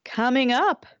Coming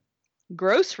up,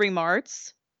 grocery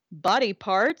marts, body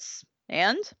parts,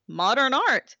 and modern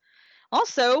art.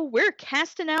 Also, we're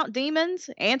casting out demons,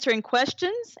 answering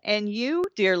questions, and you,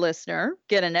 dear listener,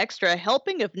 get an extra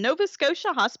helping of Nova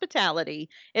Scotia hospitality.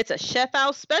 It's a Chef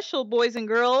Al special, boys and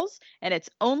girls, and it's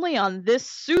only on this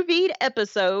sous vide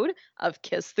episode of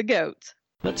Kiss the Goat.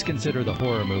 Let's consider the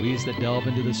horror movies that delve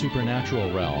into the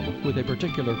supernatural realm with a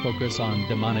particular focus on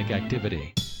demonic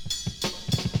activity.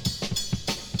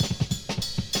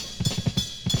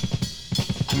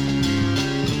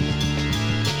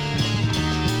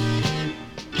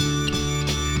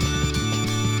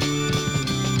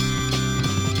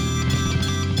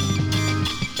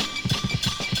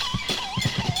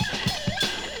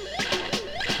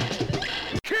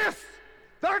 Kiss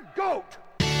the goat!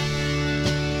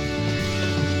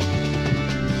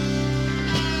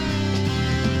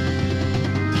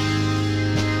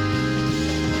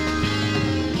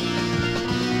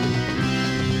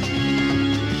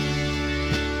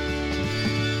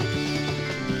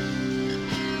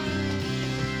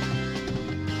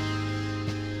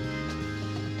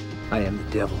 I am the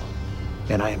devil,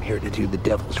 and I am here to do the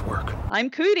devil's work. I'm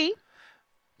Cootie.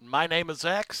 My name is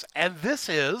X, and this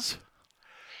is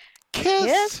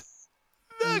Kiss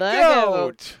the the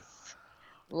Goat.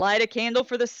 Light a candle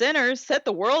for the sinners, set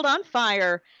the world on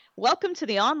fire. Welcome to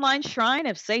the online shrine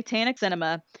of satanic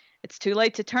cinema. It's too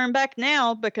late to turn back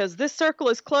now because this circle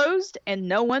is closed and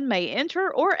no one may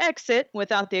enter or exit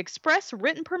without the express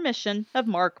written permission of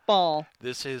Mark Ball.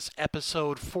 This is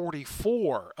episode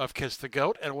 44 of Kiss the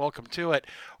Goat, and welcome to it.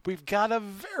 We've got a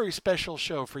very special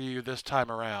show for you this time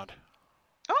around.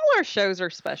 All our shows are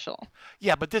special.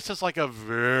 Yeah, but this is like a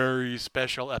very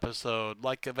special episode,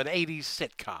 like of an 80s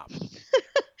sitcom.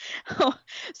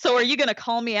 So are you going to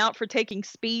call me out for taking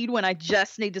speed when I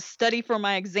just need to study for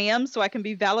my exam so I can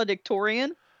be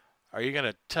valedictorian? Are you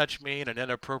going to touch me in an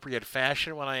inappropriate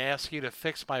fashion when I ask you to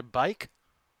fix my bike?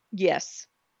 Yes.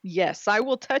 Yes, I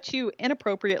will touch you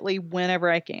inappropriately whenever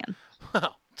I can.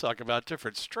 Well, talk about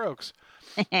different strokes.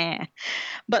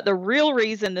 But the real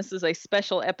reason this is a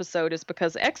special episode is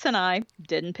because X and I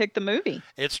didn't pick the movie.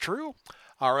 It's true.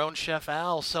 Our own Chef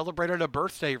Al celebrated a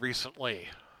birthday recently.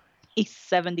 He's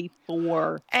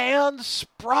 74. And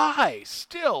spry,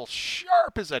 still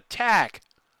sharp as a tack.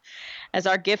 As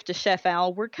our gift to Chef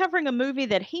Al, we're covering a movie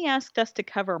that he asked us to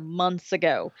cover months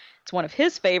ago. It's one of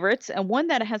his favorites and one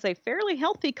that has a fairly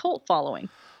healthy cult following.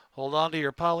 Hold on to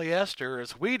your polyester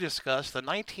as we discuss the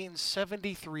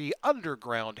 1973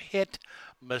 underground hit,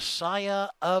 Messiah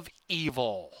of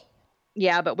Evil.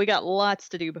 Yeah, but we got lots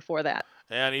to do before that.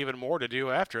 And even more to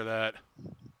do after that.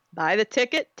 Buy the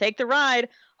ticket, take the ride,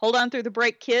 hold on through the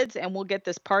break, kids, and we'll get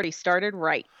this party started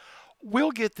right.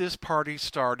 We'll get this party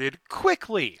started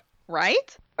quickly.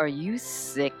 Right? Are you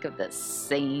sick of the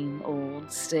same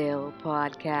old stale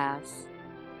podcasts?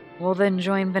 Well, then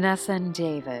join Vanessa and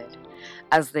David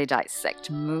as they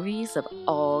dissect movies of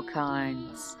all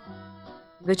kinds.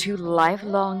 The two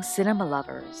lifelong cinema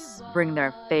lovers bring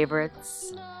their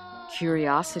favorites,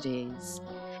 curiosities,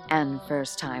 and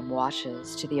first-time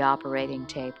watches to the operating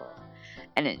table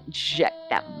and inject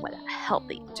them with a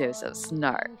healthy dose of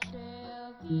snark.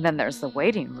 Then there's the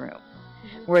waiting room,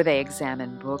 where they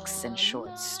examine books and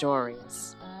short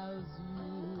stories.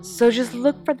 So just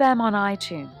look for them on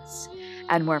iTunes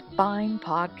and where fine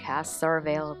podcasts are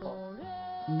available.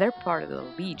 They're part of the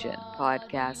Legion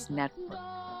Podcast Network.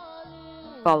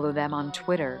 Follow them on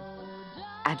Twitter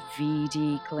at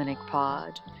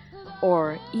VDClinicPod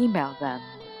or email them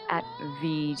at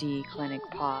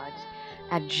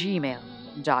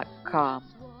vdclinicpod@gmail.com.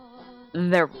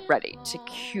 They're ready to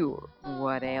cure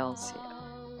what ails you.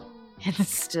 And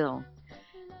still,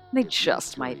 they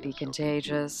just might be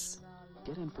contagious.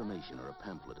 Get information or a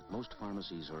pamphlet at most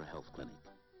pharmacies or a health clinic.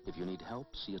 If you need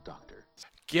help, see a doctor.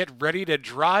 Get ready to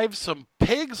drive some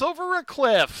pigs over a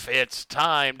cliff. It's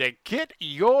time to get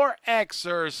your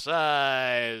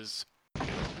exercise.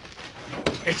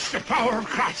 It's the power of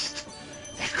Christ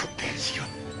that compels you.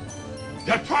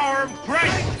 The power of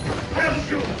Christ compels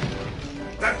you.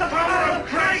 The power of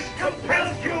Christ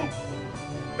compels you.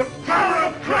 The power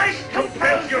of Christ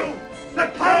compels you. The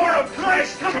power of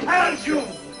Christ compels you.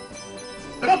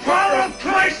 The power of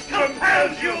Christ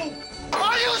compels you.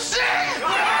 Are you sick?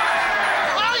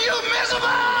 Are you miserable?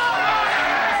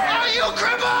 Are you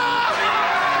crippled?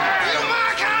 You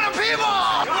my kind of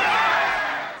people.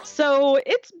 So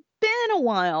it's been a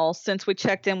while since we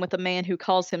checked in with a man who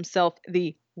calls himself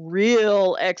the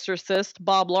real exorcist,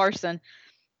 Bob Larson.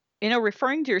 You know,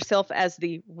 referring to yourself as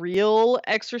the real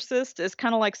exorcist is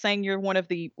kind of like saying you're one of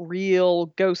the real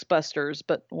Ghostbusters,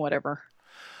 but whatever.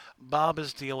 Bob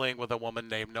is dealing with a woman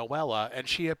named Noella, and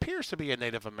she appears to be a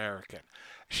Native American.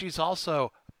 She's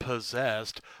also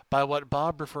possessed by what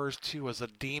Bob refers to as a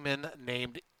demon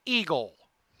named Eagle.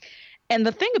 And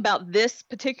the thing about this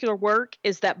particular work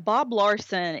is that Bob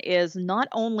Larson is not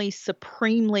only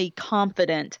supremely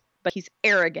confident, but he's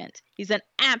arrogant. He's an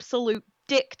absolute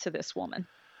dick to this woman.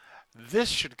 This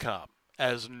should come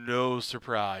as no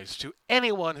surprise to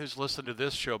anyone who's listened to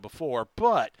this show before,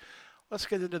 but let's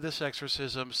get into this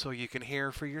exorcism so you can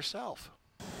hear for yourself.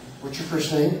 What's your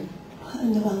first name?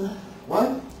 Noella.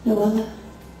 What? Noella.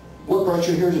 What brought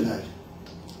you here tonight?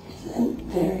 I'm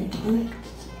very tormented.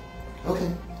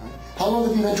 Okay. How long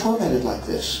have you been tormented like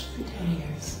this? For 10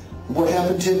 years. What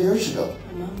happened 10 years ago?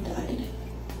 My mom died.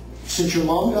 Since your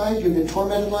mom died, you've been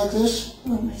tormented like this?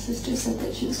 Well, my sister said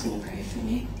that she was going to pray for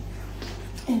me.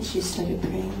 And she started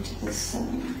praying to this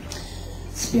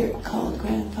spirit called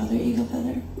Grandfather Eagle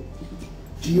Feather.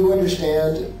 Do you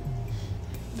understand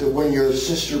that when your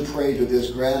sister prayed to this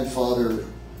Grandfather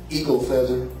Eagle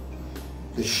Feather,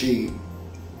 that she,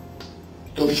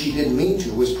 though she didn't mean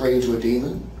to, was praying to a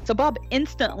demon? So Bob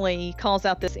instantly calls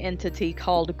out this entity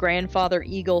called Grandfather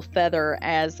Eagle Feather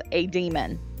as a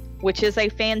demon, which is a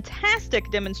fantastic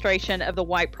demonstration of the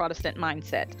white Protestant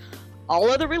mindset.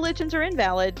 All other religions are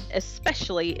invalid,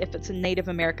 especially if it's a Native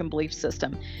American belief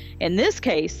system. In this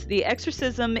case, the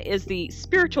exorcism is the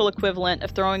spiritual equivalent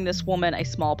of throwing this woman a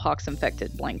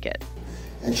smallpox-infected blanket.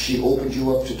 And she opened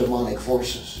you up to demonic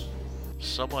forces.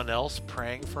 Someone else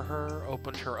praying for her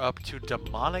opened her up to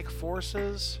demonic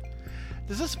forces?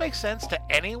 Does this make sense to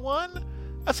anyone?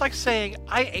 That's like saying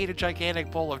I ate a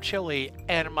gigantic bowl of chili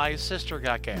and my sister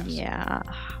got gas. Yeah.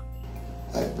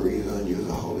 I breathe on you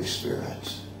the Holy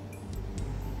Spirit.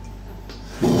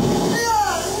 No,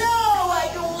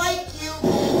 I don't like you.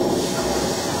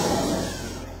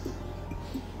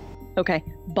 Okay,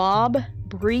 Bob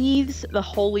breathes the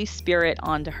Holy Spirit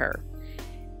onto her.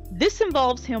 This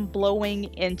involves him blowing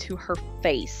into her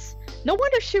face. No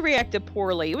wonder she reacted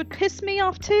poorly. It would piss me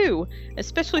off too,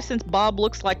 especially since Bob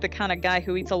looks like the kind of guy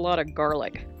who eats a lot of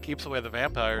garlic. Keeps away the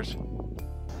vampires.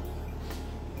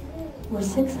 We're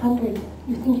 600.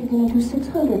 You think you're going to do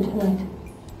 600 tonight?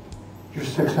 You're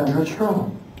 600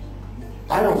 strong.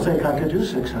 I don't think I could do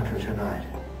 600 tonight.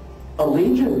 A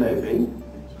legion, maybe.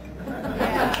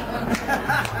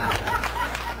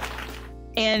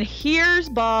 And here's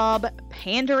Bob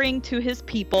pandering to his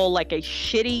people like a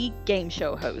shitty game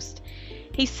show host.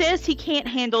 He says he can't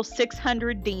handle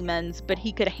 600 demons, but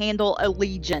he could handle a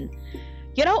legion.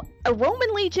 You know, a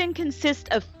Roman legion consists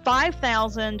of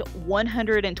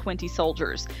 5,120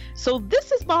 soldiers. So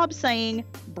this is Bob saying,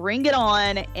 bring it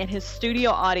on, and his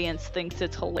studio audience thinks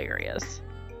it's hilarious.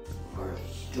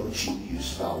 Don't you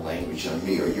use foul language on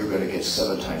me or you're going to get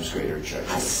 7 times greater judgment.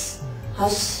 Hush.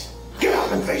 Hush. Get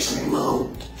up and face me.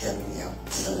 Mom, get me out.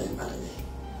 Tell anybody.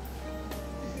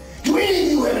 Do any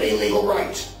of you have any legal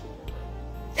right?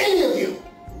 Any of you?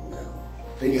 No.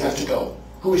 Then you have to go.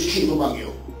 Who is chief among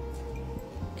you?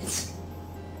 It's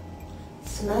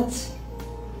Matt.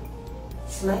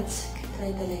 It's Matt.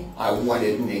 I want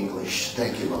it in English.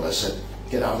 Thank you, Melissa.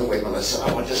 Get out of the way, Melissa.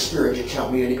 I want the spirit to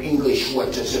tell me in English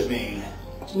what does it mean.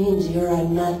 It means you're a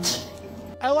nut.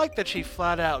 I like that she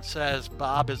flat out says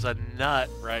Bob is a nut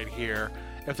right here.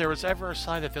 If there was ever a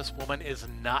sign that this woman is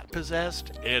not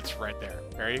possessed, it's right there.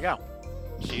 There you go.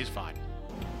 She's fine.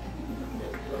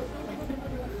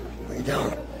 We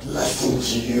don't listen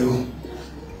to you.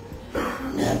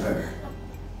 Never.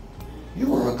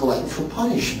 You are a glutton for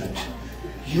punishment.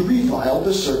 You reviled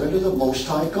the servant of the Most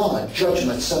High God.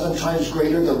 Judgment 7 times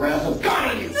greater the wrath of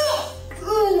God on you. Oh,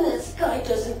 goodness, God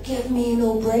doesn't give me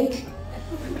no break.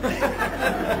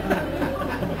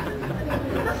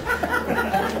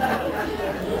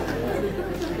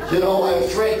 You know, I've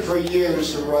threatened for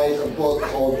years to write a book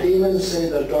called Demons Say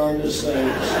the Darndest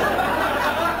Things.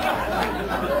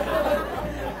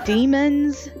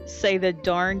 Demons say the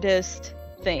darndest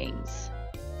things.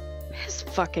 This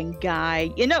fucking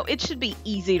guy. You know, it should be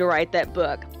easy to write that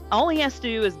book. All he has to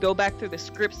do is go back through the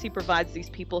scripts he provides these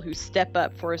people who step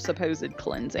up for a supposed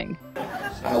cleansing.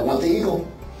 I want the eagle.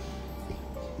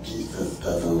 Jesus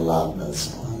doesn't love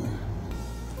this one.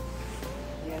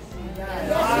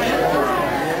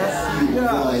 You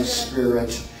blind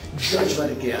spirit.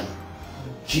 Judgment again.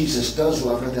 Jesus does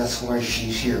love her. That's why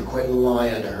she's here. Quit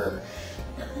lying to her.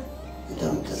 You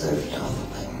don't deserve to know the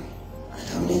thing. I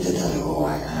don't need to tell you who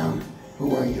I am.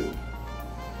 Who are you?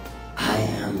 I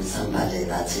am somebody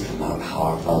that's even more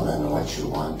powerful than what you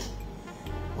want.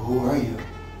 Who are you?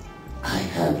 I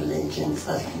have legions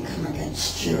that can come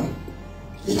against you.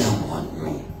 You don't want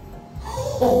me.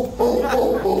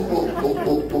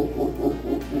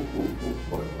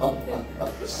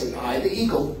 Say I, the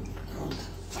eagle. Don't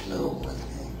flow with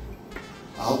me.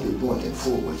 I'll do more than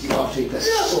fool with you. I'll take that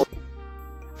sword.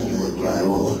 I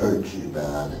will hurt you,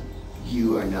 Bob.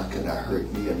 You are not going to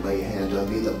hurt me and lay hand on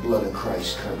me. The blood of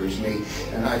Christ covers me,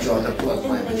 and I draw the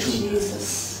bloodline between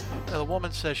Jesus. Now, the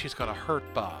woman says she's going to hurt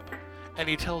Bob, and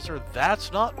he tells her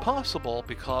that's not possible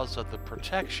because of the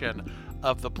protection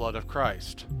of the blood of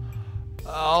Christ.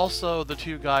 Also, the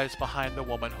two guys behind the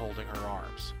woman holding her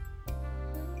arms.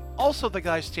 Also, the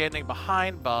guy standing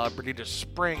behind Bob ready to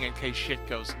spring in case shit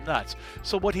goes nuts.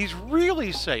 So what he's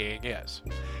really saying is,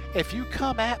 if you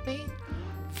come at me,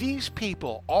 these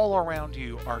people all around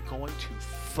you are going to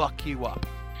fuck you up.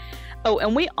 Oh,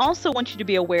 and we also want you to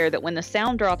be aware that when the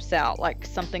sound drops out, like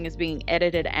something is being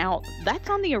edited out, that's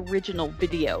on the original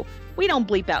video. We don't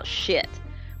bleep out shit.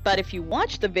 But if you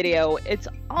watch the video, it's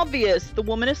obvious the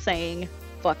woman is saying,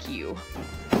 fuck you.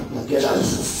 Now get out.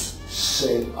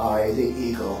 Say I, the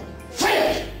eagle.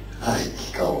 Say it! I,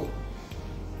 eagle.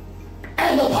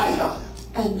 And the python.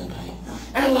 And the python.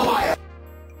 And the lion.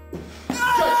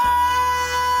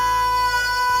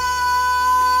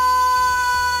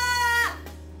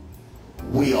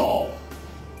 We all.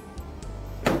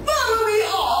 What do we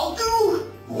all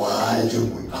do? Why do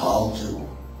we all do?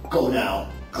 Go now.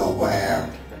 Go where?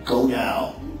 Go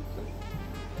now.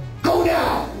 Go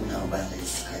now!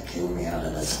 Nobody's kicking me out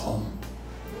of this home.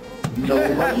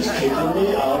 Nobody's kicking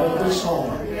me out of this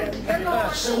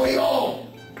home. So we all.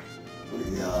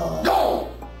 We all. Go!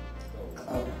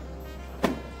 Go.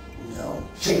 No.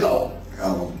 Say go.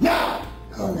 Go. Now!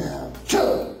 Go now.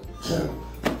 To.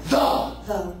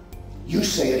 The. You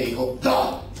say it, Eagle.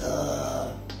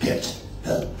 The pit.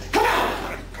 Come out!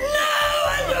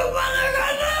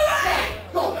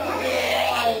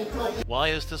 Why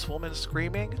is this woman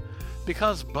screaming?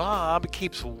 Because Bob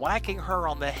keeps whacking her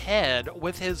on the head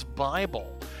with his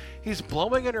Bible. He's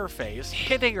blowing in her face,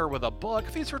 hitting her with a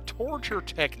book. These are torture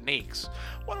techniques.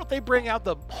 Why don't they bring out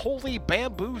the holy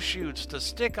bamboo shoots to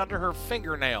stick under her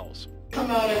fingernails? Come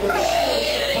out of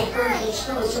here. Perversion,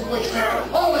 spirits of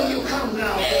witchcraft. All of you come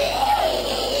now.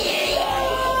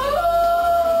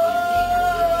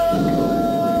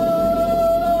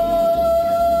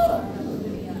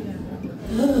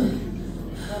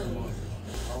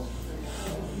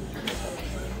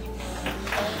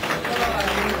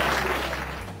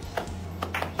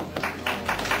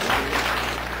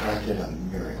 I did a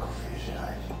miracle for you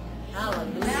tonight.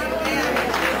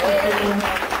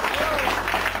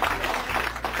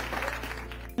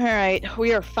 All right,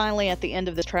 we are finally at the end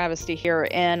of this travesty here,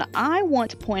 and I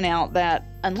want to point out that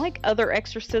unlike other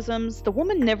exorcisms, the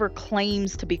woman never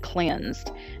claims to be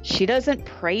cleansed. She doesn't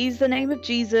praise the name of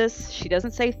Jesus. She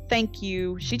doesn't say thank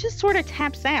you. She just sort of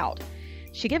taps out.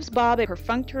 She gives Bob a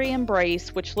perfunctory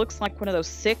embrace, which looks like one of those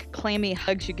sick, clammy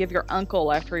hugs you give your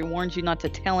uncle after he warns you not to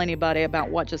tell anybody about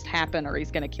what just happened or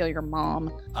he's going to kill your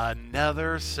mom.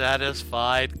 Another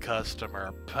satisfied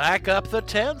customer. Pack up the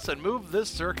tents and move this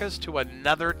circus to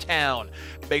another town.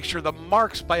 Make sure the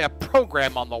marks buy a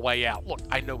program on the way out. Look,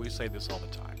 I know we say this all the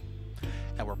time,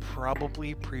 and we're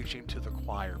probably preaching to the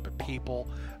choir, but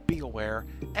people, be aware,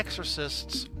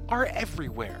 exorcists are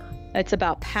everywhere. It's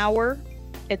about power.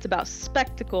 It's about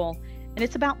spectacle, and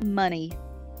it's about money.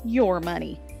 Your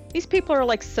money. These people are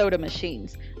like soda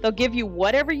machines. They'll give you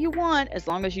whatever you want as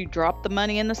long as you drop the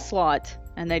money in the slot,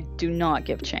 and they do not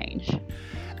give change.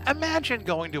 Imagine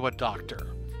going to a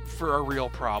doctor for a real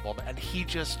problem, and he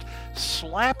just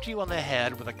slapped you on the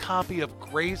head with a copy of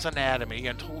Grey's Anatomy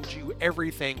and told you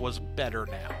everything was better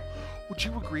now. Would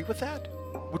you agree with that?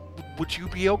 Would you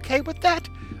be okay with that?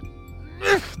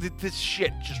 This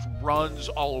shit just runs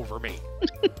all over me.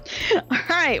 All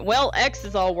right, well, X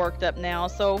is all worked up now,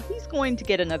 so he's going to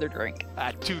get another drink.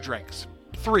 2 drinks.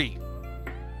 3.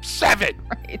 7.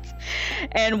 Right.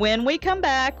 And when we come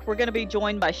back, we're going to be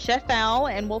joined by Chef Al,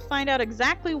 and we'll find out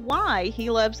exactly why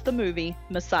he loves the movie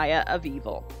Messiah of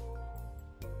Evil.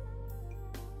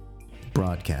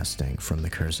 Broadcasting from the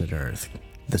cursed earth,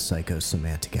 the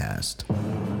Psychosemanticast.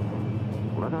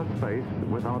 Let us face,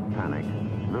 without panic,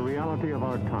 the reality of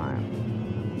our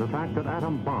time. The fact that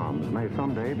atom bombs may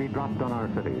someday be dropped on our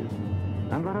cities.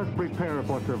 And let us prepare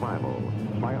for survival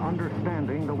by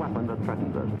understanding the weapon that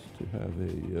threatens us. To have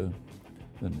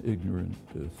an ignorant,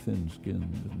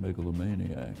 thin-skinned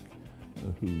megalomaniac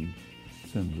who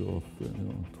sends off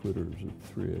Twitters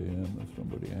at 3 a.m. if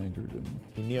somebody angered him.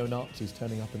 The neo-Nazis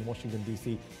turning up in Washington,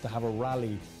 D.C. to have a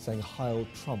rally saying Heil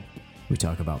Trump. We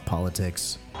talk about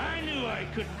politics. I knew I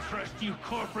couldn't trust you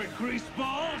corporate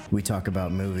greaseballs! We talk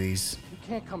about movies. You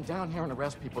can't come down here and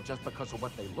arrest people just because of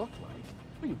what they look like.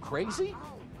 Are you crazy?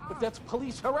 But that's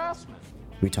police harassment.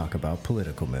 We talk about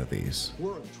political movies.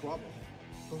 We're in trouble.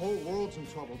 The whole world's in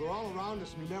trouble. They're all around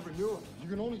us and we never knew it. You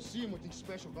can only see them with these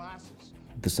special glasses.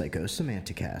 The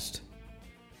Psychosemanticast.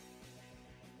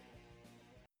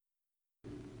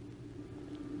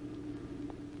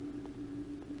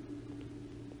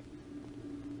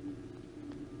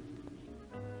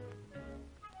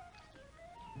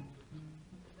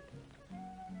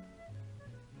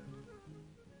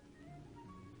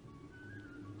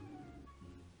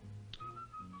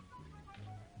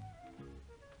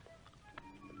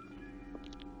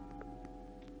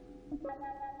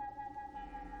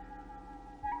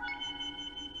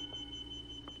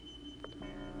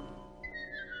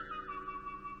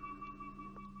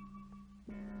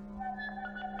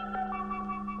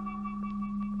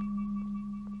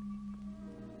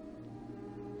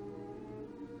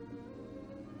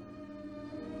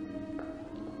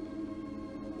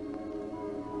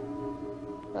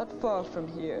 Not far from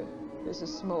here, there's a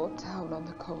small town on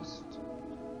the coast.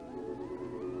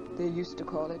 They used to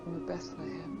call it New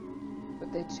Bethlehem,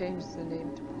 but they changed the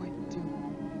name to Point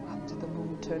Doom after the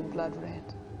moon turned blood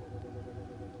red.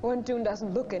 Point Doom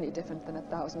doesn't look any different than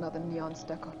 1,000 other neon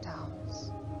stucco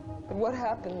towns. But what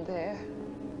happened there,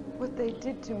 what they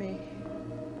did to me,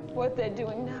 what they're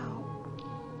doing now,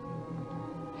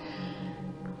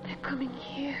 They're coming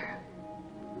here.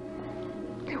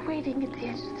 They're waiting at the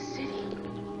edge of the city.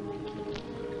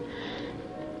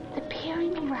 They're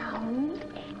peering around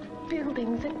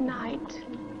buildings at night.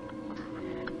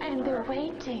 And they're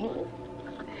waiting.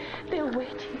 They're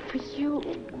waiting for you.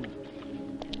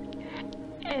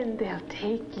 And they'll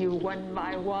take you one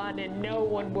by one, and no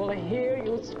one will hear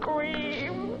you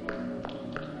scream.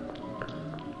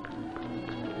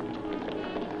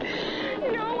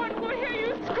 No one will hear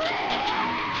you scream!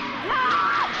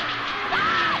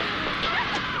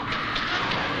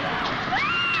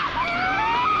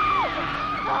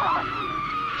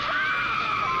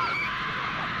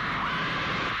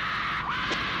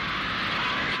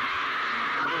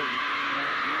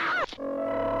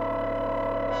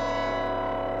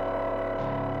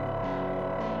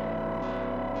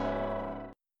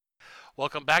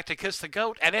 Welcome back to Kiss the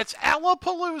Goat, and it's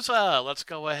Alapalooza! Let's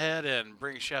go ahead and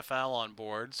bring Chef Al on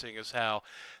board, seeing as how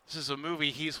this is a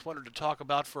movie he's wanted to talk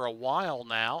about for a while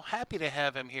now. Happy to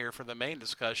have him here for the main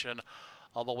discussion,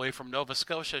 all the way from Nova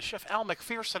Scotia. Chef Al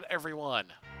McPherson, everyone.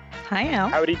 Hi, Al.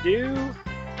 Howdy do.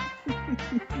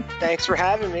 Thanks for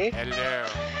having me. Hello.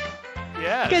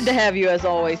 Yes. Good to have you as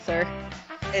always, sir.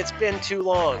 It's been too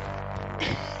long.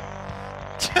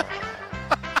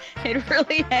 It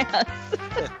really has.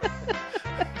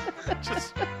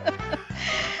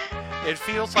 It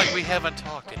feels like we haven't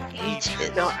talked in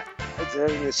ages. No, it's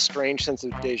having this strange sense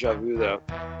of deja vu, though.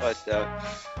 But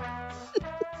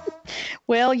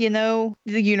well, you know,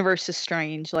 the universe is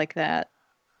strange like that.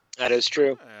 That is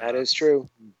true. That is true.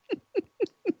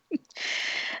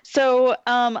 So,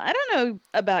 I don't know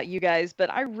about you guys,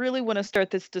 but I really want to start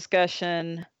this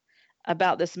discussion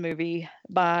about this movie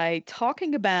by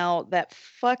talking about that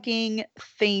fucking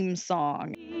theme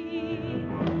song.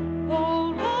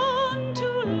 Hold on to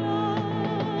love,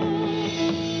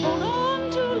 hold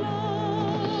on to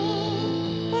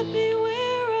love, but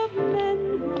beware of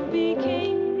men who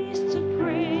became beasts of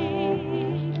prey.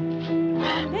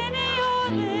 Many are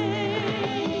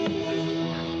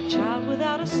they, child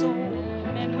without a soul,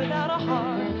 men without a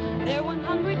heart, their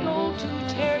 100 goal to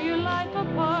tear your life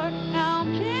apart. Now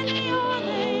many are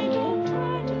they, don't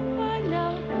try to find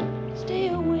out, stay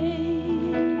away.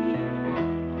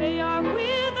 They are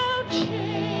without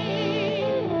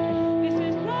shame, this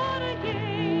is not a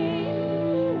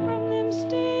game. From them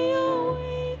stay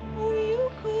away, or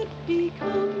you could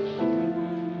become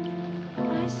one,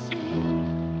 I say.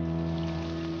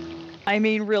 I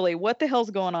mean, really, what the hell's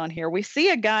going on here? We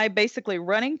see a guy basically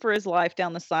running for his life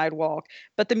down the sidewalk,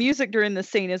 but the music during the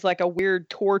scene is like a weird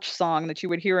torch song that you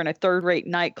would hear in a third-rate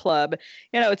nightclub.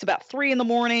 You know, it's about 3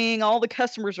 a.m, all the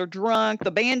customers are drunk,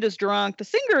 the band is drunk, the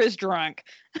singer is drunk.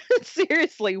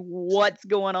 Seriously, what's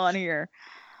going on here?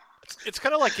 It's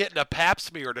kind of like getting a pap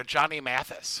smear to Johnny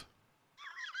Mathis.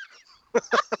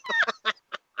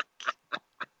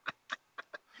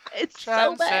 It's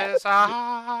so bad.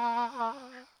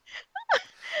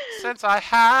 Since I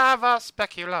have a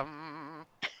speculum.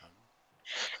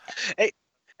 Hey,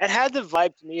 it had the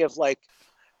vibe to me of like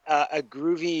a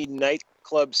groovy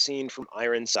nightclub scene from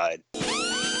Ironside.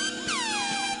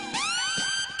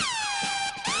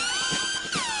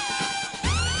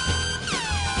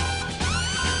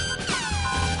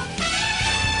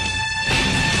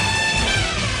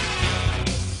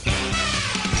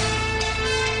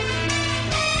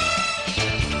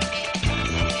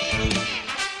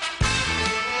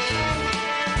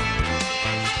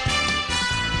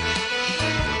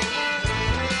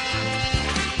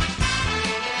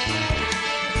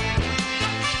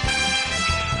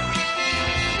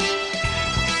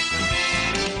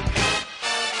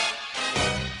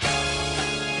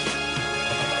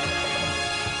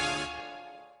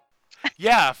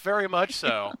 Yeah, very much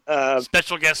so.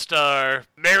 Special guest star,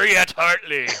 Mariette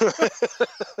Hartley.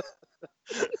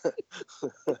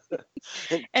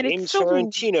 And James it's so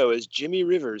Sorrentino as Jimmy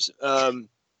Rivers. A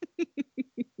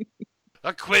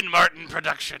Quinn Martin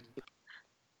production.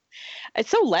 It's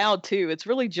so loud too. It's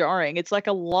really jarring. It's like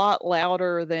a lot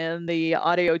louder than the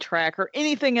audio track or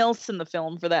anything else in the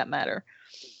film for that matter.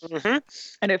 Mm-hmm.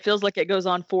 And it feels like it goes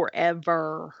on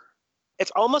forever.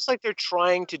 It's almost like they're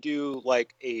trying to do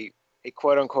like a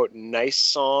quote unquote nice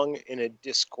song in a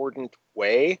discordant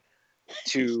way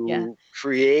to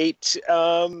create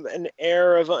an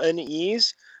air of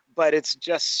unease, but it's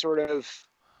just sort of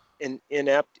an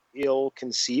inept,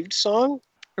 ill-conceived song.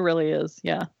 It really is,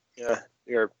 yeah.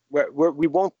 Yeah, we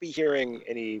won't be hearing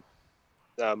any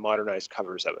modernized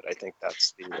covers of it. I think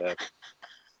that's the...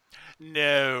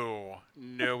 No,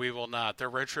 we will not. The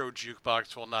retro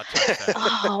jukebox will not touch that.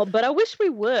 Oh, but I wish we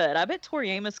would. I bet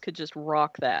Tori Amos could just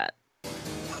rock that.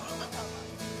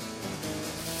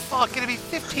 Fuck, it'd be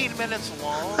 15 minutes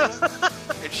long,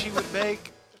 and she would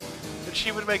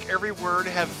make every word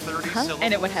have 30 syllables.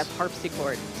 And it would have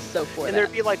harpsichord. So for and that.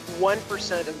 there'd be like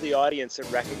 1% of the audience that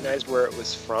recognized where it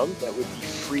was from that would be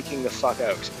freaking the fuck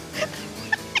out.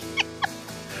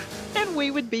 And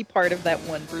we would be part of that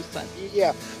 1%.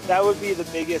 Yeah, that would be the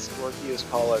biggest, dorkiest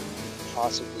call out you could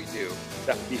possibly do.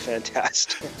 That would be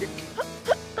fantastic.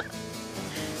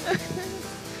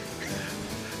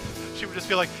 She would just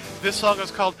be like, this song is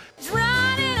called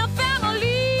Drown in a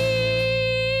family.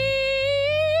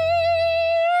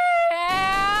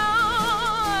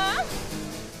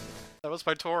 That was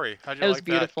by Tori. How'd you It was like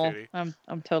beautiful. that, Judy?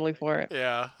 I'm totally for it.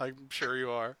 Yeah, I'm sure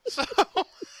you are.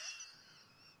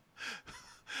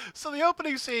 So the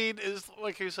opening scene is,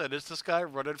 like you said, it's this guy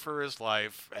running for his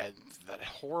life, and that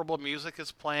horrible music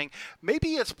is playing. Maybe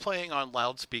it's playing on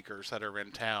loudspeakers that are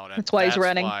in town. And That's why he's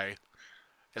running. Why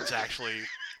it's actually,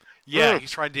 yeah,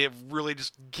 he's trying to really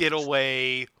just get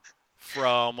away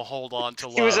from Hold On to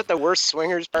Love. He was at the worst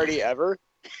swingers party ever.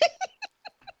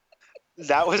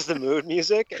 That was the mood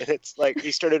music, and it's like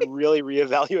he started really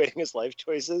reevaluating his life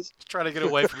choices. He's trying to get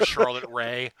away from Charlotte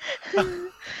Rae.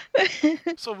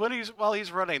 So while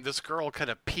he's running, this girl kind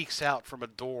of peeks out from a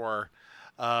door,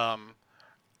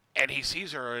 and he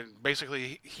sees her, and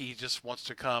basically he just wants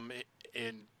to come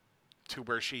in to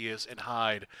where she is and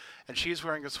hide. And she's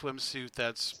wearing a swimsuit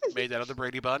that's made out of the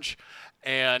Brady Bunch,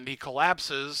 and he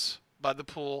collapses by the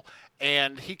pool,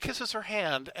 and he kisses her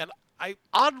hand, and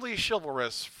oddly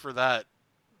chivalrous for that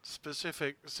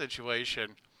specific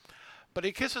situation. But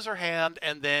he kisses her hand,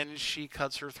 and then she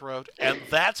cuts her throat, and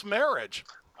that's marriage.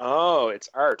 Oh, it's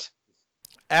art.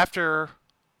 After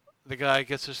the guy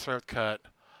gets his throat cut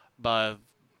by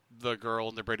the girl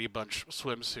in the Brady Bunch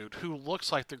swimsuit, who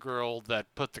looks like the girl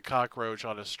that put the cockroach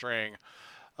on a string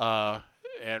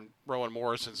and Rowan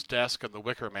Morrison's desk on The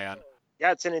Wicker Man.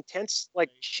 Yeah, it's an intense, like,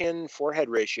 chin-forehead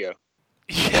ratio.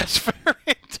 Yes, very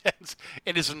intense.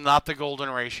 It is not the golden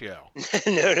ratio.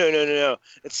 No.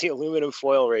 It's the aluminum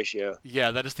foil ratio.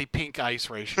 Yeah, that is the pink ice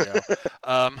ratio.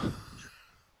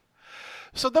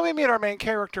 So then we meet our main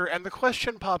character, and the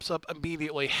question pops up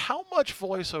immediately, how much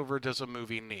voiceover does a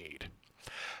movie need?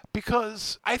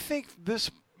 Because I think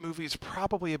this movie's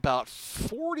probably about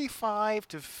 45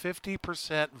 to 50%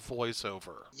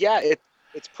 voiceover. Yeah,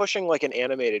 it's pushing like an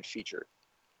animated feature,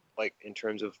 like in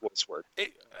terms of voice work.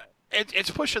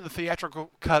 It's pushing the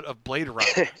theatrical cut of Blade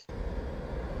Runner.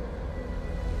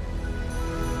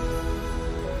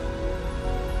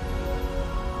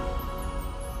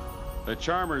 The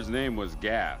charmer's name was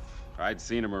Gaff. I'd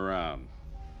seen him around.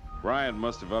 Bryant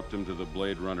must have upped him to the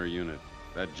Blade Runner unit.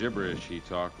 That gibberish he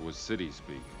talked was city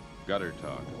speak, gutter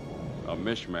talk, a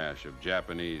mishmash of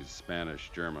Japanese,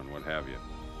 Spanish, German, what have you.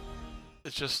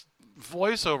 It's just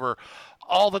voiceover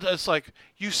all the time. It's like,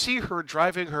 you see her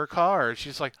driving her car, and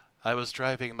she's like, I was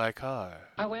driving my car.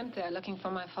 I went there looking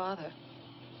for my father.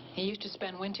 He used to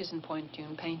spend winters in Point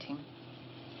Dune painting.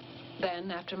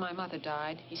 Then, after my mother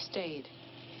died, he stayed.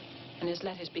 And his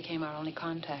letters became our only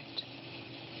contact.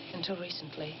 Until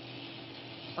recently,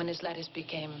 when his letters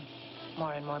became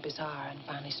more and more bizarre and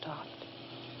finally stopped.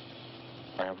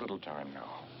 I have little time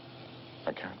now.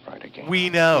 I can't write again. We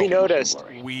know. We noticed.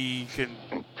 We can.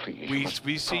 Please,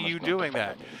 we see you promise not to doing follow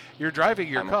that. me. You're driving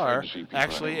your I'm afraid car, to see people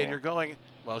actually, and anymore. you're going.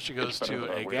 Well, she goes It's better to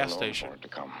that I a wait gas alone station. for it to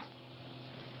come.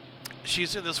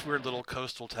 She's in this weird little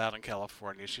coastal town in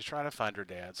California. She's trying to find her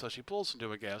dad, so she pulls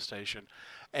into a gas station,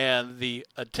 and the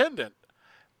attendant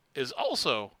is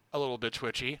also a little bit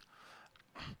twitchy.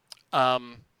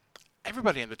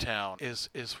 Everybody in the town is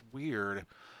weird,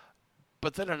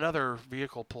 But then another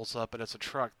vehicle pulls up, and it's a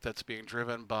truck that's being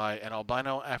driven by an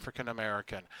albino African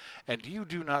American. And you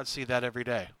do not see that every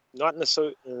day. Not in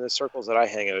the circles that I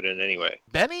hang out in, anyway.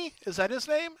 Benny? Is that his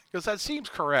name? Because that seems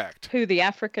correct. Who, the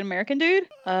African American dude?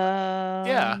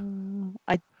 Yeah.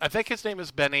 I think his name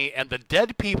is Benny, and the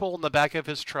dead people in the back of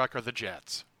his truck are the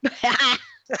Jets.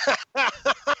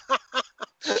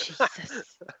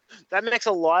 That makes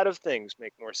a lot of things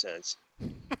make more sense.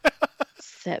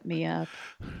 Set me up.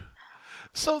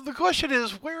 So the question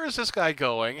is, where is this guy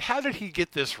going? How did he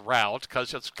get this route?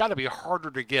 Because it's got to be harder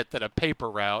to get than a paper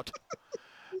route.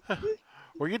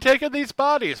 Where you taking these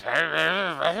bodies?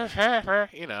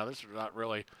 You know, there's not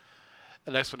really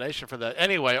an explanation for that.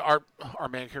 Anyway, our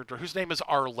main character, whose name is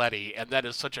Arletty, and that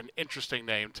is such an interesting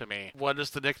name to me. What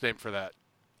is the nickname for that?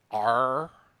 I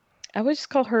would just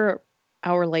call her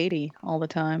Our Lady all the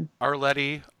time.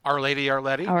 Arletty. Our Lady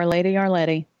Arletty? Our Lady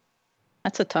Arletty.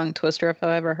 That's a tongue twister if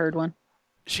I ever heard one.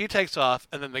 She takes off,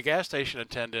 and then the gas station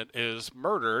attendant is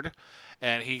murdered,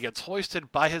 and he gets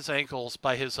hoisted by his ankles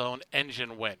by his own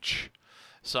engine winch.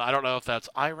 So I don't know if that's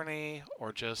irony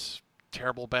or just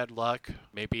terrible bad luck.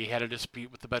 Maybe he had a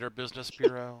dispute with the Better Business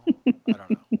Bureau. I don't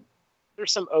know.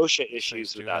 There's some OSHA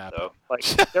issues with that, though. Like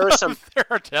there are some. There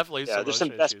are definitely some. There's some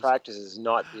best practices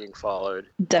not being followed.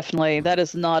 Definitely, that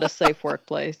is not a safe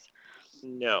workplace.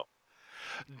 No.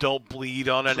 Don't bleed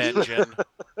on an engine.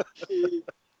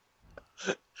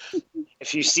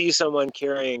 If you see someone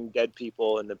carrying dead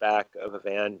people in the back of a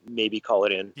van, maybe call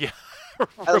it in. Yeah.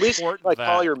 At least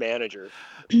call your manager.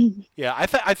 Yeah, I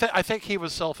think he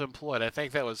was self-employed. I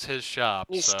think that was his shop.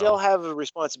 You still have a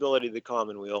responsibility to the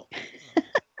Commonweal.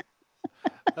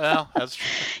 Well, that's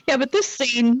true. Yeah, but this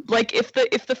scene, like, if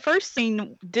the first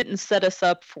scene didn't set us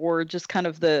up for just kind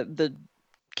of the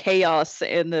chaos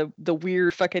and the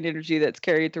weird fucking energy that's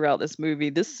carried throughout this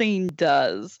movie, this scene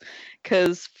does.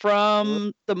 Because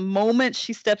from the moment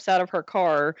she steps out of her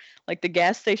car, like, the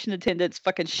gas station attendant's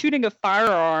fucking shooting a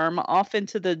firearm off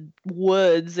into the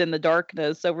woods in the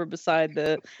darkness over beside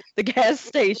the gas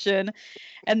station.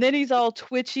 And then he's all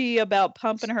twitchy about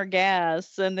pumping her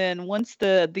gas. And then once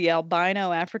the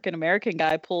albino African-American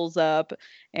guy pulls up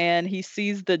and he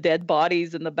sees the dead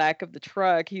bodies in the back of the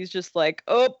truck, he's just like,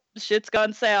 oh, shit's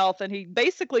gone south. And he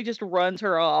basically just runs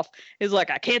her off. He's like,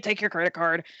 I can't take your credit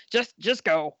card. Just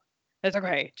go. It's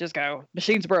okay. Just go.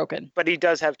 Machine's broken. But he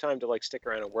does have time to, like, stick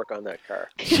around and work on that car.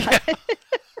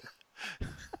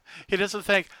 He doesn't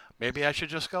think, maybe I should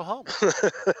just go home.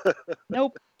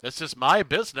 Nope. This is my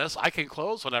business. I can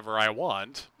close whenever I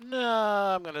want. No,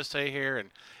 I'm going to stay here,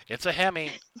 and it's a Hemi.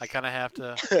 I kind of have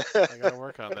to, I got to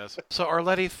work on this. So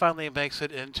Arletty finally makes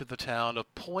it into the town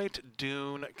of Point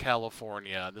Dune,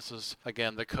 California. This is,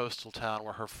 again, the coastal town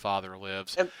where her father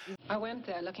lives. I went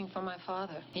there looking for my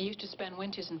father. He used to spend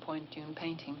winters in Point Dune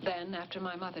painting. Then, after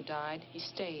my mother died, he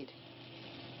stayed.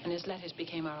 And his letters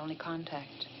became our only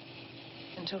contact.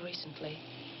 Until recently,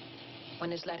 when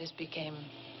his letters became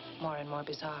more and more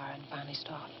bizarre and finally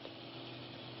stopped.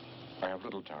 I have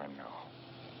little time now.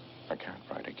 I can't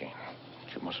write again.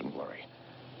 You mustn't worry.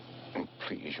 And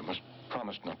please, you must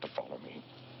promise not to follow me.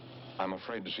 I'm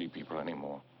afraid to see people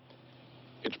anymore.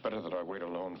 It's better that I wait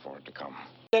alone for it to come.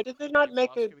 Did they not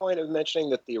make a point of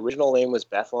mentioning that the original name was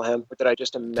Bethlehem? Or did I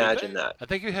just imagine that? I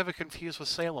think you have it confused with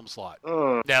Salem's Lot.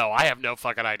 Mm. No, I have no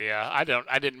fucking idea. I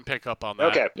didn't pick up on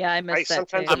that. Okay. Yeah, I missed that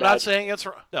too. I'm not saying it's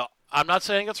wrong. No, I'm not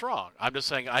saying it's wrong. I'm just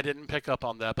saying I didn't pick up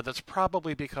on that, but that's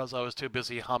probably because I was too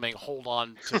busy humming Hold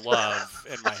On to Love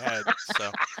in my head.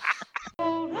 So.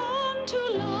 Hold on to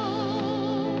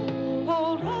love,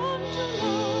 hold on to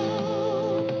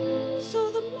love,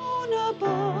 so the moon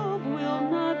above will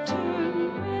not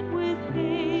turn red with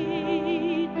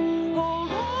hate.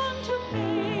 Hold on to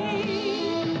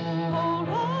faith, hold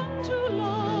on to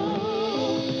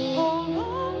love, hold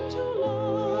on to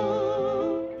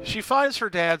love. She finds her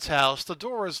dad's house. The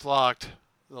door is locked.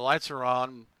 The lights are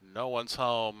on. No one's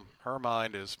home. Her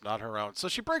mind is not her own. So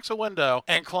she breaks a window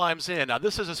and climbs in. Now,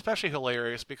 this is especially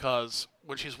hilarious because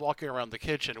when she's walking around the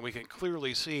kitchen, we can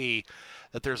clearly see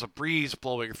that there's a breeze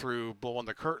blowing through, blowing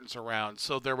the curtains around.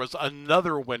 So there was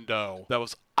another window that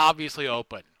was obviously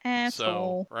open.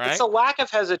 Asshole. So, right? It's a lack of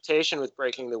hesitation with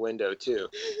breaking the window, too.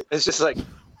 It's just like,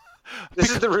 this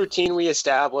is the routine we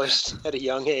established at a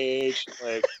young age.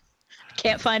 Like,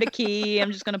 Can't find a key.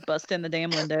 I'm just going to bust in the damn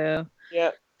window.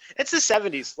 yeah. It's the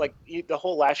 70s. Like, the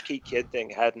whole latchkey kid thing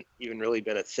hadn't even really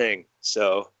been a thing.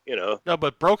 So, you know. No,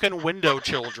 but broken window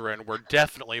children were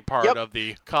definitely part of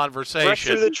the conversation. Fresh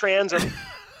through the transom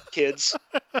kids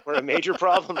were a major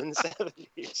problem in the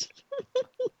 70s.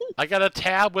 I got a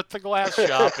tab with the glass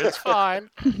shop. It's fine.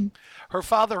 Her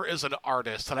father is an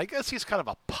artist, and I guess he's kind of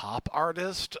a pop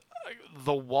artist.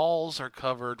 The walls are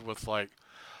covered with, like,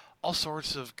 all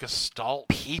sorts of Gestalt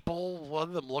people. One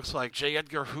of them looks like J.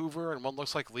 Edgar Hoover, and one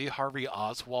looks like Lee Harvey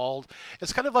Oswald.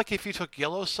 It's kind of like if you took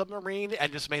Yellow Submarine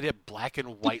and just made it black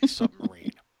and white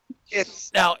Submarine.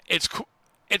 It's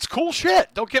cool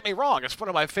shit. Don't get me wrong. It's one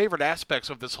of my favorite aspects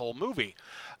of this whole movie,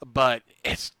 but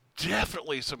it's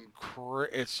definitely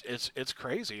it's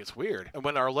crazy. It's weird. And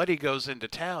when Arletty goes into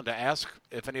town to ask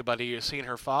if anybody has seen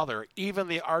her father, even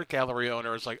the art gallery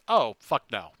owner is like, "Oh, fuck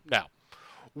no.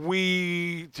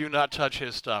 We do not touch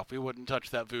his stuff. We wouldn't touch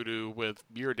that voodoo with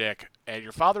your dick. And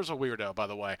your father's a weirdo, by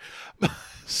the way."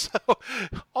 So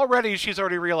already she's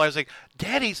already realizing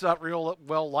Daddy's not real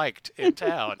well liked in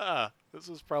town. This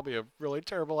is probably a really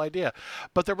terrible idea.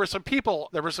 But there were some people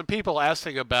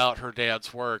asking about her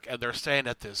dad's work, and they're staying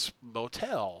at this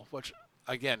motel, which,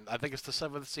 again, I think it's the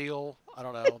Seventh Seal. I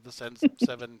don't know, the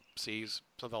Seven Seas,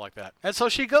 something like that. And so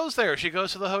she goes there. She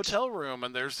goes to the hotel room,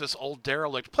 and there's this old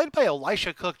derelict, played by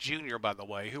Elisha Cook Jr., by the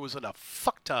way, who was in a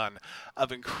fuck ton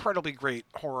of incredibly great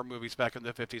horror movies back in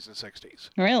the 50s and 60s.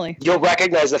 Really? You'll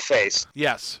recognize the face.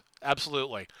 Yes,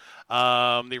 absolutely.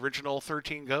 The original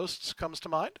 13 Ghosts comes to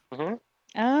mind. Mm-hmm.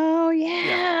 Oh,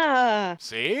 yeah.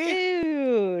 See?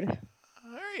 Dude.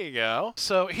 There you go.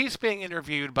 So he's being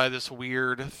interviewed by this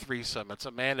weird threesome. It's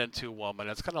a man and two women.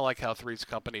 It's kind of like how Three's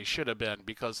Company should have been,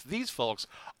 because these folks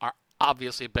are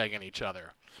obviously banging each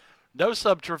other. No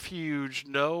subterfuge,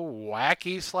 no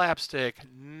wacky slapstick.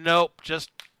 Nope,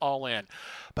 just all in.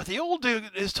 But the old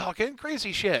dude is talking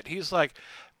crazy shit. He's like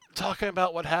talking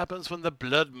about what happens when the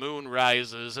blood moon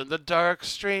rises and the dark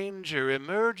stranger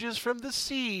emerges from the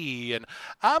sea, and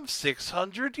I'm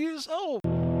 600 years old.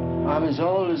 I'm as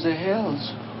old as the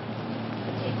hills.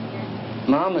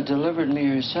 Mama delivered me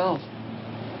herself.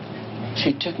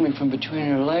 She took me from between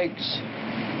her legs.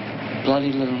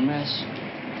 Bloody little mess.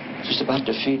 Just about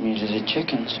to feed me to the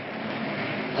chickens.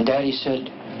 And Daddy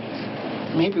said,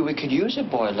 maybe we could use a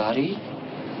boy, Lottie.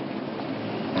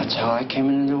 That's how I came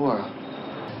into the world.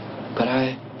 But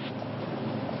I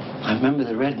remember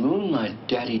the red moon my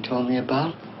daddy told me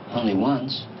about, only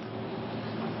once.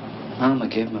 Mama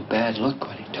gave him a bad look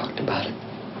when he talked about it.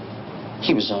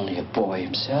 He was only a boy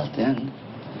himself then.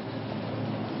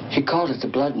 He called it the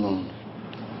blood moon.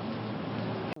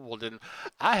 Well, then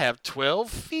I have 12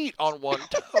 feet on one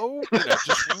toe. That's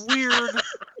just weird.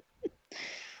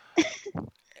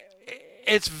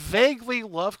 It's vaguely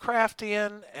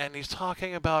Lovecraftian, and he's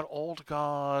talking about old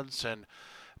gods and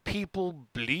people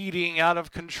bleeding out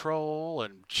of control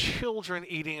and children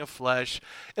eating of flesh.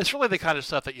 It's really the kind of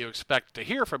stuff that you expect to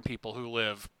hear from people who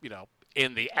live,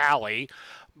 in the alley.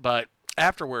 But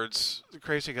afterwards, the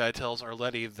crazy guy tells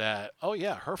Arletty that, oh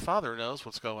yeah, her father knows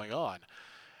what's going on.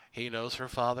 He knows her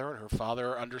father, and her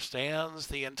father understands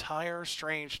the entire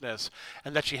strangeness,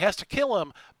 and that she has to kill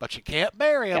him, but she can't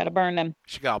bury him. Gotta burn him.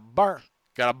 She gotta burn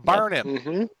him.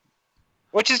 Mm-hmm.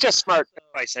 Which is just smart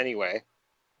advice anyway.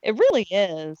 It really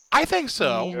is. I think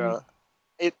so.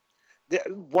 Yeah.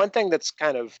 One thing that's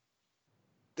kind of,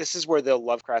 this is where the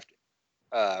Lovecraft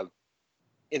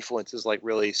influence is like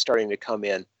really starting to come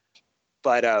in.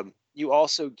 But you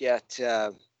also get,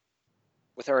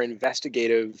 with our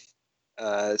investigative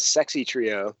sexy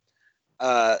trio,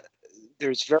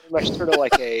 there's very much sort of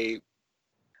like a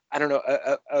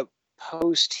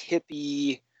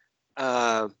post-hippie,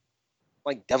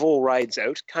 like Devil Rides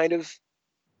Out kind of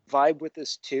vibe with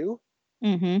this too.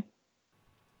 Mm-hmm.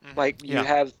 Like you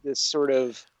have this sort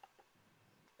of,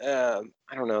 I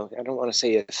don't know, I don't want to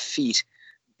say a feat,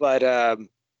 but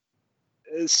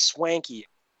swanky.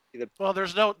 Well,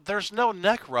 there's no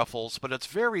neck ruffles, but it's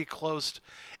very close.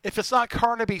 If it's not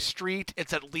Carnaby Street,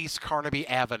 it's at least Carnaby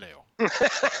Avenue.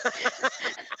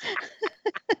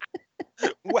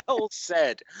 Well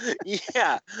said.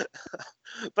 Yeah,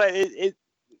 but it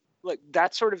like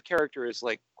that sort of character is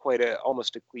like quite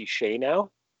almost a cliche now.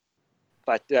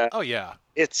 But oh yeah,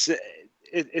 it's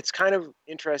kind of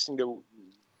interesting to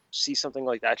see something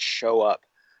like that show up,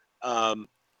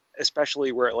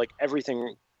 especially where like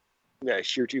everything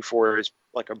heretofore is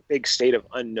like a big state of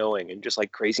unknowing and just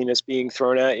like craziness being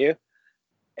thrown at you,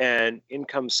 and in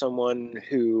comes someone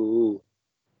who,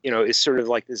 is sort of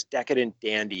like this decadent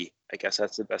dandy. I guess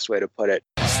that's the best way to put it.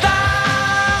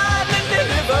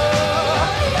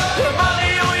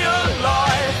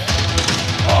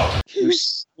 Who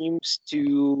seems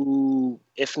to,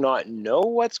 if not know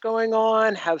what's going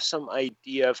on, have some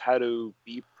idea of how to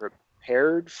be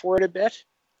prepared for it a bit.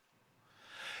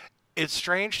 It's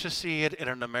strange to see it in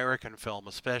an American film,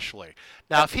 especially.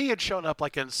 Now, if he had shown up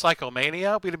like in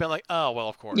Psychomania, we'd have been like, oh, well,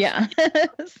 of course. Yeah.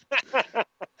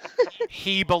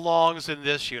 He belongs in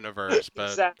this universe, but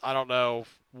Exactly. I don't know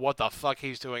what the fuck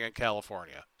he's doing in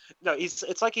California. No,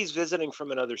 it's like he's visiting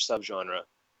from another subgenre.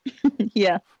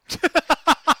 Yeah.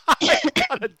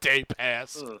 On a day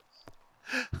pass.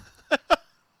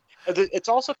 It's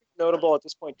also notable at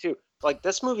this point, too. Like,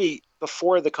 this movie,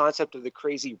 before the concept of the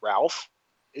Crazy Ralph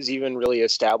is even really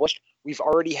established, we've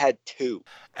already had 2.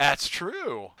 That's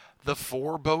true. The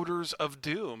foreboders of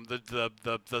doom,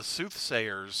 the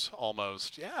soothsayers,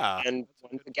 almost. Yeah. And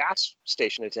the gas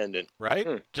station attendant.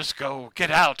 Right? Just go,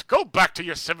 get out. Go back to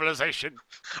your civilization.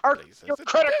 Your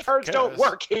credit cards don't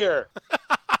work here.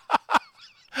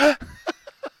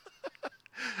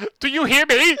 Do you hear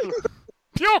me?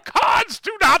 Your cards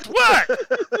do not work!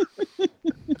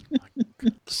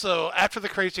 So, after the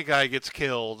crazy guy gets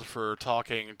killed for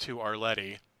talking to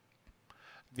Arletty,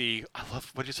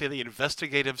 what'd you say, the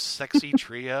investigative sexy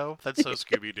trio? That's so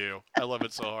Scooby-Doo. I love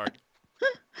it so hard.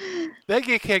 They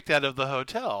get kicked out of the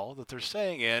hotel that they're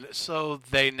staying in, so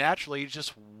they naturally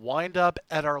just wind up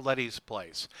at Arletty's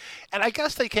place. And I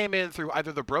guess they came in through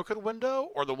either the broken window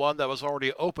or the one that was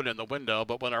already open in the window,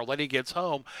 but when Arletty gets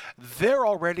home, they're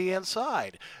already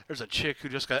inside. There's a chick who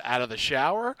just got out of the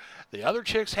shower, the other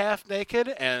chick's half naked,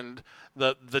 and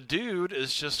the dude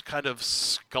is just kind of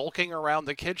skulking around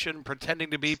the kitchen pretending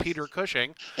to be Peter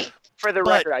Cushing. For the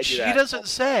record, I do that. She doesn't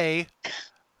say...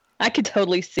 I could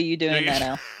totally see you doing that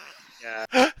now. Yeah,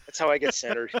 that's how I get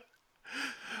centered.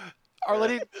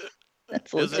 Arletty,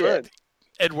 that's legit.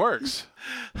 It works.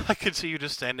 I could see you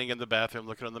just standing in the bathroom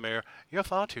looking in the mirror. You're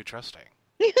far too trusting.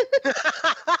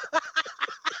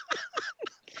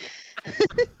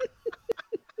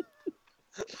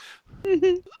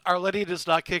 Arletty does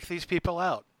not kick these people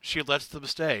out. She lets them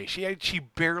stay. She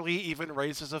barely even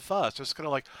raises a fuss. Just kind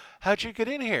of like, how'd you get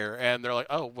in here? And they're like,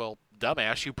 oh, well,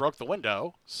 dumbass, you broke the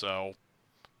window, so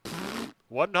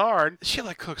wasn't hard. She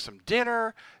like cooks some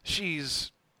dinner.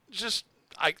 She's just,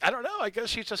 I don't know, I guess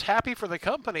she's just happy for the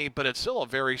company, but it's still a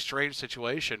very strange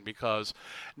situation because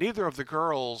neither of the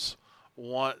girls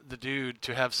want the dude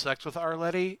to have sex with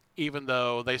Arletty, even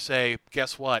though they say,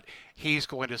 guess what? He's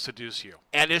going to seduce you.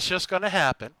 And it's just going to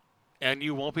happen. And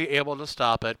you won't be able to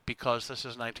stop it because this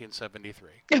is 1973.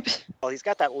 Well, he's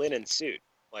got that linen suit.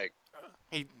 Like,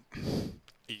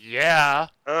 yeah.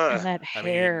 And that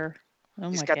hair. Oh my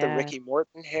God. He's got the Ricky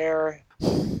Morton hair.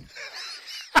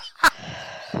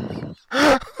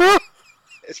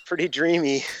 It's pretty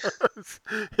dreamy.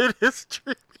 It is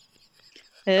dreamy.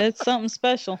 It's something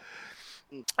special.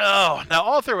 Oh, now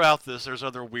all throughout this, there's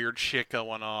other weird shit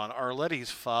going on.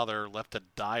 Arletty's father left a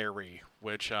diary,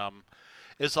 which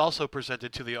is also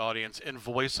presented to the audience in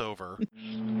voiceover.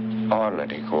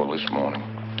 Arletty called this morning.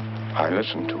 I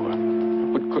listened to her,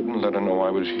 but couldn't let her know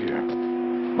I was here.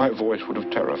 My voice would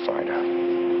have terrified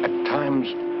her. At times,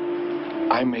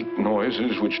 I make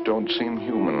noises which don't seem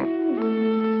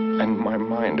human, and my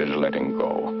mind is letting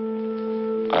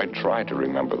go. I try to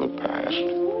remember the past,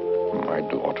 my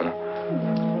daughter,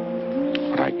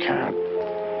 but I can't.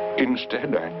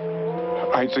 Instead,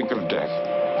 I think of death.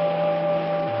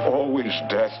 Always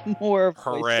death. More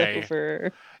Hooray.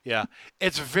 voiceover. Yeah.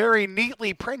 It's very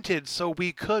neatly printed, so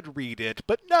we could read it.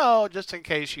 But no, just in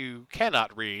case you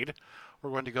cannot read, we're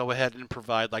going to go ahead and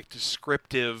provide like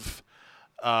descriptive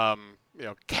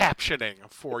captioning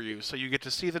for you. So you get to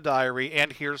see the diary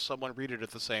and hear someone read it at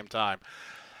the same time.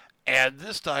 And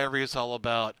this diary is all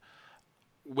about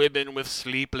women with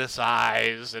sleepless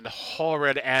eyes and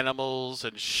horrid animals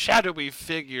and shadowy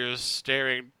figures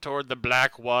staring toward the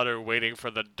black water waiting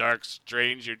for the dark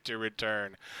stranger to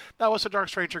return. Now, what's the dark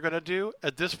stranger going to do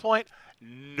at this point?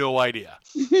 No idea.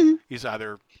 He's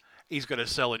going to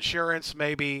sell insurance,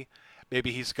 maybe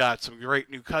he's got some great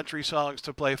new country songs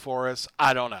to play for us.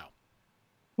 I don't know.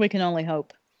 We can only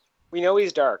hope. We know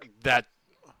he's dark.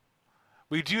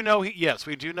 We do know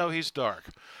he's dark.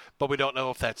 But we don't know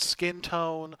if that's skin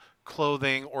tone,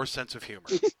 clothing, or sense of humor.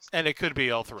 And it could be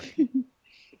all three.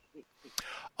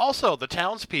 Also, the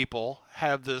townspeople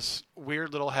have this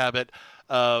weird little habit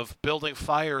of building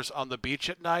fires on the beach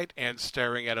at night and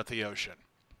staring out at the ocean.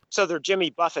 So they're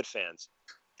Jimmy Buffett fans.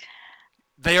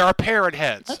 They are parrot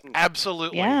heads.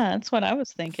 Absolutely. Yeah, that's what I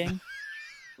was thinking.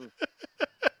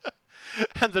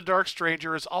 And the Dark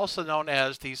Stranger is also known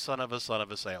as the son of a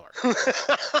sailor.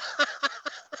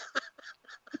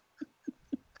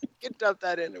 You can dump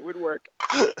that in. It would work.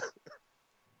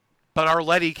 But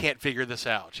Arletty can't figure this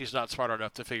out. She's not smart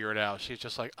enough to figure it out. She's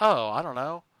just like, oh, I don't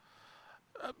know.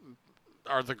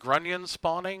 Are the Grunions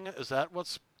spawning? Is that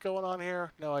what's going on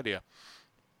here? No idea.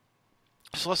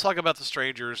 So let's talk about the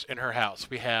strangers in her house.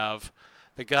 We have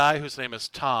the guy whose name is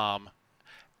Tom,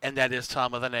 and that is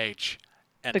Tom with an H.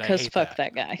 And Because I hate fuck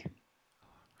that guy.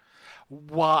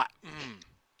 Why?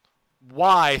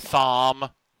 Why, Thom?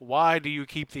 Why do you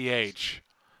keep the H?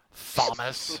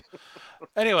 Thomas.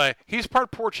 Anyway, he's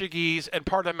part Portuguese and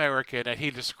part American, and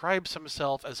he describes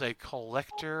himself as a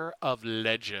collector of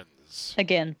legends.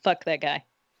 Again, fuck that guy.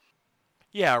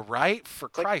 Yeah, right? For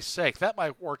Christ's sake, that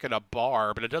might work in a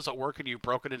bar, but it doesn't work when you've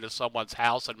broken into someone's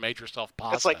house and made yourself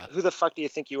pasta. It's like, who the fuck do you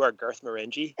think you are, Garth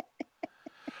Marenghi?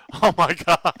 Oh my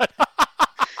god.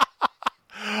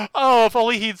 Oh, if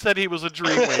only he'd said he was a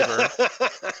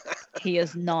Dreamweaver. He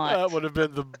is not. That would have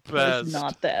been the best. He is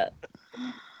not that.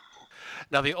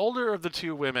 Now, the older of the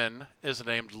two women is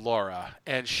named Laura,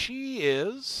 and she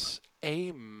is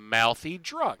a mouthy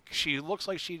drunk. She looks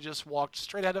like she just walked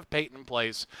straight out of Peyton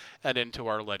Place and into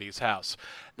Our Lady's house.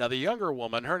 Now, the younger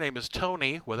woman, her name is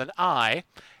Tony with an I,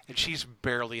 and she's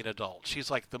barely an adult.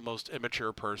 She's like the most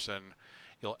immature person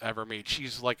you'll ever meet.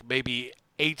 She's like maybe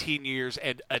 18 years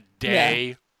and a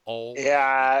day old.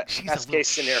 Yeah, she's best a case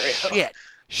scenario. Shit.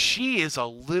 She is a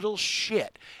little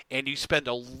shit, and you spend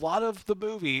a lot of the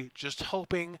movie just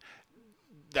hoping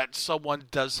that someone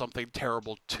does something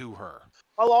terrible to her.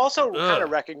 While also kind of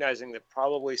recognizing that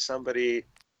probably somebody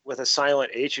with a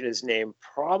silent H in his name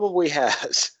probably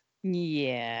has.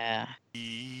 Yeah.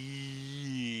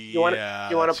 You want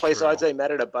to play odds they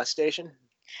met at a bus station?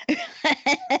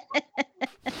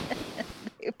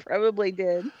 It probably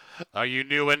did. Are you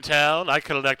new in town? I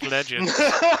collect legends.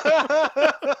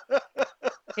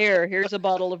 Here's a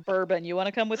bottle of bourbon. You want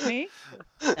to come with me?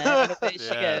 And away she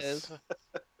goes.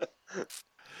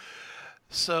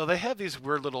 So they have these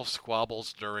weird little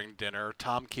squabbles during dinner.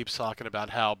 Tom keeps talking about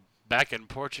how back in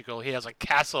Portugal he has a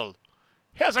castle.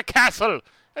 He has a castle,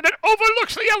 and it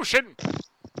overlooks the ocean.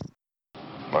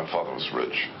 My father was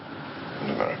rich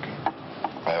and American.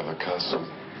 I have a castle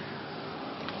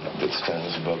that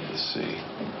stands above the sea.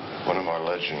 One of our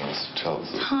legends tells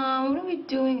us... Tom, what are we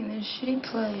doing in this shitty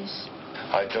place?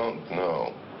 I don't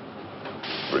know,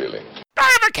 really.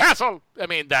 I have a castle! I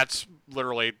mean, that's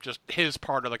literally just his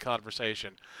part of the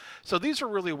conversation. So these are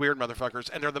really weird motherfuckers,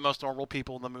 and they're the most normal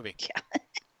people in the movie.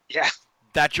 Yeah.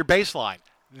 That's your baseline.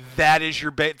 That is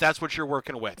your that's what you're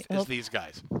working with, is these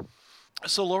guys.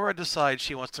 So Laura decides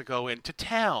she wants to go into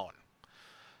town.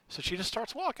 So she just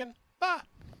starts walking.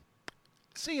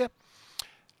 See ya.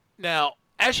 Now,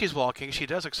 as she's walking, she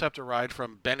does accept a ride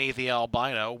from Benny the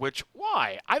Albino, which,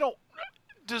 why? I don't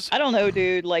know,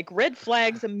 dude. Like, red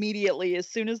flags immediately as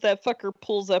soon as that fucker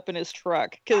pulls up in his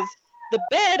truck. Because the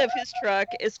bed of his truck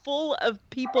is full of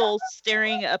people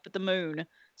staring up at the moon.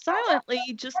 Silently,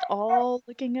 just all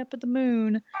looking up at the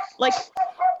moon. Like,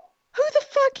 who the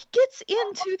fuck gets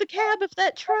into the cab of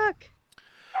that truck?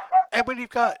 And when you've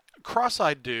got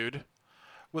cross-eyed dude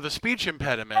with a speech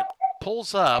impediment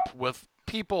pulls up with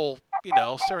people,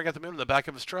 staring at the moon in the back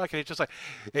of his truck, and he's just like,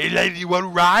 "Hey, lady, you want to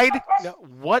ride?"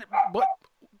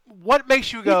 What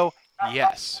makes you go,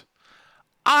 yes?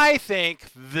 I think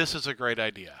this is a great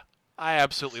idea. I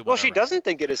absolutely want Well, she doesn't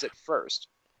think it is at first,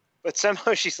 but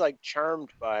somehow she's like charmed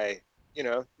by,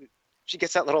 she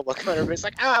gets that little look on her face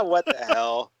like, what the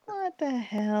hell? What the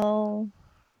hell?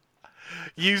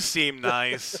 You seem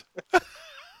nice.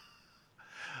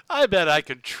 I bet I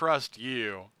could trust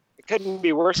you. It couldn't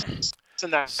be worse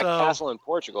than that castle in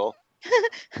Portugal.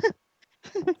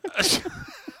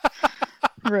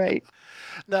 Right.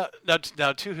 Now,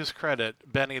 to his credit,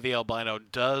 Benny the Albino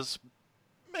does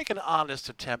make an honest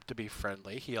attempt to be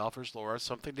friendly. He offers Laura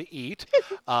something to eat.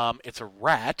 It's a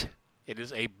rat. It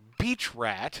is a beach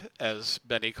rat, as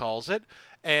Benny calls it,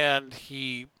 and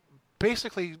he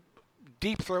basically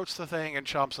deep throats the thing and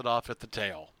chomps it off at the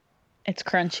tail. It's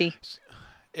crunchy.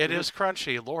 It is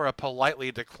crunchy. Laura politely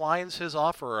declines his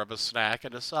offer of a snack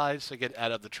and decides to get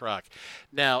out of the truck.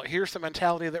 Now, here's the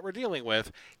mentality that we're dealing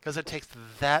with, because it takes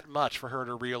that much for her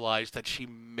to realize that she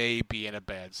may be in a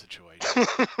bad situation.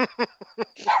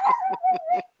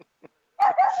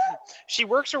 She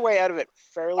works her way out of it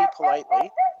fairly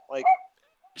politely.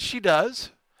 She does,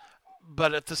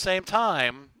 but at the same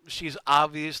time, she's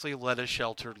obviously led a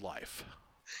sheltered life.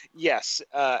 Yes,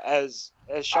 as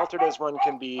sheltered as one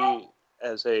can be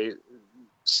as a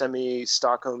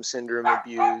semi-Stockholm Syndrome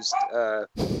abused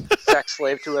sex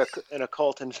slave to an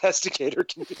occult investigator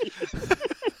can be.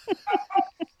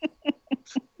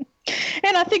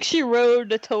 And I think she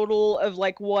rode a total of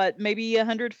maybe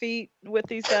 100 feet with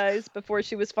these guys before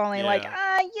she was finally like, you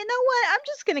know what? I'm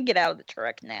just going to get out of the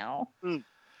truck now.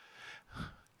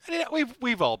 Yeah,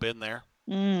 we've all been there.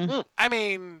 I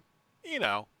mean,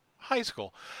 high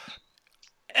school.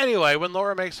 Anyway, when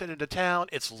Laura makes it into town,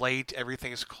 it's late,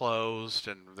 everything's closed,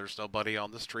 and there's nobody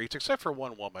on the streets except for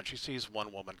one woman. She sees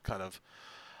one woman kind of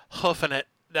hoofing it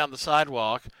down the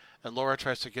sidewalk, and Laura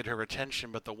tries to get her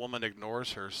attention, but the woman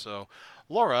ignores her. So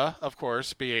Laura, of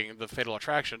course, being the Fatal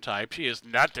Attraction type, she is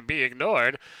not to be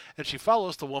ignored, and she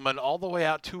follows the woman all the way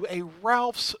out to a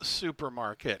Ralph's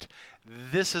supermarket.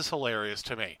 This is hilarious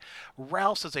to me.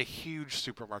 Ralph's is a huge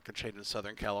supermarket chain in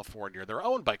Southern California. They're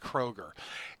owned by Kroger.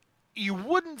 You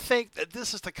wouldn't think that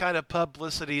this is the kind of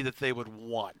publicity that they would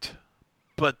want,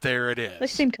 but there it is. They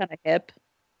seem kind of hip.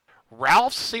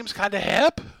 Ralph's seems kind of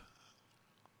hip?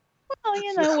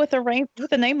 Well, with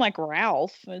a name like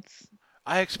Ralph, it's...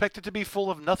 I expect it to be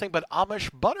full of nothing but Amish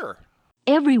butter.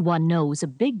 Everyone knows a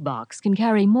big box can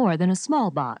carry more than a small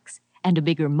box, and a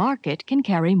bigger market can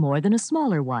carry more than a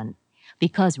smaller one.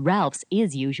 Because Ralph's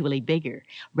is usually bigger,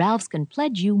 Ralph's can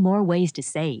pledge you more ways to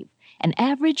save. An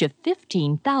average of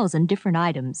 15,000 different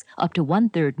items, up to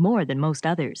 1/3 more than most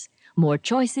others. More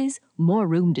choices, more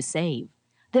room to save.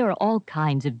 There are all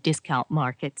kinds of discount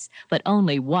markets, but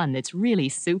only one that's really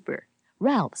super.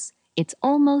 Ralph's. It's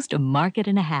almost a market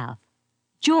and a half.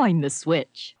 Join the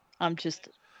switch. I'm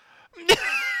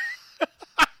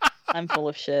full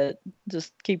of shit.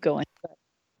 Just keep going.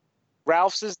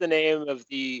 Ralph's is the name of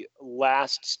the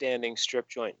last standing strip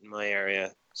joint in my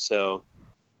area, so...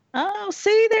 Oh,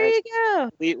 see, there you go.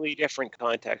 Completely different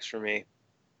context for me.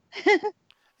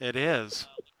 It is.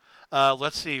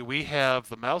 Let's see. We have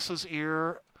The Mouse's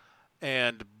Ear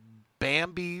and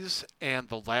Bambi's and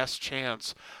The Last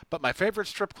Chance. But my favorite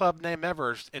strip club name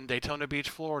ever is in Daytona Beach,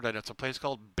 Florida, and it's a place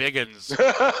called Biggins.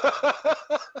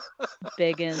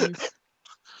 Biggins.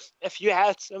 If you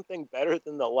had something better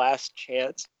than The Last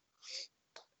Chance,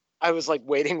 I was like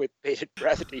waiting with bated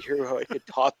breath to hear how I could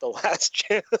top The Last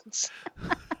Chance.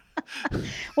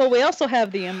 Well, we also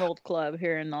have the Emerald Club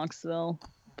here in Knoxville,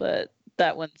 but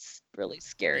that one's really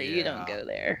scary. Yeah. You don't go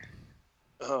there.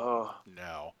 Oh.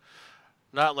 No.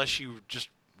 Not unless you just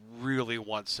really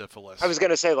want syphilis. I was going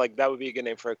to say, that would be a good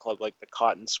name for a club, like the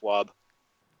Cotton Swab.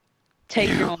 Take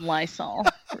your own Lysol,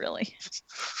 really.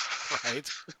 Right.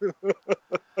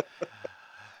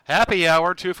 Happy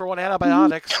hour, 2-for-1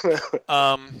 antibiotics.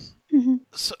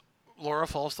 So Laura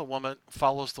follows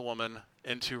the woman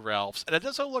into Ralph's, and it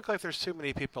doesn't look like there's too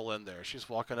many people in there. She's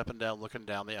walking up and down, looking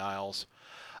down the aisles,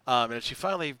 and she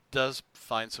finally does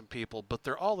find some people, but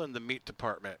they're all in the meat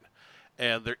department,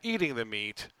 and they're eating the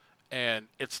meat, and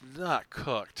it's not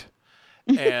cooked.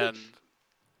 And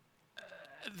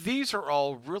these are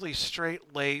all really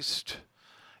straight-laced,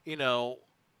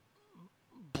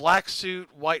 black suit,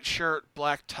 white shirt,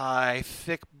 black tie,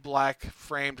 thick black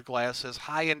framed glasses,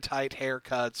 high and tight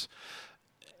haircuts.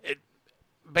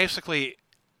 Basically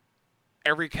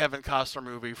every Kevin Costner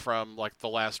movie from the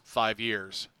last 5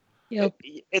 years. Yep.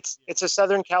 It's a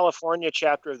Southern California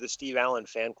chapter of the Steve Allen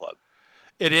fan club.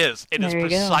 It is. It is There you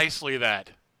go. precisely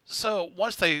that. So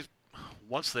once they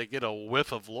get a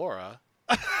whiff of Laura,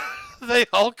 they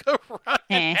all go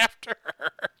running after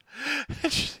her.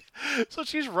 So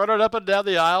she's running up and down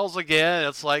the aisles again.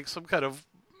 It's like some kind of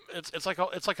it's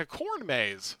like a corn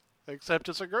maze, except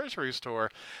it's a grocery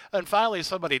store. And finally,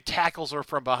 somebody tackles her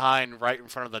from behind, right in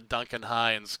front of the Duncan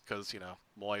Hines, because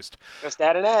moist. Just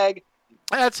add an egg.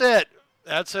 That's it.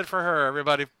 That's it for her.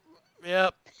 Everybody.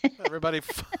 Yep. Everybody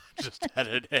just had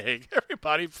an egg.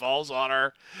 Everybody falls on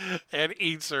her and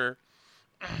eats her.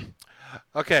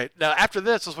 Okay, now after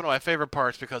this is one of my favorite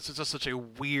parts because it's just such a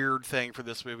weird thing for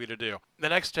this movie to do. The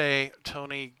next day,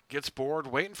 Tony gets bored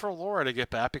waiting for Laura to get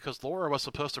back because Laura was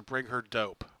supposed to bring her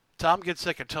dope. Tom gets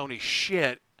sick of Tony's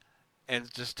shit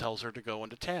and just tells her to go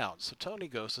into town. So Tony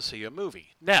goes to see a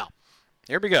movie. Now,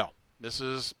 here we go. This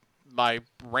is my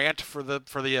rant for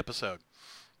the episode.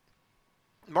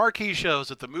 Marquee shows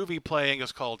that the movie playing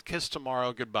is called Kiss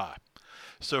Tomorrow, Goodbye.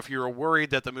 So if you were worried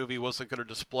that the movie wasn't going to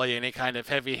display any kind of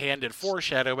heavy-handed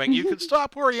foreshadowing, you can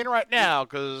stop worrying right now,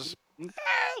 because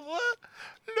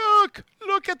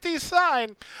look at the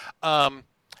sign.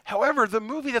 However, the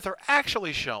movie that they're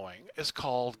actually showing is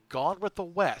called Gone with the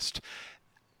West.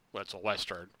 Well, it's a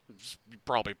Western. You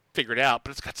probably figured it out,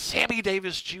 but it's got Sammy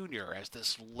Davis Jr. as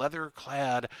this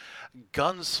leather-clad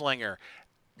gunslinger.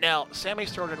 Now, Sammy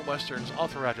started in Westerns all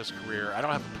throughout his career. I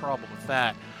don't have a problem with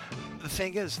that. The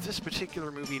thing is, this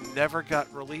particular movie never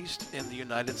got released in the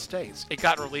United States. It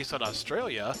got released in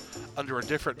Australia under a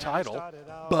different title,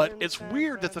 but it's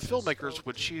weird that the filmmakers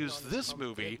would choose this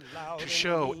movie to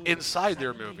show inside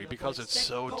their movie because it's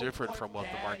so different from what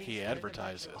the marquee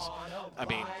advertises. I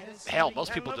mean, hell,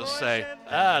 most people just say,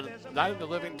 Night of the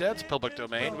Living Dead's public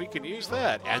domain, we can use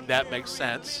that, and that makes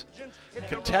sense.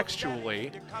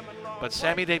 contextually, but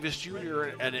Sammy Davis Jr.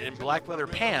 in black leather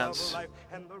pants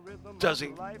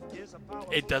doesn't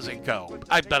go.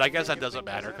 But I guess that doesn't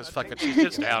matter because fucking she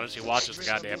sits down and she watches the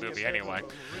goddamn movie anyway.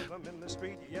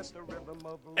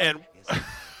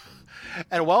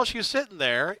 And while she's sitting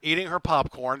there eating her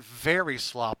popcorn very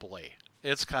sloppily,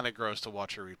 it's kind of gross to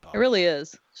watch her eat It popcorn. really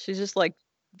is. She's just like,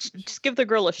 just give the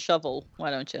girl a shovel.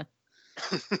 Why don't you?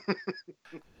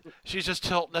 She's just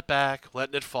tilting it back,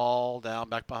 letting it fall down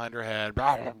back behind her head.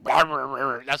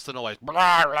 That's the noise.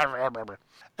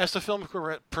 As the film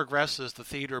progresses, the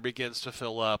theater begins to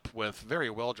fill up with very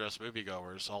well-dressed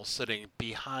moviegoers all sitting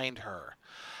behind her.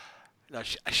 Now,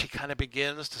 she kind of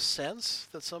begins to sense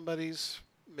that somebody's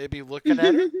maybe looking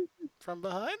at her from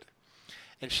behind.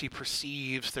 And she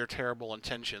perceives their terrible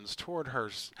intentions toward her.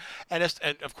 And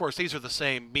of course, these are the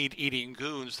same meat-eating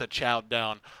goons that chowed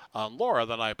down on Laura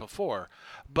the night before.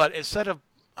 But instead of...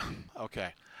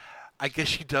 Okay. I guess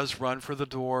she does run for the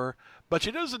door, but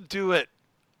she doesn't do it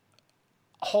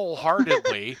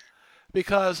wholeheartedly.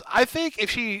 Because I think if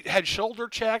she had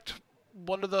shoulder-checked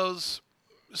one of those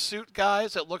suit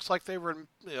guys that looks like they were in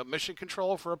mission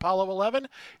control for Apollo 11,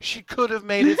 she could have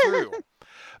made it through.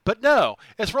 But no,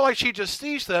 it's more like she just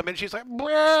sees them and she's like,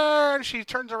 "Brrr," and she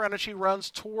turns around and she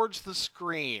runs towards the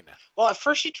screen. Well, at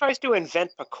first she tries to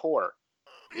invent parkour.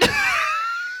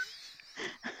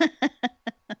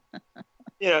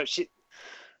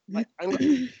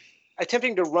 I'm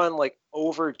attempting to run like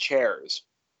over chairs.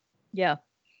 Yeah.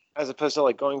 As opposed to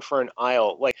like going for an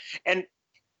aisle. And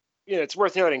it's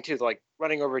worth noting too, like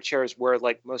running over chairs where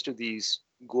like most of these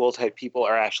ghoul type people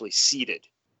are actually seated.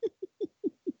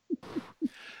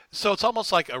 So it's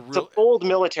almost like It's a bold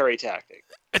military tactic.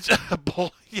 It's a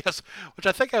bold, yes, which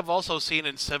I think I've also seen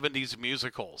in 70s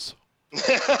musicals.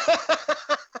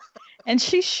 And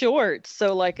she's short,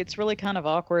 so like it's really kind of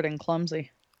awkward and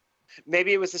clumsy.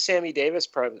 Maybe it was the Sammy Davis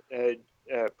presence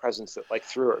that like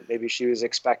threw her. Maybe she was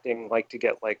expecting like to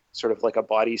get like sort of like a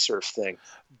body surf thing.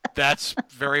 That's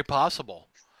very possible.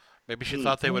 Maybe she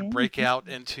thought they would break out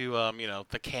into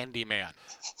the Candyman.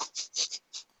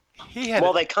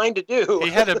 They kind of do.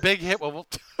 He had a big hit. Well,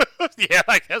 yeah,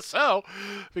 I guess so.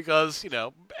 Because,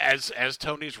 as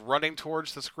Tony's running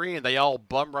towards the screen, they all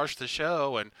bum rush the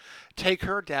show and take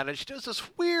her down. And she does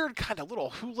this weird kind of little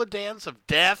hula dance of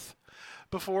death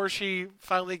before she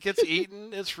finally gets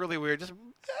eaten. It's really weird. Just,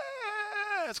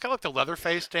 it's kind of like the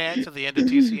Leatherface dance at the end of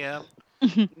TCM.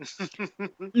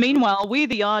 Meanwhile, we,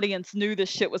 the audience, knew this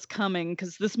shit was coming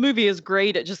because this movie is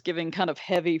great at just giving kind of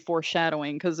heavy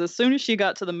foreshadowing. Because as soon as she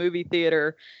got to the movie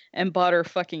theater and bought her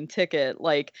fucking ticket,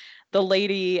 like the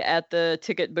lady at the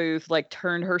ticket booth, like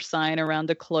turned her sign around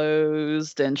to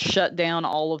closed and shut down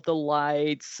all of the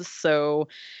lights. So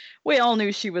we all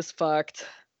knew she was fucked.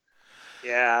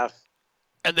 Yeah.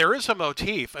 And there is a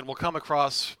motif, and we'll come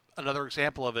across another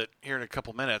example of it here in a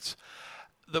couple minutes.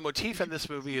 The motif in this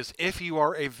movie is if you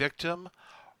are a victim,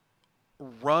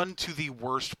 run to the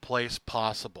worst place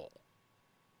possible.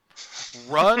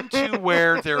 Run to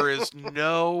where there is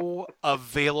no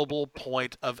available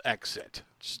point of exit.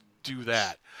 Just do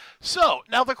that. So,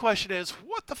 now the question is,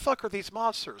 what the fuck are these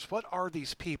monsters? What are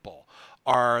these people?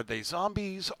 Are they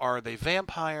zombies? Are they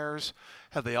vampires?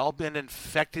 Have they all been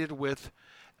infected with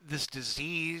this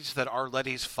disease that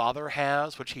Arletty's father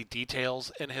has, which he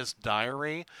details in his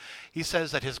diary? He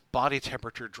says that his body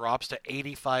temperature drops to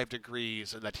 85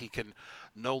 degrees and that he can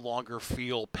no longer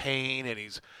feel pain and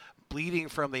he's bleeding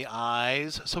from the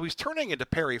eyes. So he's turning into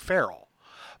Perry Farrell.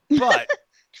 But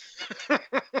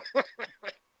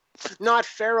not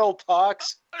feral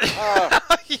pox.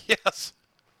 Yes.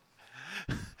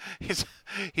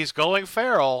 He's going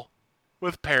feral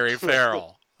with Perry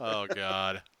Farrell. Oh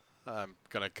God. I'm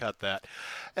going to cut that.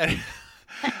 And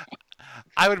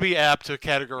I would be apt to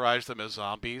categorize them as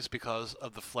zombies because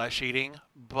of the flesh eating,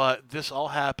 but this all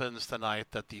happens the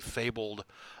night that the fabled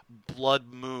blood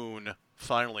moon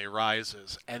finally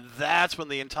rises, and that's when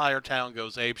the entire town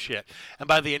goes apeshit. And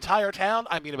by the entire town,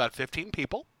 I mean about 15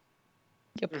 people.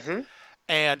 Yep. Mm-hmm.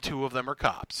 And 2 of them are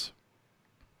cops.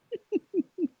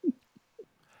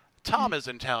 Tom is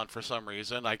in town for some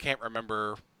reason. I can't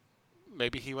remember.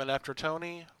 Maybe he went after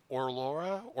Tony or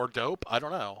Laura or Dope. I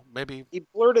don't know. Maybe he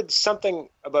blurted something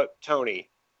about Tony.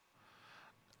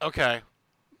 Okay.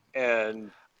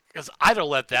 And because I don't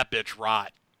let that bitch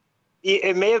rot.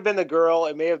 It may have been the girl.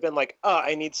 It may have been like, oh,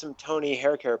 I need some Tony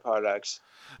hair care products.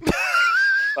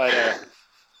 But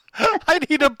I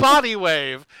need a body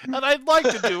wave, and I'd like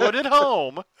to do it at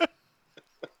home.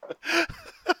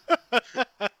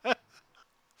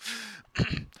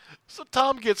 So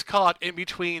Tom gets caught in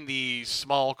between the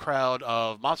small crowd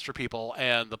of monster people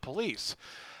and the police.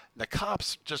 The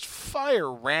cops just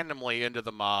fire randomly into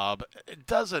the mob. It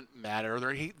doesn't matter.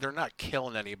 They're not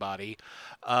killing anybody.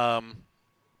 And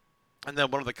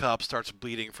then one of the cops starts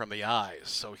bleeding from the eyes.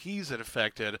 So he's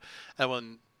infected. And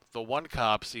when the one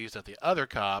cop sees that the other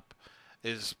cop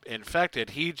is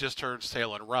infected, he just turns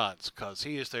tail and runs because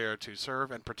he is there to serve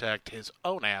and protect his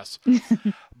own ass.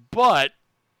 But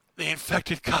the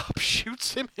infected cop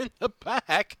shoots him in the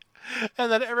back,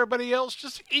 and then everybody else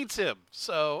just eats him.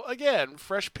 So, again,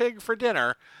 fresh pig for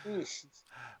dinner.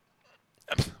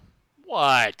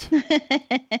 What?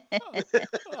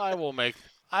 I will make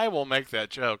that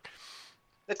joke.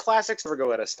 The classics never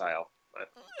go out of style.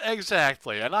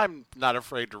 Exactly, and I'm not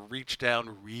afraid to reach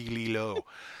down really low.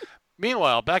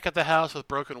 Meanwhile, back at the house with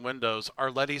broken windows,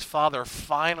 Arletty's father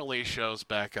finally shows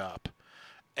back up.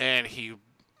 And he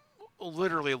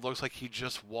literally looks like he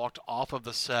just walked off of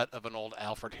the set of an old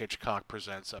Alfred Hitchcock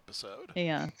Presents episode.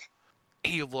 Yeah.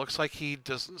 He looks like he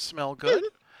doesn't smell good.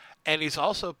 And he's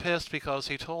also pissed because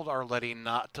he told Arletty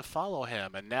not to follow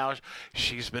him. And now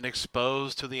she's been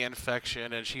exposed to the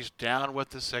infection and she's down with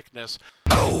the sickness.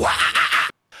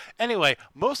 Anyway,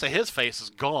 most of his face is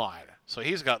gone. So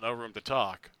he's got no room to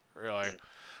talk. Really.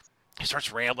 He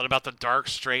starts rambling about the dark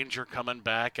stranger coming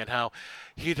back and how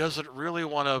he doesn't really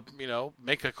want to,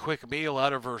 make a quick meal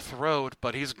out of her throat,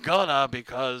 but he's gonna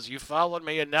because you followed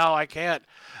me and now I can't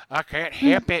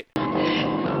help it.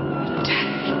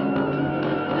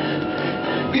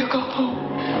 We'll go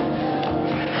home.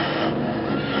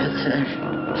 I can't.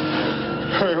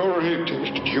 I already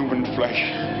tasted human flesh.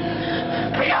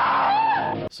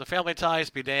 So family ties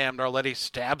be damned, Arletty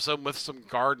stabs him with some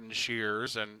garden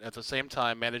shears and at the same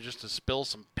time manages to spill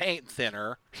some paint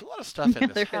thinner. There's a lot of stuff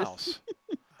in this house.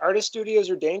 Artist studios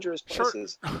are dangerous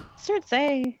places. Sure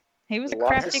say. He was a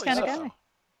crafty kind of guy.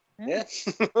 Yeah.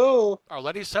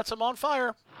 Arletty sets him on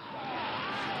fire.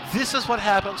 This is what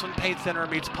happens when paint thinner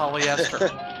meets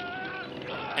polyester.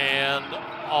 And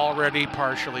already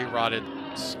partially rotted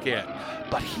skin.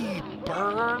 But he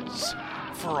burns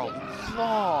for a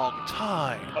long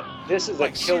time. This is a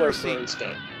killer burn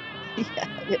stain. Yeah,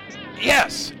 it is.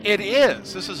 Yes, it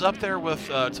is. This is up there with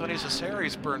Tony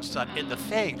Cesari's burn stunt in The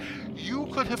Thing. You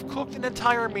could have cooked an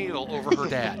entire meal over her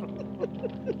dad.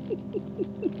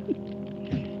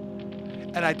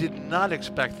 And I did not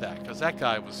expect that, because that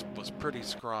guy was pretty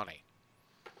scrawny.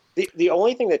 The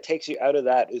only thing that takes you out of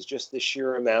that is just the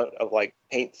sheer amount of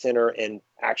paint thinner and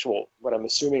actual, what I'm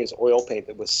assuming is oil paint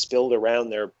that was spilled around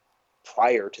there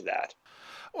prior to that.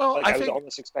 Well, I was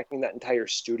almost expecting that entire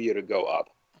studio to go up.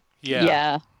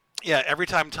 Yeah. Yeah, every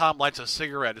time Tom lights a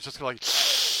cigarette, it's just going to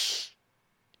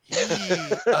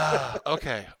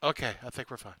okay, I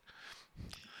think we're fine.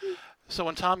 So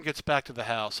when Tom gets back to the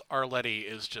house, Arletty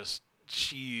is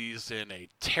she's in a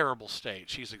terrible state.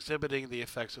 She's exhibiting the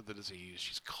effects of the disease.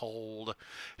 She's cold.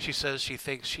 She says she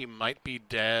thinks she might be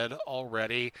dead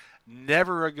already.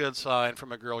 Never a good sign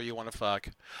from a girl you want to fuck.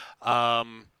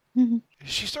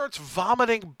 She starts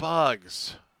vomiting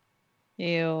bugs.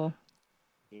 Ew.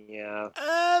 Yeah.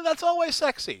 That's always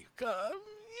sexy.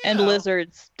 And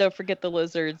lizards. Don't forget the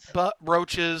lizards. But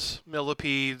roaches,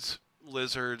 millipedes,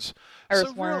 lizards.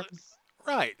 Earthworms.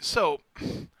 Right. So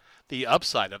the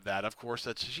upside of that, of course,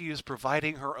 that she is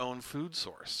providing her own food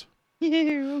source.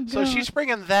 So she's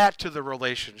bringing that to the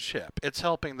relationship. It's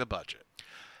helping the budget.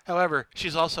 However,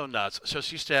 she's also nuts, so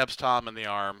she stabs Tom in the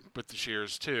arm with the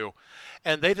shears too.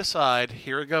 And they decide,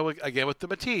 here we go again with the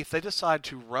Mateeth, they decide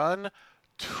to run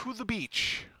to the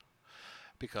beach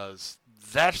because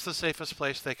that's the safest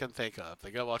place they can think of. They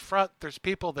go out front, there's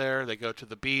people there, they go to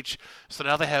the beach. So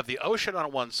now they have the ocean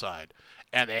on one side,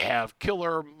 and they have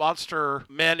killer monster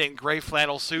men in gray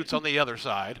flannel suits on the other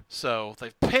side. So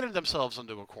they've painted themselves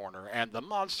into a corner, and the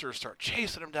monsters start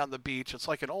chasing them down the beach. It's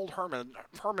like an old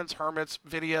Herman's Hermits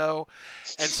video.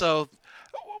 And so,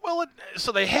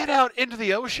 so they head out into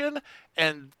the ocean,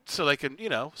 and so they can,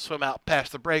 swim out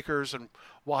past the breakers and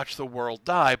watch the world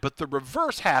die. But the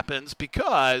reverse happens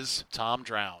because Tom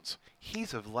drowns.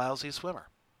 He's a lousy swimmer.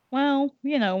 Well,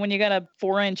 when you got a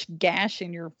 4-inch gash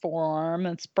in your forearm,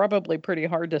 it's probably pretty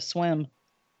hard to swim.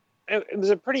 It was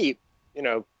a pretty,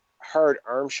 hard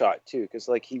arm shot, too, because,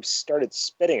 he started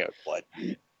spitting out blood.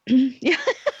 Yeah.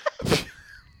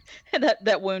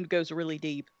 That wound goes really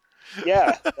deep.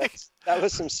 Yeah, that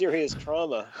was some serious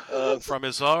trauma. From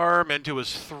his arm into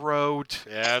his throat.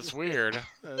 Yeah, it's weird.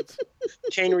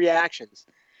 Chain reactions.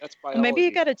 That's biology. Maybe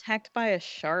he got attacked by a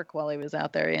shark while he was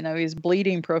out there. He's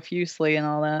bleeding profusely and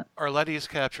all that. Arletty is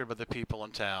captured by the people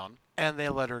in town, and they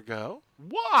let her go.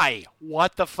 Why?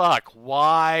 What the fuck?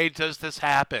 Why does this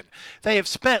happen? They have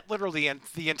spent literally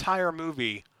the entire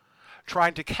movie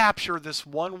trying to capture this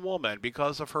one woman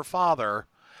because of her father,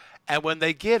 and when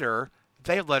they get her,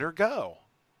 they let her go.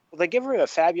 Well, they give her a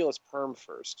fabulous perm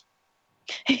first.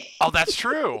 Oh, that's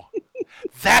true.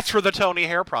 That's where the Tony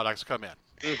hair products come in.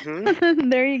 Mm-hmm.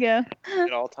 There you go.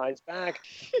 It all ties back.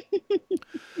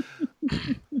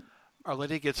 Our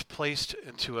lady gets placed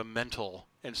into a mental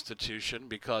institution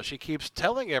because she keeps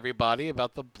telling everybody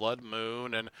about the blood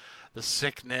moon and the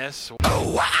sickness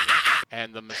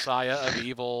and the Messiah of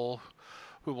evil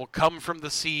who will come from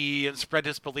the sea and spread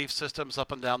his belief systems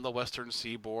up and down the western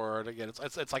seaboard. Again,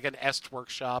 it's like an Est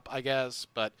workshop, I guess,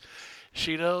 but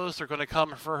she knows they're going to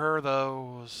come for her,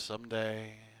 though,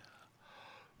 someday.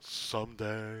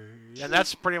 Someday. And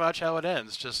that's pretty much how it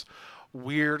ends. Just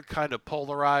weird kind of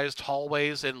polarized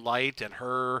hallways in light and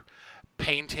her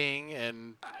painting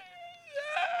and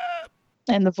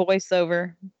the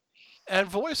voiceover. And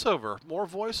voiceover. More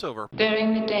voiceover.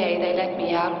 During the day, they let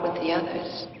me out with the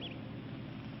others.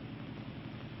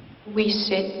 We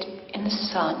sit in the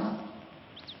sun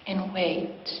and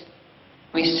wait.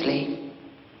 We sleep.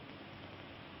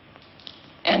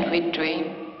 And we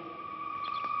dream.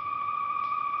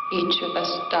 Each of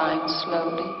us dying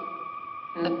slowly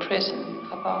in the prison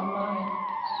of our minds.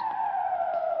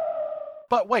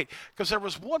 But wait, because there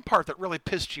was one part that really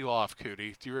pissed you off,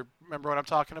 Cootie. Do you remember what I'm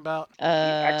talking about? The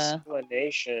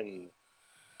explanation.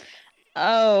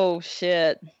 Oh,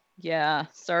 shit. Yeah,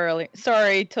 sorry,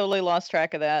 totally lost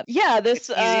track of that. Yeah,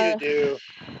 this It's easy to do.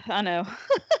 I know.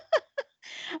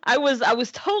 I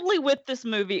was totally with this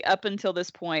movie up until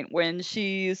this point when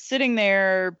she's sitting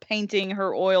there painting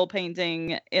her oil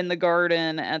painting in the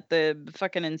garden at the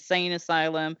fucking insane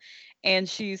asylum, and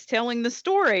she's telling the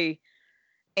story.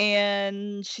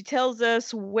 And she tells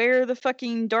us where the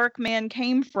fucking Dark Man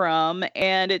came from,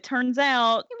 and it turns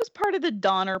out he was part of the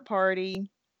Donner Party.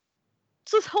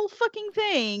 So this whole fucking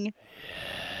thing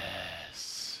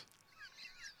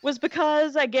was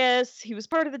because, I guess, he was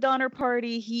part of the Donner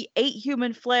Party, he ate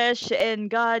human flesh, and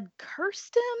God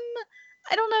cursed him?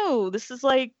 I don't know. This is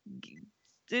like,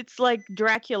 it's like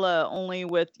Dracula, only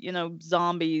with,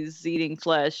 zombies eating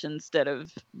flesh instead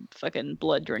of fucking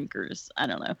blood drinkers. I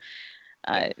don't know.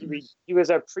 He was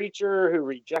a preacher who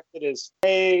rejected his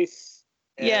faith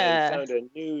and found a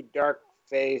new dark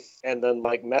faith and then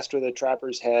messed with a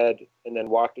trapper's head and then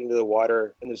walked into the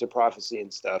water and there's a prophecy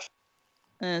and stuff.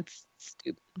 That's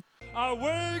stupid. I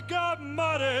wake up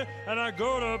muddy and I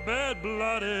go to bed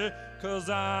bloody 'cause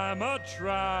I'm a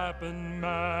trapping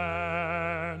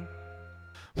man.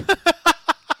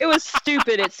 It was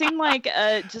stupid. It seemed like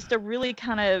just a really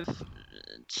kind of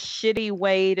shitty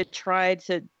way to try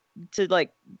to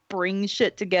bring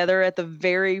shit together at the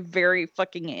very, very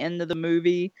fucking end of the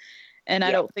movie. And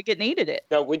I don't think it needed it.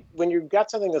 No, when you've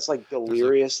got something that's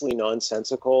deliriously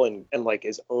nonsensical and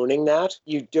is owning that,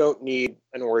 you don't need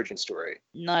an origin story.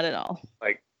 Not at all.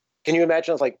 Can you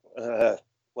imagine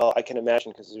well, I can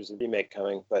imagine because there's a remake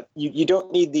coming, but you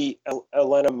don't need the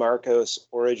Elena Marcos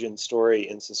origin story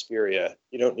in Suspiria.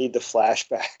 You don't need the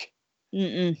flashback.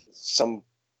 Mm-mm. Some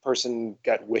person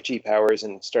got witchy powers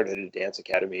and started a dance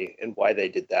academy, and why they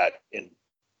did that in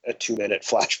a 2-minute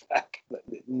flashback.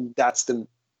 That's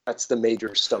the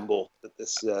major stumble that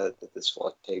this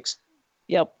flick takes.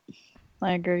 Yep,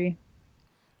 I agree.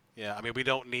 Yeah, I mean, we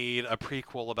don't need a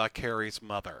prequel about Carrie's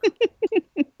mother.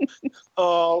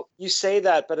 Oh, you say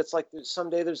that, but it's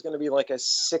someday there's going to be a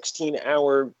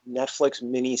 16-hour Netflix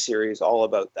miniseries all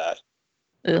about that.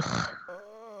 Ugh.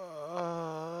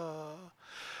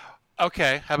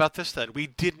 Okay, how about this then? We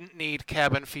didn't need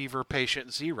Cabin Fever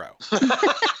Patient Zero.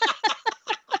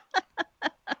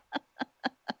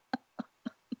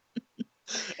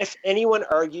 If anyone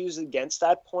argues against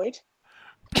that point,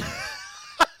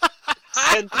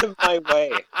 send them my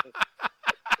way.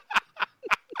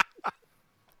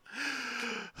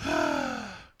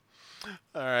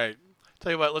 All right.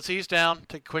 Tell you what, let's ease down,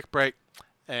 take a quick break,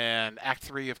 and Act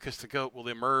 3 of Kiss the Goat will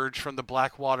emerge from the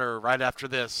black water right after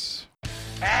this.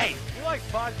 Hey, you like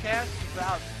podcasts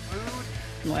about food?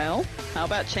 Well, how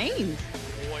about chains?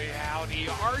 Boy, howdy,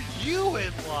 are you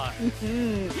in luck?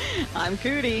 I'm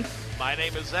Cootie. My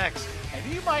name is X, and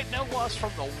you might know us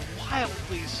from the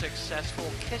wildly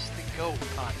successful Kiss the Goat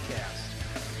podcast.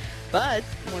 But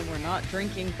when we're not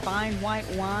drinking fine white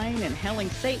wine and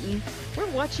hailing Satan, we're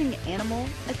watching animal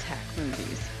attack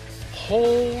movies.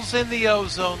 Holes in the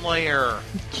ozone layer.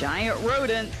 Giant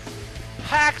rodents.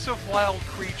 Packs of wild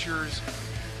creatures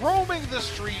roaming the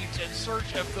streets in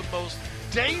search of the most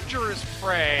dangerous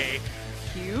prey.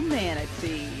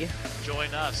 Humanity.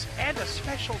 Join us and a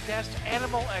special guest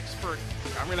animal expert.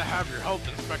 I'm going to have your help,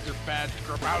 Inspector Badge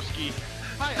Grabowski.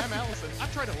 Hi, I'm Allison.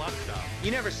 I've tried a lot of jobs.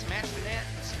 You never smashed an ant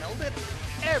and smelled it?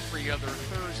 Every other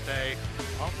Thursday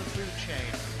on the food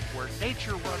chain, where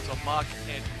nature runs amok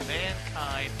and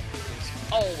mankind is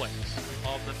always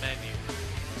on the menu.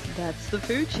 That's the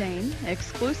Food Chain,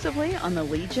 exclusively on the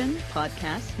Legion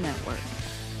Podcast Network.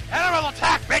 Animal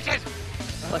attack, bitches!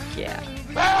 Fuck yeah.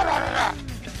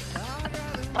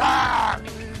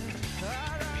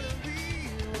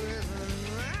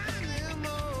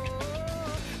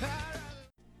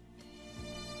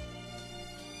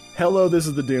 Hello, this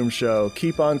is The Doom Show.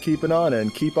 Keep on keeping on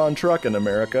and keep on trucking,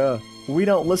 America. We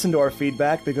don't listen to our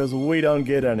feedback because we don't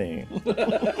get any.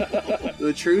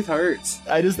 The truth hurts.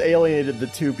 I just alienated the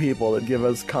two people that give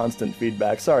us constant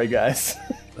feedback. Sorry, guys.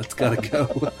 That's gotta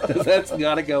go. That's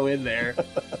gotta go in there.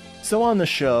 So on the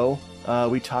show,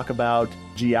 we talk about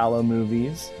giallo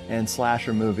movies and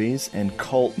slasher movies and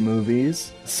cult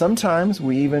movies. Sometimes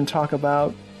we even talk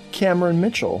about Cameron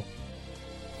Mitchell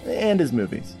and his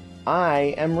movies.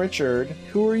 I am Richard.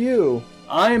 Who are you?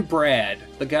 I am Brad,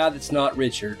 the guy that's not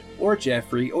Richard, or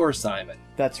Jeffrey, or Simon.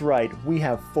 That's right, we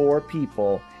have 4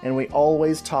 people, and we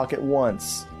always talk at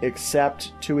once,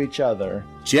 except to each other.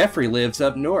 Jeffrey lives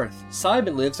up north.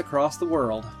 Simon lives across the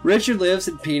world. Richard lives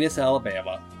in Penis,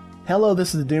 Alabama. Hello,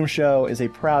 This is the Doom Show is a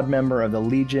proud member of the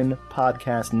Legion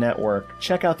Podcast Network.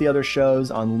 Check out the other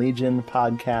shows on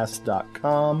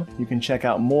legionpodcast.com. You can check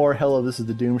out more Hello, This is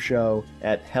the Doom Show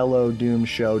at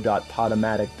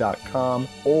hellodoomshow.podomatic.com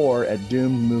or at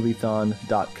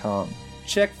doommoviethon.com.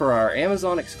 Check for our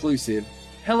Amazon exclusive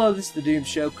Hello, This is the Doom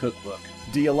Show cookbook.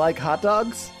 Do you like hot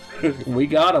dogs? We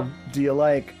got them. Do you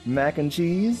like mac and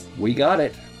cheese? We got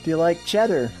it. Do you like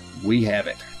cheddar? We have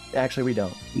it. Actually, we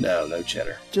don't. No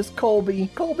cheddar. Just Colby.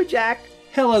 Colby Jack.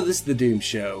 Hello, this is the Doom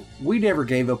Show. We never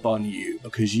gave up on you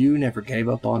because you never gave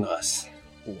up on us.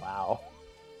 Wow.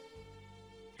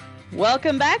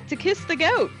 Welcome back to Kiss the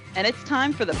Goat, and it's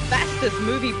time for the fastest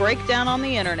movie breakdown on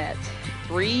the internet.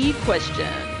 3 questions.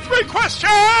 3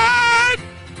 questions!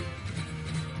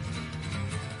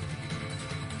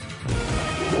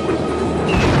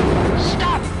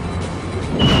 Stop!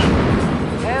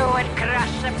 Who would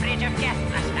cross the bridge of death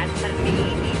must answer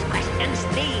me these questions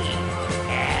 3.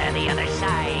 The other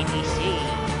side we see.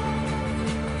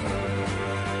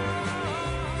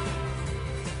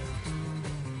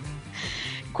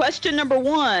 Question number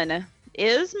 1.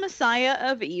 Is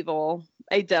Messiah of Evil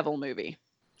a devil movie?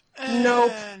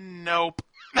 Nope. Nope.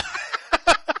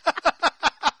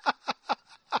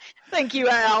 Thank you,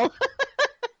 Al.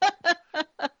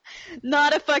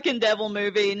 Not a fucking devil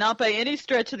movie, not by any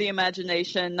stretch of the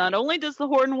imagination. Not only does the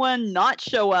Horn One not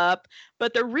show up,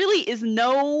 but there really is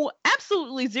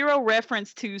absolutely zero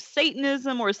reference to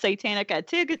Satanism or satanic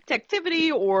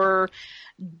activity or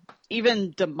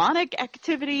even demonic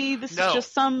activity. This is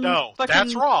just some fucking...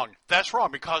 That's wrong. That's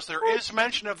wrong, because there is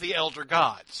mention of the elder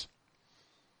gods.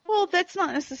 Well, that's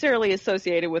not necessarily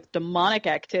associated with demonic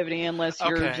activity unless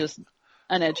you're just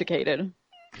uneducated.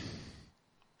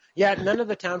 Yeah, none of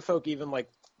the townfolk even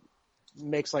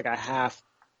makes a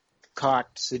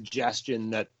half-cocked suggestion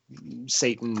that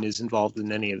Satan is involved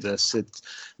in any of this.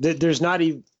 There's not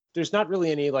really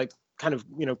any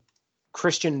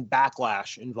Christian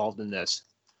backlash involved in this.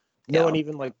 No one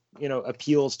even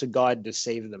appeals to God to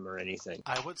save them or anything.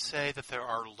 I would say that there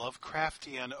are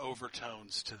Lovecraftian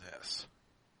overtones to this.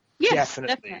 Yes,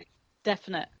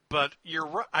 definite. But you're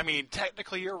right. I mean,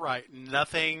 technically you're right.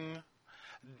 Nothing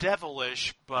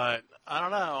devilish, but I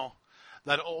don't know.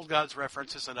 That old gods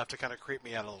reference is enough to kind of creep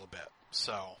me out a little bit.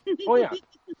 So. Oh yeah.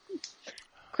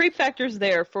 Creep factor's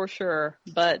there for sure,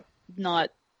 but not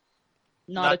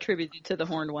attributed to the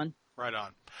Horned One. Right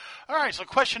on. All right. So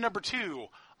question number 2.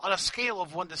 On a scale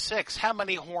of 1 to 6, how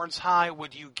many horns high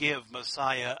would you give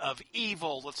Messiah of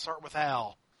Evil? Let's start with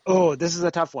Al. Oh, this is a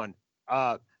tough one.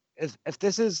 If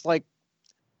this is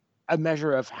a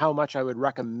measure of how much I would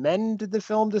recommend the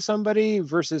film to somebody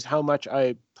versus how much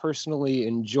I personally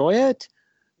enjoy it,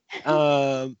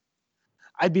 I'd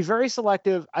be very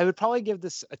selective. I would probably give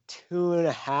this a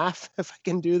 2.5 if I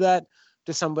can do that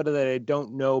to somebody that I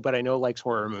don't know, but I know likes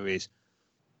horror movies.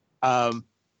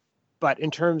 But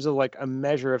in terms of a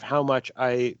measure of how much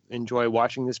I enjoy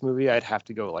watching this movie, I'd have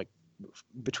to go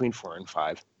between 4 and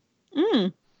 5.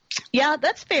 Yeah,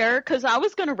 that's fair, because I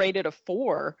was going to rate it a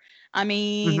 4. I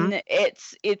mean,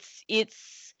 it's.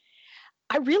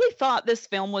 I really thought this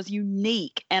film was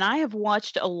unique, and I have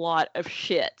watched a lot of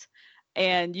shit,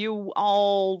 and you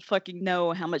all fucking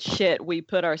know how much shit we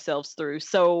put ourselves through.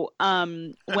 So,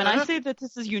 when I say that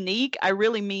this is unique, I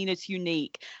really mean it's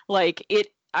unique.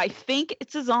 I think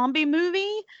it's a zombie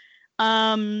movie.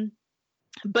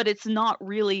 but it's not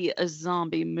really a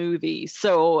zombie movie.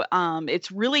 So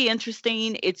it's really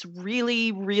interesting. It's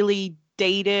really, really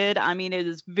dated. I mean, it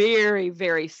is very,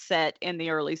 very set in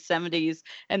the early 70s,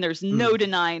 and there's no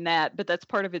denying that, but that's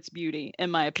part of its beauty,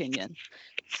 in my opinion.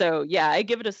 So, yeah, I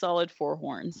give it a solid 4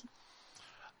 horns.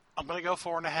 I'm going to go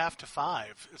 4.5 to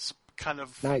 5. It's kind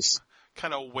of nice.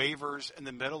 Kind of wavers in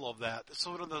the middle of that. It's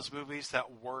one of those movies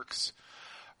that works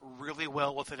really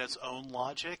well within its own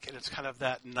logic, and it's kind of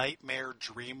that nightmare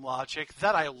dream logic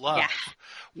that I love,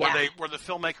 where the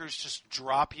filmmakers just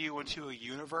drop you into a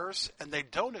universe and they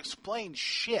don't explain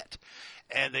shit,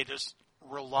 and they just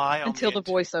rely on until the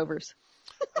voiceovers.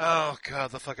 Oh god,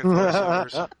 the fucking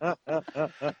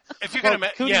voiceovers! If you're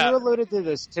gonna, you alluded to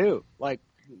this too. Like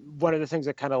one of the things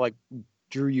that kind of like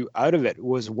drew you out of it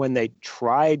was when they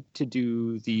tried to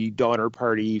do the Donner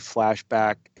Party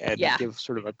flashback and give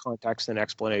sort of a context and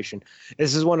explanation.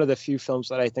 This is one of the few films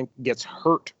that I think gets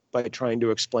hurt by trying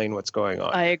to explain what's going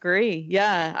on. I agree.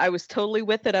 Yeah, I was totally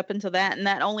with it up until that, and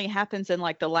that only happens in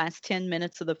like the last 10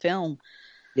 minutes of the film.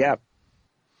 Yeah.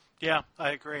 Yeah,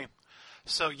 I agree.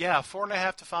 So yeah,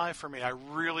 4.5 to 5 for me. I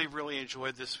really, really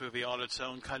enjoyed this movie on its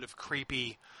own kind of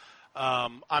creepy,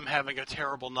 I'm having a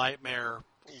terrible nightmare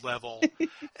level.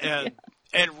 And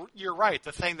you're right,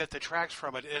 the thing that detracts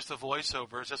from it is the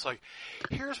voiceovers. It's like,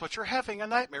 here's what you're having a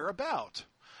nightmare about.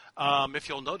 If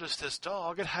you'll notice this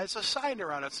dog, it has a sign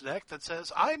around its neck that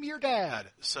says, I'm your dad.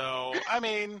 So, I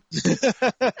mean,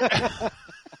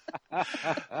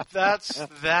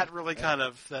 that really kind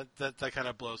of, that kind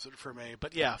of blows it for me.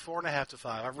 But yeah, 4.5 to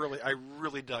 5. I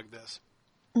really dug this.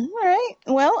 All right.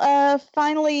 Well,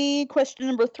 finally, question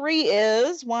number 3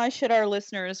 is, why should our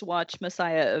listeners watch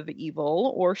Messiah of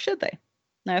Evil, or should they?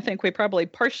 Now, I think we probably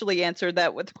partially answered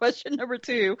that with question number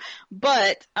 2,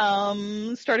 but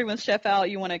starting with Chef Al,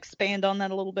 you want to expand on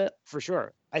that a little bit? For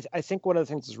sure. I think one of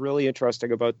the things that's really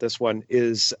interesting about this one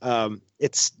is it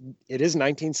is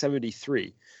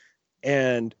 1973,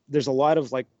 and there's a lot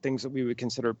of like things that we would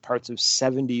consider parts of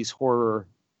 70s horror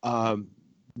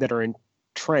that are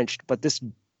entrenched, but this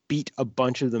beat a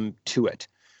bunch of them to it.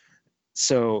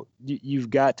 So you've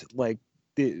got like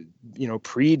the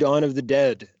pre-Dawn of the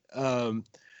Dead,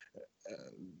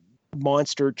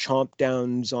 monster chomp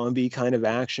down zombie kind of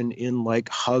action in like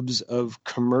hubs of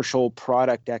commercial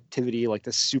product activity like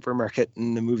the supermarket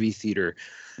and the movie theater.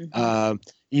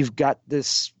 You've got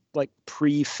this like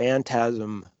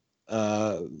pre-Phantasm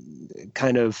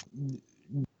kind of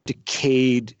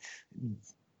decayed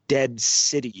dead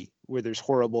city where there's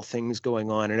horrible things going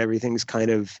on and everything's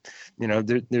kind of,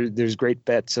 there's great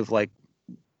bits of like,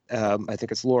 I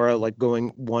think it's Laura like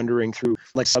wandering through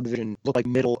like subdivision, look like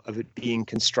middle of it being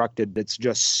constructed. It's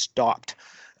just stopped.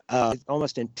 It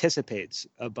almost anticipates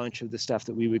a bunch of the stuff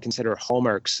that we would consider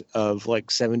hallmarks of like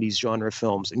 70s genre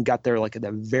films, and got there like at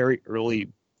the very early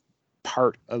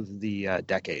part of the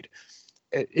decade.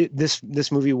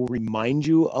 This movie will remind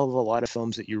you of a lot of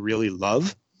films that you really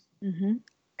love, and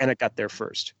it got there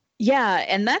first. Yeah,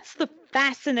 and that's the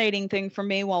fascinating thing for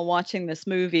me while watching this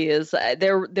movie is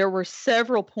there were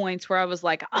several points where I was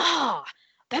like,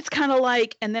 that's kind of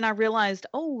like, and then I realized,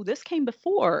 oh, this came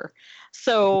before.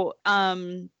 So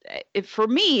for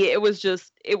me, it was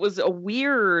a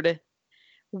weird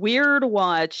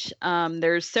watch.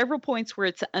 There's several points where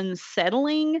it's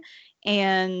unsettling,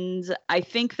 and I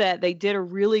think that they did a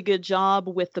really good job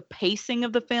with the pacing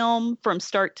of the film from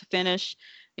start to finish.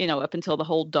 Up until the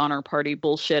whole Donner Party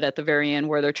bullshit at the very end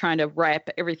where they're trying to wrap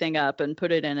everything up and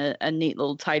put it in a neat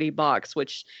little tidy box,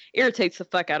 which irritates the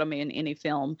fuck out of me in any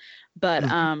film. But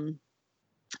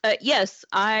yes,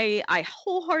 I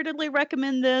wholeheartedly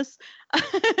recommend this.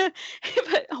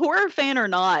 But horror fan or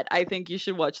not, I think you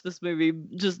should watch this movie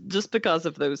just because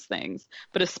of those things,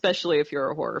 but especially if you're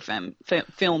a horror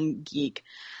film geek.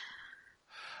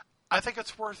 I think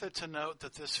it's worth it to note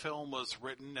that this film was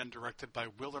written and directed by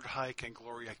Willard Huyck and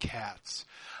Gloria Katz.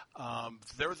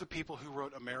 They're the people who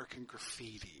wrote American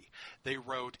Graffiti. They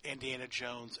wrote Indiana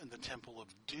Jones and the Temple of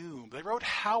Doom. They wrote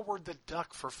Howard the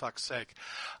Duck, for fuck's sake.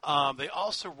 They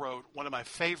also wrote one of my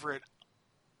favorite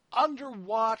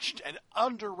underwatched and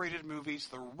underrated movies,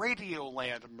 The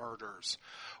Radioland Murders,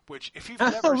 which if you've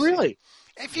never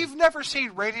if you've never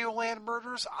seen Radioland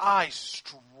Murders, I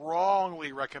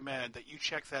strongly recommend that you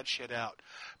check that shit out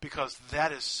because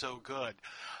that is so good.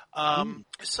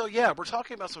 So yeah, we're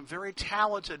talking about some very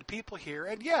talented people here,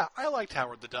 and yeah, I liked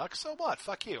Howard the Duck, so what?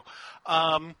 Fuck you.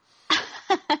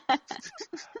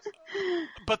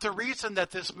 But the reason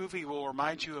that this movie will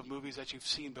remind you of movies that you've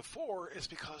seen before is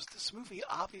because this movie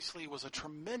obviously was a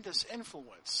tremendous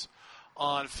influence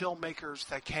on filmmakers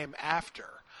that came after.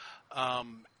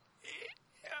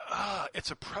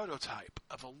 it's a prototype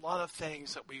of a lot of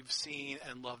things that we've seen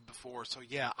and loved before. So,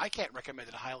 yeah, I can't recommend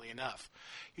it highly enough.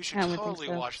 You should totally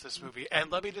watch this movie.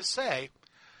 And let me just say,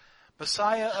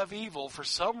 Messiah of Evil, for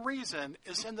some reason,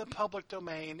 is in the public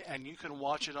domain, and you can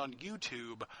watch it on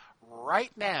YouTube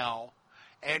right now,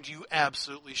 and you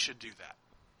absolutely should do that.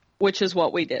 Which is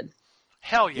what we did.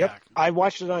 Hell yeah. Yep. I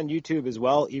watched it on YouTube as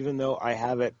well, even though I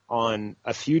have it on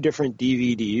a few different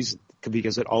DVDs,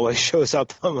 because it always shows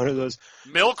up on one of those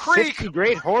Mill Creek 50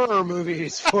 great horror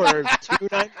movies for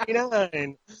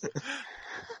 $2.99.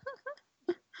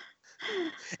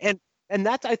 And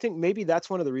that's, I think maybe that's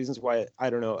one of the reasons why, I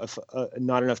don't know, if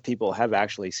not enough people have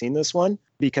actually seen this one,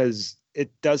 because it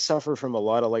does suffer from a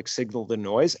lot of like signal to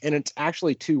noise. And it's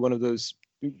actually, too, one of those,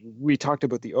 we talked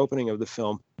about the opening of the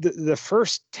film. The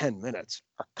first 10 minutes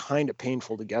are kind of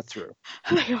painful to get through.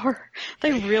 They are.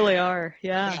 They really are.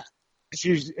 Yeah.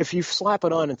 If you slap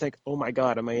it on and think, oh my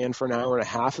God, am I in for an hour and a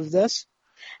half of this?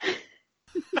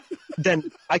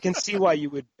 Then I can see why you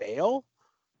would bail.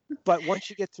 But once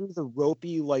you get through the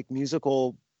ropey, like,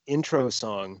 musical intro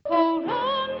song. Hold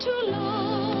on to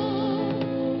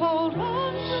love. Hold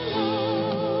on to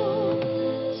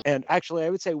love. And actually, I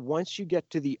would say once you get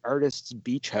to the artist's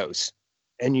beach house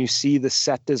and you see the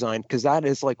set design, because that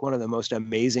is like one of the most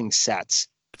amazing sets.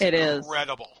 It is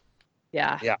incredible.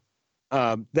 Yeah. Yeah.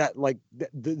 That like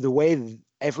the way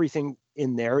everything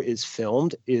in there is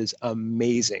filmed is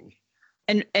amazing.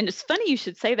 And it's funny you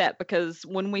should say that, because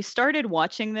when we started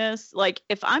watching this, like,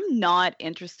 if I'm not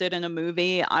interested in a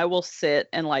movie, I will sit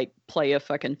and like play a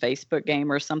fucking Facebook game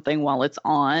or something while it's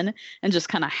on and just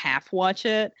kind of half watch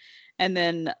it. And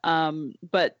then,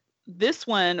 but this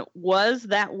one was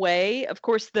that way. Of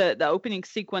course, the opening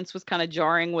sequence was kind of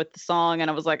jarring with the song,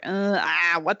 and I was like,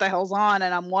 what the hell's on?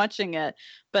 And I'm watching it.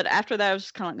 But after that, I was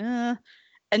just kind of like,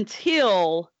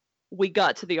 until we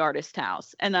got to the artist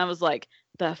house. And I was like,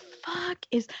 the fuck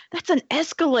that's an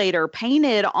escalator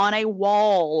painted on a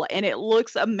wall, and it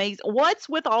looks amazing. What's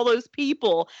with all those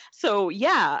people? So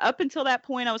yeah, up until that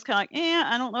point, I was kind of like,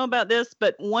 I don't know about this.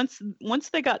 But once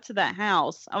they got to that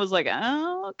house, I was like,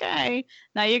 oh, okay,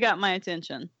 now you got my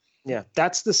attention. Yeah,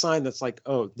 that's the sign that's like,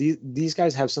 oh, these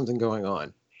guys have something going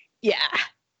on. Yeah.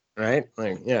 Right?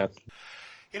 Like, yeah.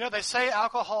 You know, they say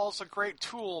alcohol's a great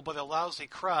tool, but a lousy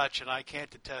crutch, and I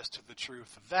can't attest to the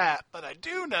truth of that. But I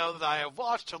do know that I have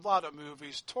watched a lot of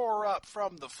movies tore up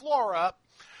from the floor up.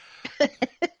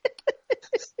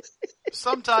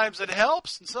 Sometimes it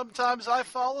helps, and sometimes I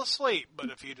fall asleep.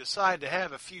 But if you decide to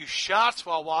have a few shots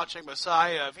while watching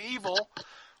Messiah of Evil,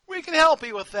 we can help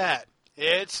you with that.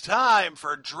 It's time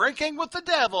for Drinking with the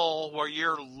Devil, where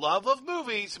your love of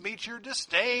movies meets your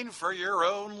disdain for your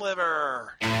own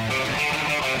liver.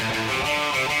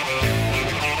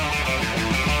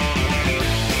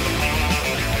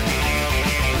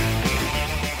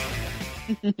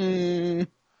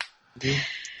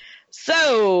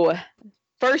 So,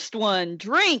 first one,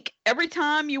 drink every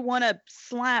time you want to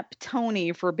slap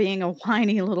Tony for being a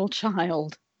whiny little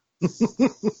child.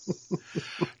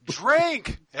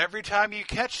 Drink every time you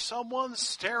catch someone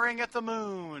staring at the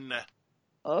moon.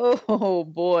 Oh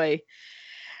boy.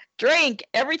 Drink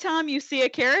every time you see a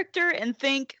character and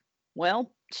think,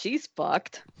 well, she's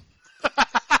fucked.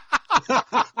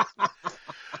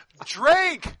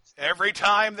 Drink every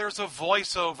time there's a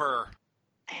voiceover.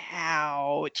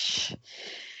 Ouch.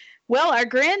 Well, our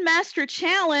Grandmaster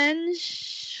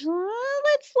Challenge,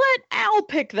 let's let Al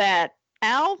pick that.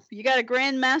 Al, you got a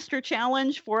Grandmaster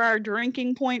Challenge for our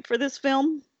drinking point for this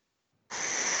film?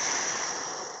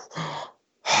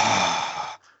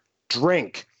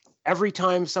 Drink every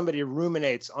time somebody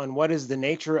ruminates on what is the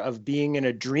nature of being in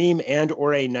a dream and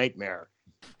or a nightmare.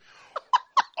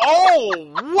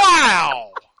 Oh, wow!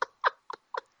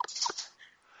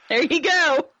 There you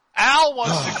go. Al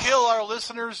wants to kill our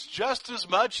listeners just as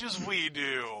much as we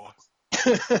do.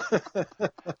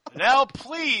 Now,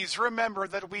 please remember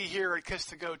that we here at Kiss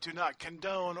the Goat do not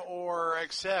condone or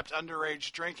accept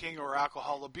underage drinking or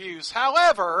alcohol abuse.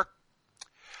 However,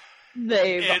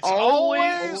 it's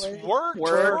always worked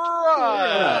for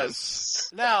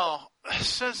us. Now,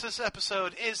 since this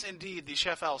episode is indeed the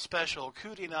Chef Al special,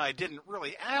 Cootie and I didn't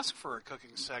really ask for a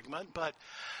cooking segment, but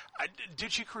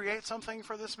did you create something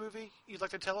for this movie you'd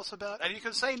like to tell us about? And you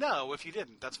can say no if you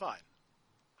didn't. That's fine.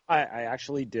 I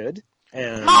actually did.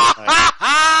 And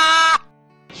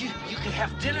You can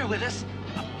have dinner with us.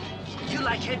 You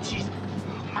like head cheese.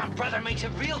 My brother makes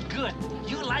it real good.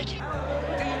 You like it.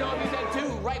 And you know, if you take 2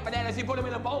 ripe bananas, you put them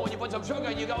in a bowl, and you put some sugar,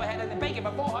 and you go ahead and bake it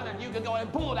for 400, you can go and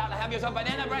pull it out and have yourself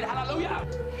banana bread. Hallelujah.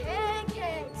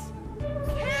 Pancakes.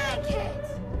 Pancakes.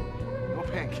 No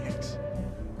pancakes.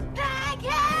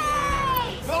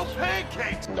 Pancakes! No no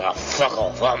pancakes! Now fuck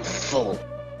off, I'm full.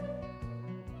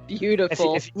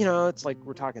 Beautiful. If it's like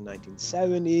we're talking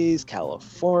 1970s,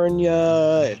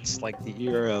 California. It's like the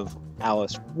era of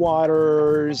Alice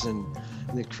Waters and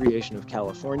the creation of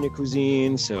California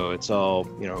cuisine. So it's all,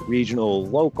 regional,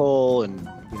 local, and,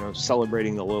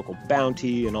 celebrating the local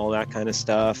bounty and all that kind of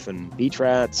stuff, and beach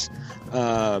rats.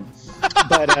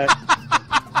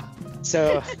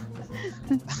 So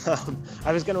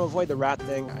I was going to avoid the rat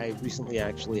thing. I recently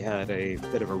actually had a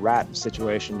bit of a rat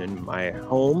situation in my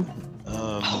home.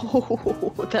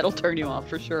 That'll turn you off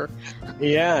for sure.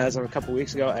 Yeah, as of a couple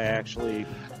weeks ago, I actually...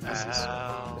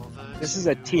 This is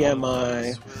a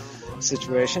TMI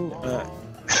situation.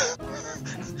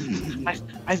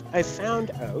 I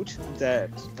found out that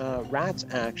rats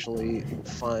actually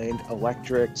find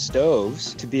electric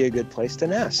stoves to be a good place to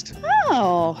nest.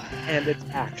 Oh. And it's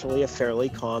actually a fairly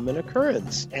common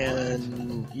occurrence.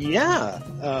 And yeah,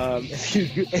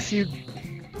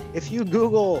 if you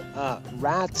Google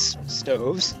rats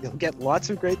stoves, you'll get lots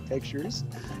of great pictures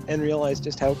and realize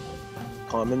just how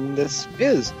common this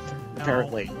is,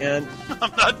 apparently. And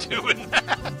I'm not doing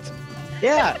that.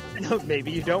 Yeah, no,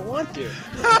 maybe you don't want to.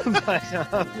 But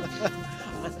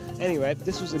anyway,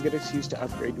 this was a good excuse to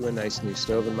upgrade to a nice new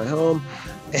stove in my home.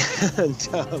 And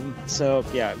so,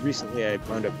 yeah, recently I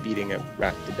wound up beating a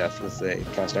rat to death with a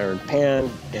cast iron pan.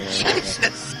 And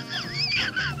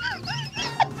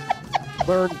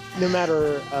learned no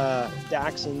matter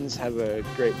Dachshunds have a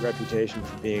great reputation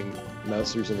for being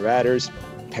mousers and ratters,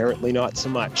 apparently not so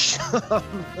much.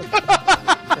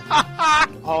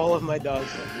 All of my dogs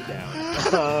let me down.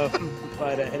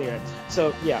 But anyway,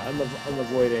 so yeah, I'm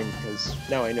avoiding, because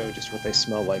now I know just what they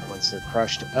smell like once they're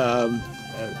crushed. I'm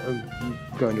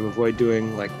going to avoid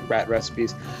doing like rat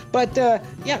recipes. But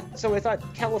yeah, so I thought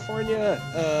California.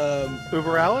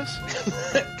 Uber Alice?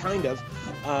 Kind of.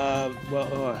 I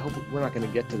hope we're not going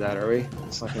to get to that, are we?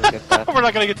 It's not going to get that. We're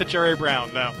not going to get to Jerry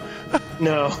Brown, no.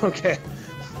 No, okay.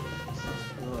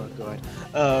 Oh, God.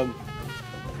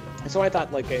 So I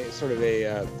thought like a sort of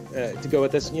to go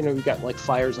with this, we've got like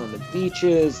fires on the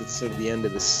beaches. It's sort of the end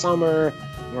of the summer.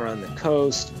 We're on the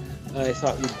coast. I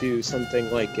thought we'd do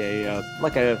something like between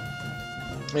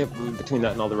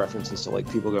that and all the references to like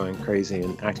people going crazy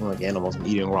and acting like animals and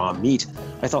eating raw meat,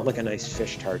 I thought like a nice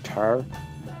fish tartare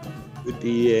would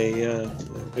be a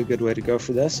good way to go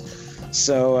for this.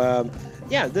 So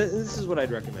yeah, this is what I'd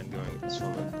recommend going with this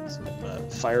film. Some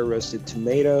fire roasted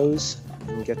tomatoes.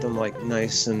 And get them like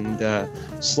nice and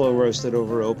slow roasted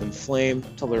over open flame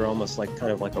until they're almost like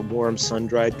kind of like a warm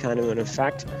sun-dried kind of an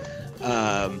effect.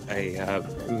 I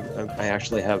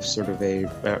actually have sort of a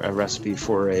recipe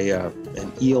for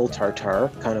an eel tartare,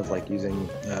 kind of like using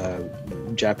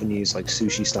Japanese like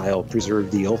sushi style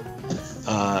preserved eel,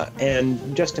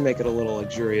 and just to make it a little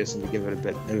luxurious and to give it a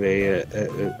bit of a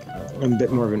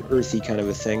bit more of an earthy kind of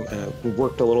a thing. We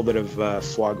worked a little bit of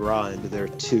foie gras into there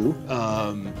too.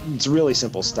 It's really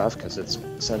simple stuff because it's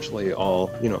essentially all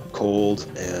cold,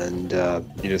 and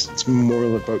it's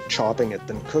more about chopping it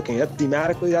than cooking it.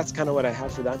 Thematically, that's kind of what I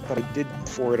have for that, but I did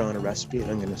forward on a recipe,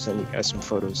 and I'm going to send you guys some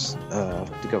photos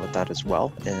to go with that as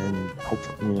well, and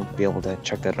hopefully you'll be able to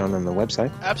check that out on the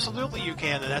website. Absolutely you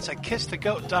can, and that's at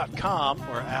kissthegoat.com,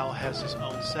 where Al has his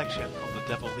own section called The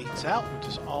Devil Eats Out, which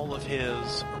is all of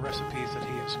his recipes that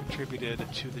he has contributed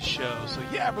to the show. So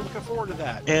yeah, we're looking forward to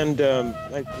that. And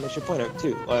I should point out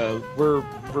too, we're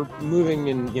moving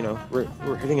in,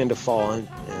 we're heading into fall,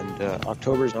 and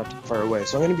October is not too far away,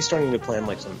 so I'm going to be starting to plan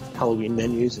like some Halloween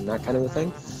menus and that kind of a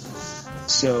thing.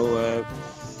 So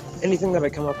anything that I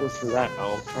come up with for that,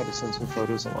 I'll try to send some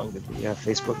photos along to the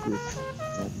Facebook group,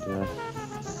 and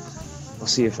I'll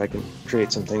see if I can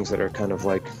create some things that are kind of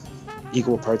like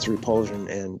equal parts repulsion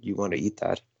and you want to eat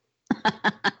that.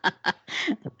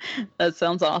 That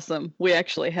sounds awesome. We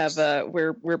actually have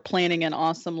we're planning an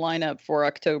awesome lineup for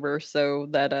October, so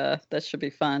that should be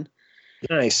fun.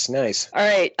 Nice. All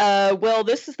right. Well,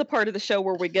 this is the part of the show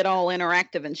where we get all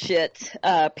interactive and shit.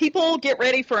 People, get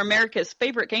ready for America's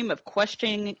favorite game of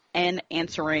questioning and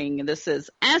answering. This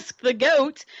is Ask the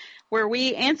Goat, where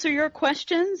we answer your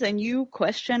questions and you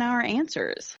question our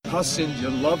answers. I'll send you a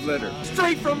love letter.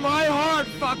 Straight from my heart,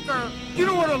 fucker. You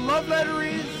know what a love letter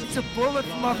is? It's a bullet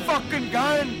from a fucking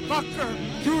gun,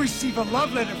 fucker. You receive a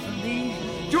love letter from me,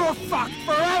 you're fucked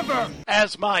forever.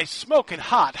 As my smoking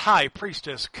hot high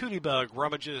priestess Cootiebug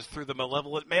rummages through the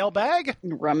malevolent mailbag.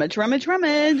 Rummage.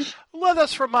 Let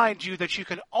us remind you that you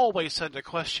can always send a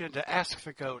question to Ask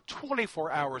the Goat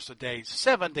 24 hours a day,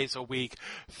 7 days a week,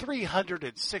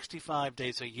 365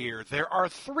 days a year. There are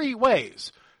 3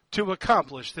 ways to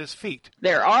accomplish this feat?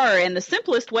 There are, and the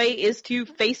simplest way is to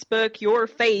Facebook your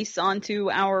face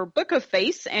onto our Book of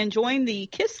Face and join the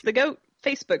Kiss the Goat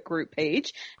Facebook group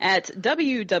page at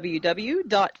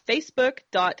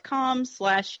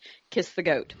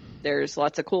www.facebook.com/kissthegoat. There's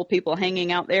lots of cool people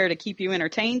hanging out there to keep you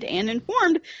entertained and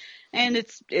informed, and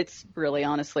it's really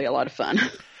honestly a lot of fun.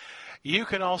 You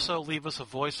can also leave us a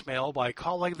voicemail by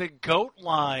calling the GOAT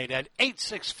line at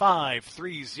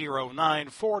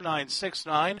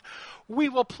 865-309-4969. We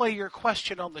will play your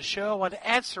question on the show and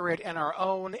answer it in our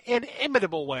own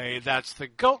inimitable way. That's the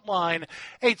GOAT line,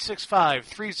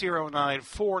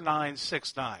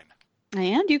 865-309-4969.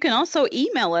 And you can also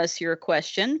email us your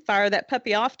question. Fire that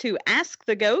puppy off to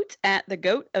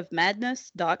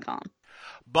askthegoat@thegoatofmadness.com.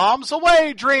 Bombs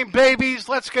away, dream babies.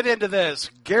 Let's get into this.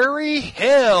 Gary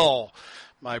Hill,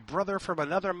 my brother from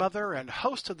another mother and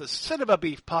host of the Cinema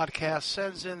Beef podcast,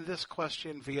 sends in this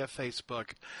question via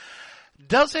Facebook.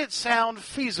 Does it sound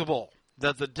feasible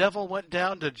that the devil went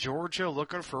down to Georgia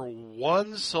looking for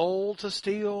one soul to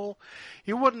steal?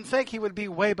 You wouldn't think he would be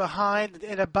way behind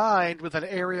in a bind with an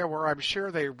area where I'm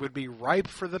sure they would be ripe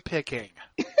for the picking.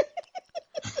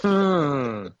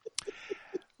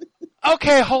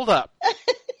 Okay, hold up.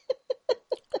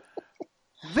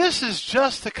 This is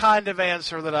just the kind of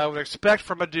answer that I would expect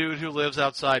from a dude who lives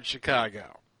outside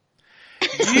Chicago.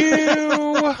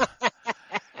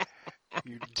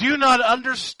 You do not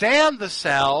understand the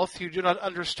South. You do not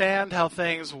understand how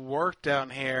things work down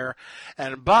here.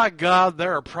 And by God,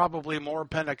 there are probably more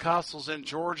Pentecostals in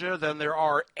Georgia than there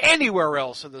are anywhere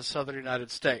else in the southern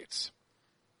United States.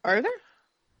 Are there?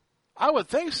 I would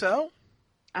think so.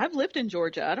 I've lived in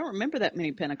Georgia. I don't remember that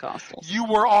many Pentecostals. You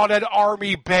were on an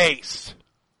Army base.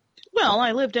 Well,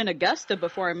 I lived in Augusta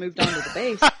before I moved on to the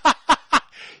base.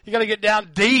 You got to get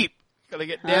down deep. You got to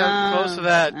get down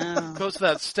close to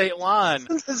that state line.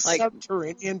 Like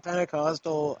subterranean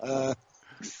Pentecostal,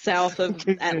 south of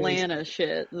Atlanta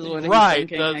shit. Is what right,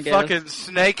 he's thinking, the fucking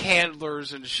snake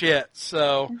handlers and shit.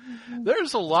 So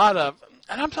there's a lot of,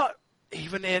 and I'm talking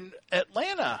even in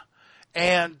Atlanta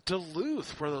and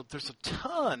Duluth, where there's a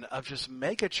ton of just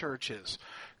mega churches.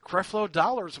 Creflo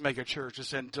Dollar's mega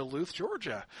churches in Duluth,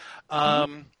 Georgia.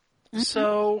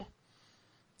 So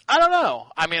I don't know.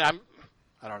 I mean, I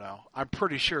don't know. I'm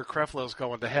pretty sure Creflo's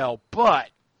going to hell,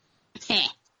 but I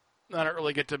don't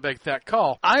really get to make that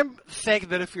call. I'm thinking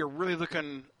that if you're really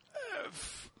looking,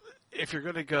 if you're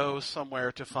going to go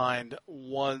somewhere to find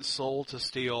one soul to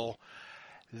steal,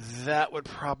 that would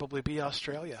probably be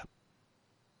Australia.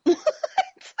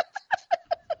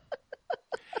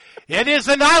 It is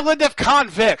an island of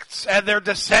convicts and their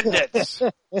descendants.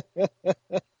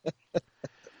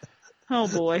 Oh,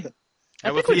 boy.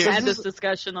 I think we've had this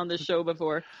discussion on this show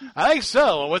before. I think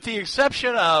so. With the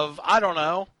exception of, I don't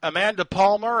know, Amanda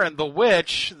Palmer and The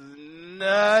Witch,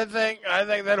 I think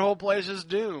that whole place is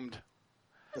doomed.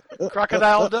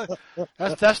 Crocodile.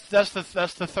 That's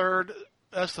the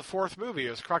fourth movie.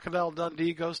 Is Crocodile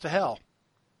Dundee Goes to Hell.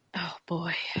 Oh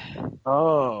boy.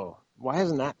 Oh, why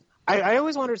isn't that? I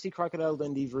always wanted to see Crocodile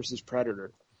Dundee versus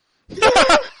Predator.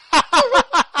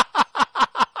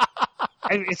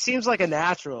 It seems like a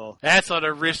natural. That's on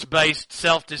a wrist-based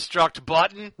self-destruct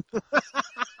button.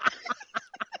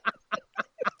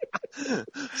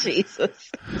 Jesus.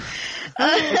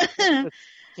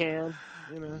 Can,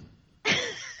 you know.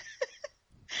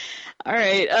 All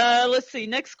right, let's see.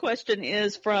 Next question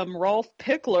is from Rolf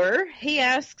Pickler. He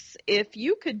asks, if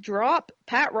you could drop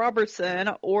Pat Robertson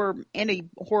or any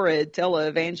horrid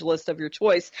televangelist of your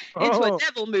choice into a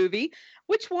devil movie,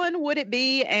 which one would it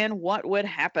be and what would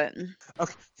happen?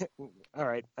 Okay. All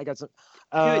right, I got some.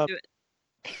 Do it.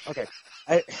 Okay.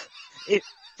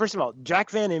 First of all, Jack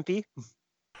Van Impe.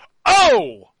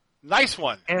 Oh! Nice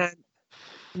one. And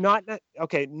not a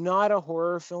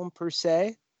horror film per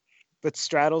se, but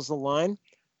straddles the line.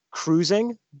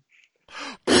 Cruising.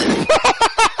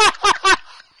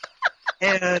 And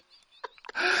in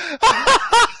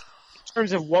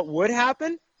terms of what would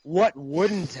happen, what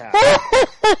wouldn't happen?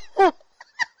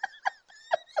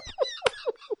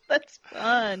 That's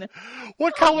fun.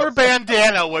 What color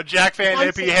bandana would Jack Van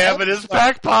Impe have in his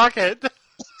back pocket?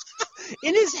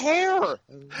 In his hair.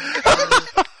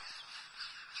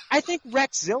 I think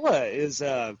Rexzilla is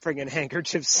a friggin'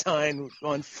 handkerchief sign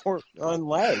on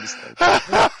legs.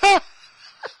 Oh,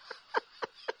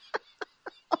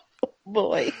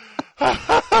 boy.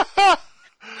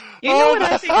 You know what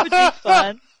I think would be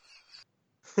fun?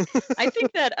 I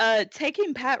think that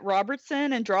taking Pat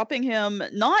Robertson and dropping him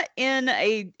not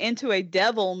into a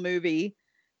devil movie,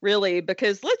 really,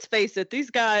 because let's face it, these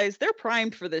guys, they're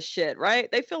primed for this shit,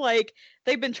 right? They feel like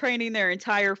they've been training their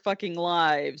entire fucking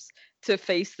lives to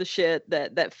face the shit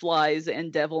that flies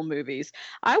in devil movies.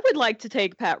 I would like to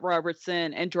take Pat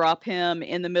Robertson and drop him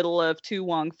in the middle of Tu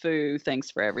Wong Fu,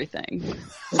 Thanks for Everything.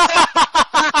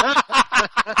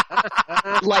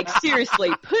 Like,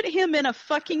 seriously, put him in a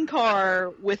fucking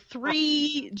car with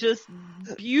 3 just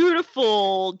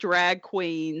beautiful drag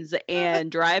queens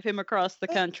and drive him across the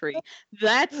country.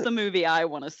 That's the movie I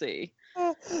want to see.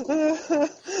 I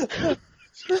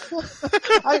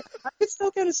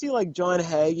still kind of see like John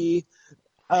Hagee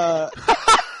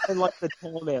and like the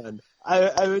Tall Man.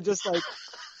 I would just like,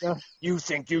 You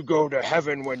think you go to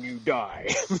heaven when you die.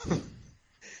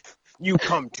 You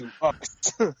come to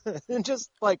us. and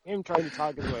just like him trying to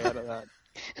talk his way out of that.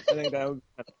 I think that would be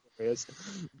kind of hilarious.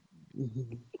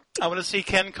 I want to see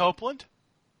Ken Copeland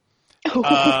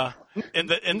in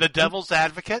the Devil's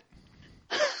Advocate.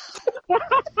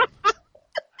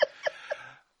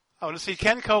 I want to see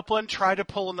Ken Copeland try to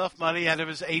pull enough money out of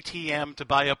his ATM to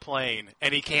buy a plane,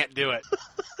 and he can't do it.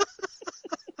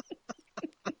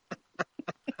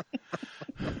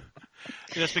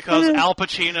 Just because Al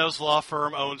Pacino's law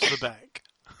firm owns the bank.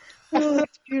 Oh,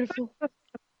 that's beautiful.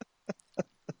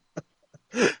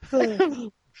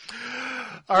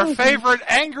 Our favorite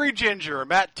angry ginger,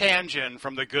 Matt Tangent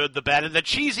from the Good, the Bad, and the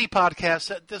Cheesy podcast,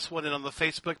 set this one in on the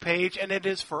Facebook page, and it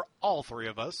is for all 3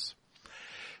 of us.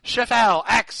 Chef Al,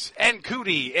 Axe, and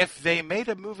Cootie, if they made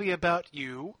a movie about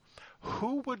you,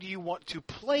 who would you want to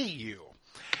play you?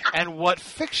 And what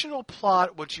fictional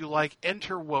plot would you like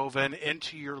interwoven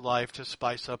into your life to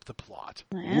spice up the plot?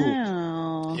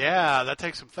 Wow. Yeah, that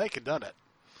takes some thinking, doesn't it?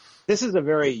 This is a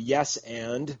very yes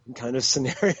and kind of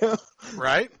scenario.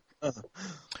 Right?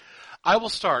 I will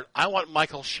start. I want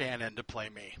Michael Shannon to play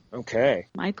me. Okay.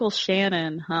 Michael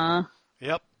Shannon, huh?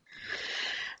 Yep.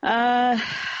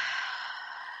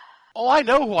 Oh, I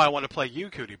know who I want to play you,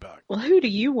 Cootie Bug. Well, who do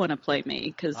you want to play me?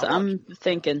 Because I'm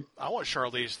thinking. I want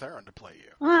Charlize Theron to play you.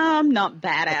 I'm not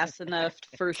badass enough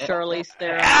for Charlize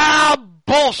Theron. Ah,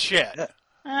 bullshit! Oh,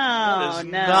 that is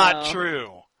no. not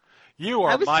true. You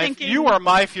are my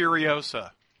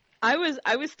Furiosa. I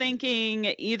was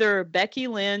thinking either Becky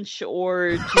Lynch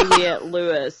or Juliette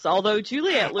Lewis. Although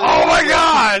Juliette Lewis Oh my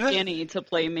God! is skinny to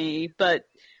play me, but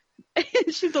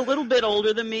she's a little bit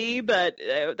older than me. But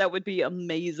that would be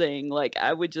amazing. Like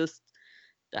I would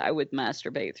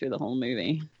masturbate through the whole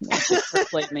movie.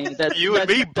 Like me. You and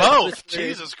me both.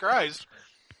 Jesus Christ.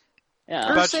 Yeah.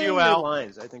 Her About saying you, their Al?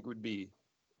 lines, I think I would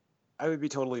be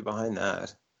totally behind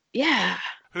that. Yeah.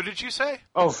 Who did you say?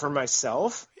 Oh, for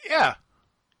myself? Yeah.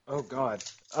 Oh God.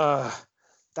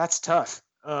 That's tough.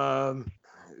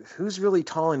 Who's really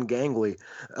tall and gangly?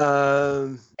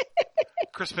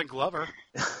 Crispin Glover.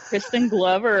 Crispin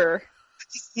Glover.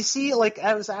 You see, like,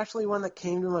 that was actually one that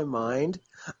came to my mind.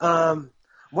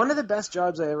 One of the best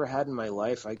jobs I ever had in my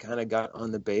life, I kind of got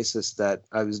on the basis that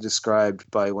I was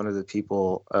described by one of the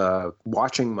people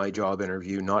watching my job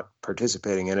interview, not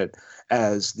participating in it,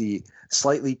 as the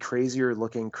slightly crazier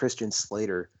looking Christian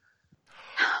Slater.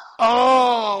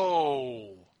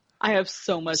 Oh! I have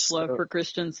so much love for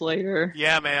Christian Slater.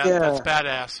 Yeah, man. Yeah. That's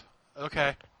badass.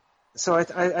 Okay. So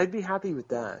I'd be happy with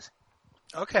that.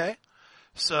 Okay.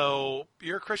 So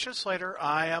you're Christian Slater.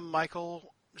 I am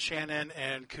Michael Shannon,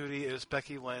 and Cootie is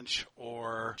Becky Lynch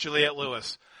or Juliette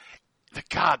Lewis. The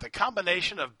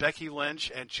combination of Becky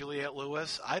Lynch and Juliette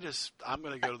Lewis, I'm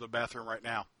going to go to the bathroom right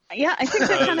now. Yeah, I think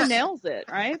that kind of nails it,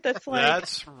 right? That's like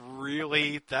That's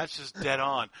just dead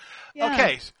on. Yeah.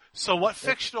 Okay, so what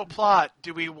fictional plot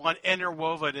do we want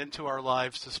interwoven into our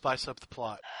lives to spice up the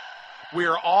plot? We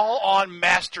are all on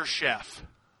MasterChef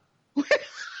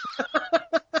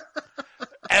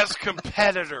as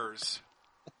competitors.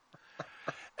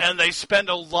 And they spend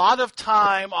a lot of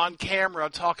time on camera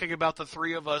talking about the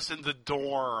 3 of us in the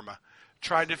dorm,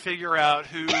 trying to figure out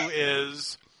who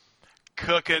is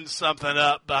cooking something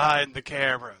up behind the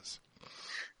cameras.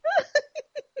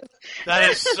 That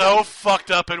is so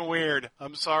fucked up and weird.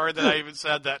 I'm sorry that I even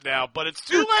said that now, but it's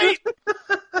too late.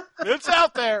 It's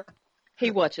out there.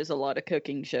 he watches a lot of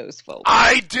cooking shows, folks.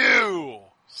 I do.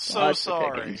 So Lots of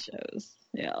sorry. cooking shows.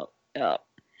 Yeah.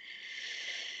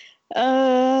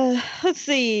 Let's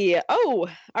see. Oh,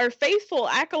 our faithful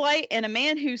acolyte and a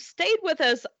man who stayed with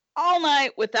us all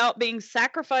night without being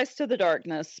sacrificed to the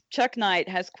darkness. Chuck Knight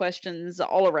has questions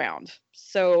all around.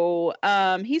 So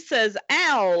he says,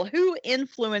 Al, who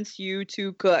influenced you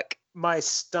to cook? My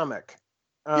stomach.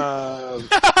 That's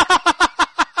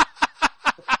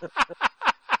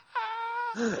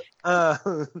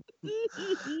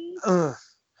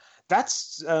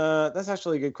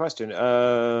actually a good question.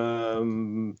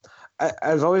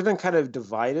 I've always been kind of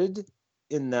divided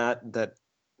in that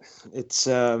it's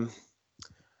kind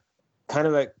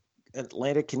of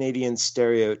Atlantic Canadian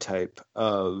stereotype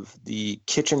of the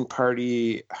kitchen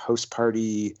party, house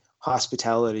party,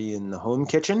 hospitality in the home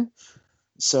kitchen.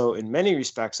 So in many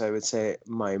respects, I would say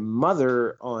my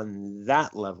mother on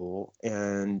that level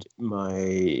and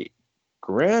my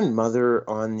grandmother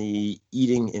on the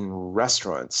eating in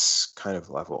restaurants kind of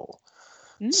level.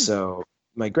 So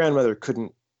my grandmother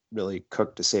couldn't really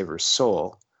cook to save her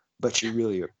soul, but she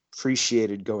really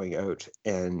appreciated going out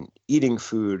and eating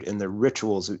food and the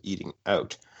rituals of eating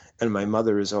out. And my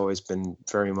mother has always been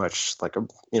very much like a,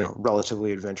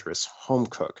 relatively adventurous home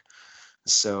cook.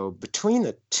 So between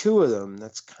the two of them,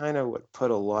 that's kind of what put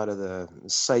a lot of the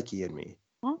psyche in me.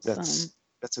 Awesome.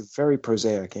 That's a very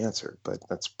prosaic answer, but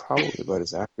that's probably about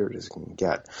as accurate as it can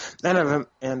get. And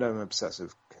I'm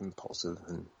obsessive compulsive,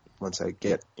 and once I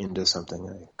get into something,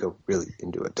 I go really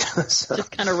into it. So,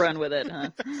 just kind of run with it, huh?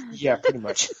 Yeah, pretty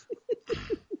much.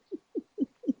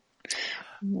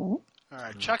 All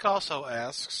right. Chuck also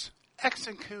asks, X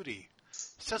and Cootie,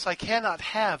 since I cannot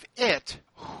have it,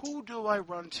 who do I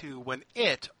run to when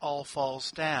it all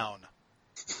falls down?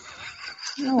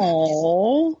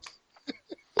 Oh.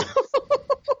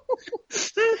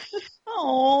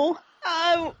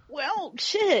 Well,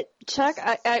 shit, Chuck,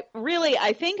 I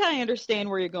think I understand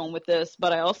where you're going with this,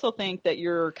 but I also think that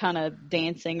you're kind of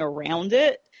dancing around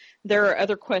it. There are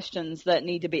other questions that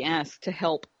need to be asked to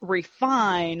help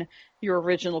refine your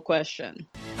original question.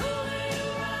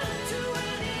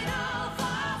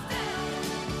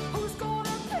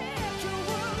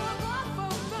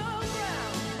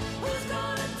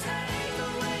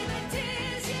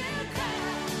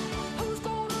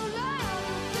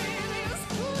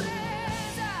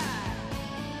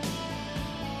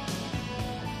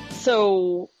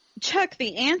 So, Chuck,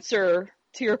 the answer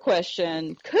to your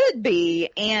question could be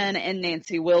Anne and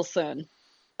Nancy Wilson.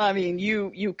 I mean,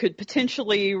 you could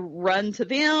potentially run to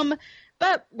them,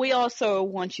 but we also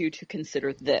want you to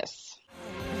consider this.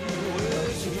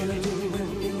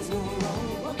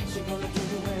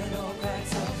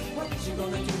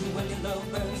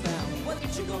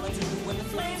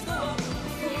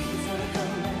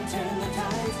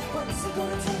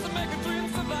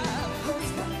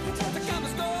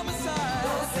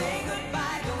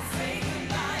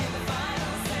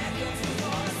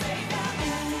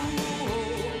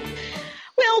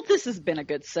 Well, this has been a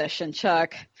good session,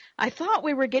 Chuck. I thought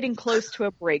we were getting close to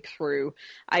a breakthrough.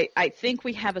 I think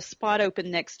we have a spot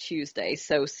open next Tuesday,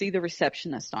 so see the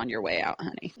receptionist on your way out,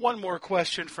 honey. One more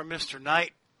question from Mr.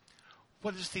 Knight.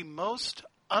 What is the most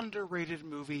underrated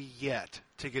movie yet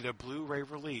to get a Blu-ray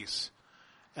release,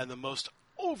 and the most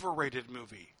overrated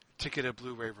movie to get a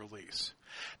Blu-ray release?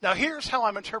 Now, here's how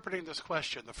I'm interpreting this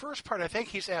question. The first part, I think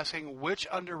he's asking which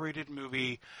underrated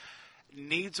movie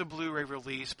needs a Blu-ray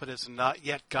release but has not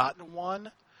yet gotten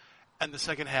one. And the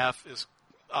second half is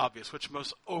obvious. Which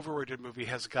most overrated movie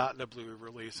has gotten a Blu-ray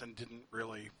release and didn't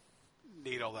really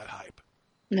need all that hype?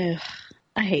 Ugh,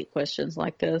 I hate questions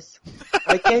like this.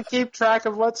 I can't keep track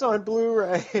of what's on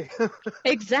Blu-ray.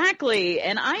 Exactly.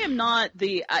 And I'm not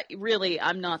the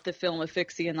film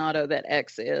aficionado that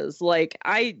X is. Like,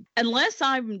 unless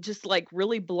I'm just like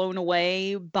really blown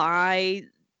away by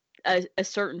a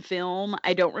certain film,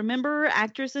 I don't remember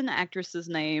actors and actresses'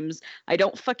 names. I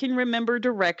don't fucking remember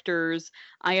directors.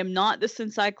 I am not this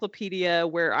encyclopedia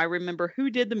where I remember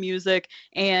who did the music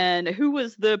and who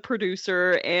was the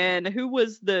producer and who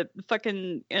was the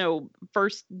fucking,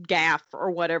 first gaff or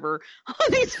whatever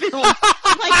on these films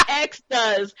like X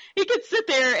does. He could sit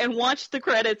there and watch the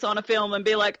credits on a film and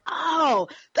be like, oh,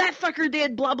 that fucker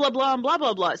did blah, blah, blah, and blah,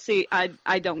 blah, blah. See,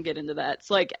 I don't get into that.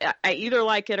 It's like, I either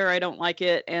like it or I don't like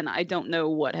it, and I don't know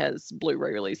what has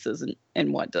Blu-ray releases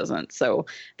and what doesn't. So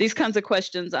these kinds of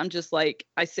questions, I'm just like,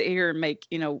 I sit here and make,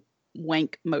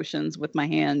 wank motions with my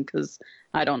hand because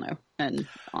I don't know. And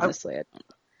honestly, I don't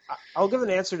know. I'll give an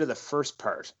answer to the first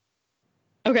part.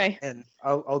 Okay. And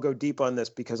I'll go deep on this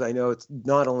because I know it's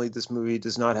not only this movie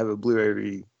does not have a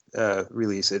Blu-ray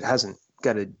release, it hasn't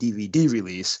got a DVD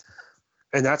release.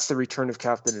 And that's The Return of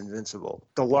Captain Invincible.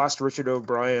 The lost Richard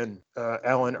O'Brien,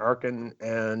 Alan Arkin,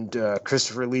 and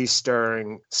Christopher Lee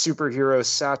starring superhero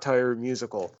satire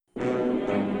musical.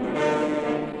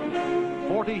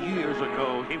 40 years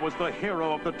ago, he was the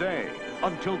hero of the day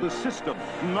until the system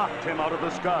knocked him out of the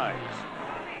skies.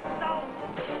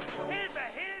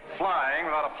 Flying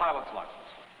without a pilot's license.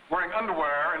 Wearing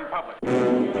underwear in public.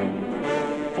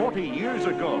 40 years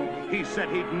ago, he said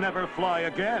he'd never fly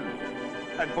again.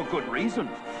 And for good reason.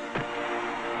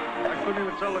 I couldn't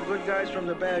even tell the good guys from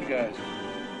the bad guys.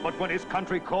 But when his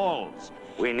country calls...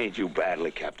 We need you badly,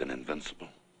 Captain Invincible.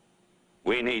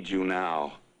 We need you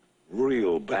now.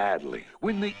 real badly.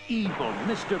 When the evil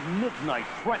Mr. Midnight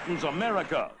threatens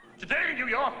America. Today, New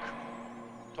York.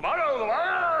 Tomorrow, the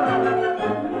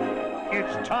world.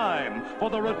 It's time for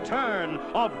the return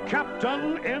of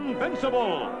Captain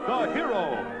Invincible, the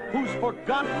hero who's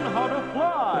forgotten how to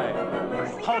fly,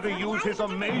 how to use his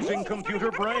amazing computer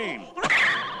brain,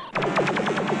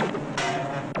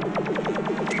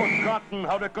 forgotten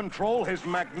how to control his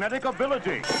magnetic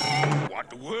ability. What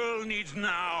the world needs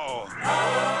now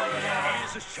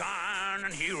is a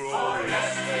shining hero.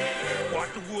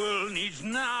 What the world needs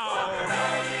now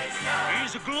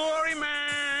is a glory man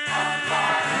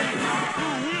who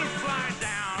will fly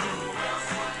down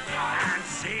and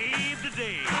save the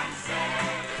day.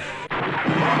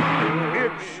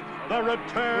 It's the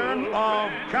return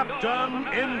of Captain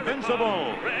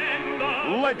Invincible,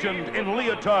 legend in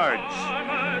leotards,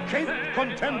 cape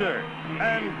contender,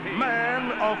 and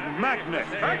man of magnet.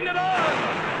 Magnet on!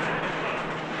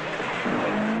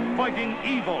 Fighting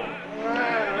evil.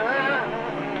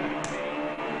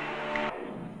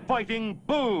 Fighting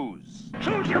booze.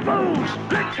 Choose your booze!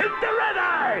 Let's hit the red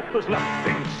eye! There's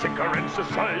nothing sicker in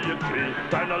society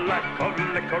than a lack of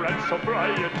liquor and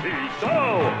sobriety.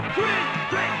 So, drink!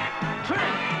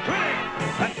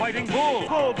 And fighting bull.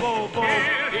 Bull.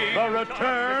 The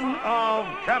return of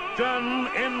Captain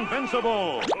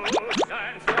Invincible.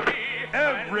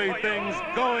 Everything's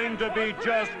going to be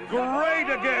just great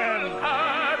again.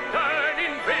 Captain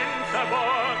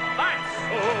Invincible. That's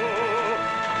so.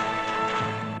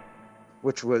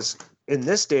 Which was, in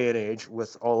this day and age,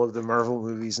 with all of the Marvel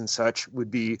movies and such,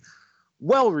 would be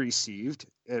well received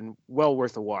and well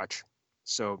worth a watch.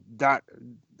 So that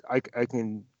I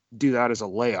can do that as a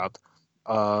layup.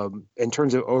 In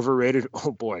terms of overrated,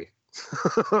 oh boy.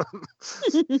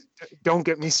 Don't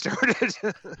get me started.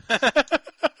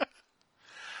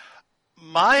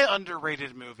 My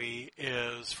underrated movie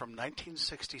is from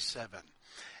 1967,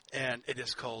 and it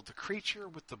is called The Creature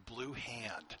with the Blue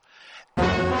Hand.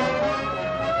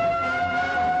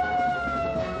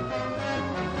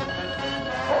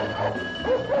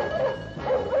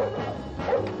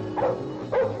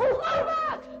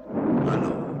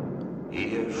 Hallo,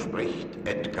 hier spricht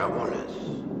Edgar Wallace.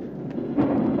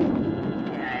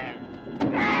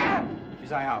 Wie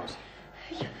sah er aus?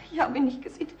 Ich habe ihn nicht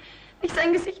gesehen. Nicht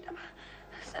sein Gesicht, aber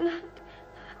seine Hand.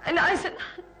 Eine eiserne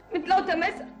Hand mit lauter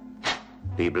Messer.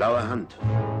 Die blaue Hand.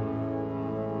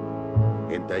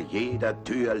 Hinter jeder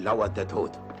Tür lauert der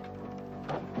Tod.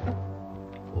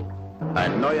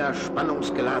 Ein neuer,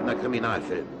 spannungsgeladener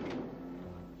Kriminalfilm.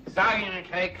 Ich sage Ihnen,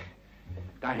 Craig,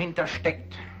 dahinter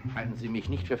steckt. Halten Sie mich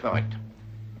nicht für verrückt.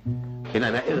 In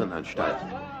einer Irrenanstalt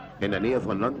in der Nähe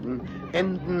von London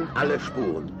enden alle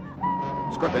Spuren.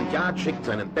 Scotland Yard schickt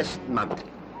seinen besten Mann.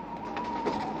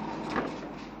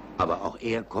 Aber auch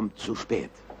er kommt zu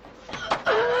spät.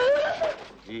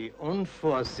 Wie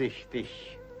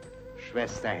unvorsichtig,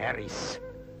 Schwester Harris.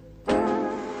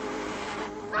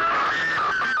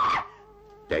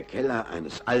 Der Keller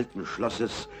eines alten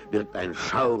Schlosses birgt ein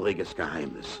schauriges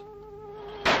Geheimnis.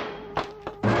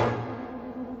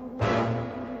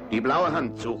 Die blaue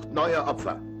Hand sucht neue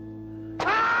Opfer.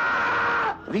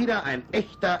 Wieder ein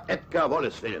echter Edgar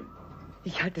Wallace-Film.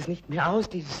 Ich halte es nicht mehr aus,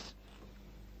 dieses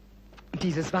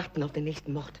Warten auf den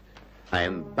nächsten Mord.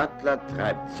 Ein Butler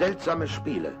treibt seltsame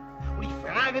Spiele. Und ich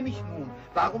frage mich nun,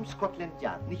 warum Scotland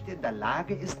Yard nicht in der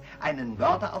Lage ist, einen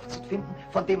Mörder aufzufinden,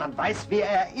 von dem man weiß, wer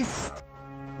er ist.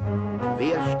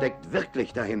 Wer steckt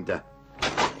wirklich dahinter?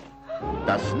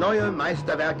 Das neue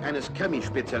Meisterwerk eines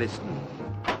Krimi-Spezialisten.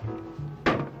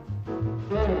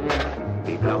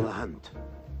 Die blaue Hand.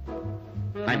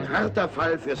 Ein harter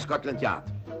Fall für Scotland Yard.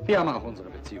 Wir haben auch unsere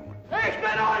Beziehungen. Ich bin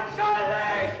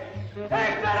unschuldig! Ich bin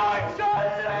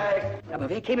unschuldig! Aber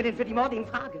wer käme denn für die Morde in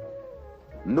Frage?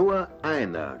 Nur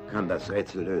einer kann das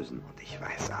Rätsel lösen. Und ich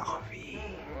weiß auch wie.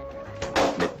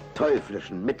 Mit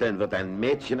teuflischen Mitteln wird ein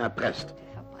Mädchen erpresst.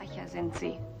 Verbrecher sind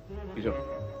Sie. Wieso?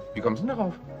 Wie kommst du denn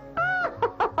darauf?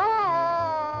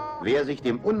 Wer sich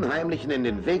dem Unheimlichen in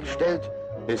den Weg stellt,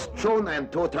 ist schon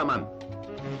ein toter Mann.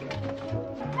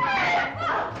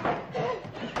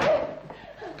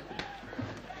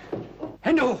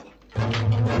 Hände hoch!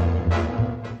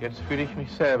 Jetzt fühle ich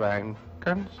mich selber ein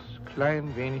ganz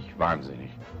klein wenig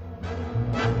wahnsinnig.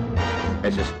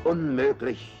 Es ist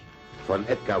unmöglich, von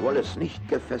Edgar Wallace nicht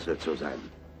gefesselt zu sein.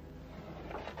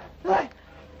 Nein!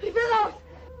 Ich will raus!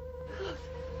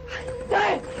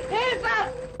 Nein!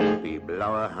 Hilfe! Die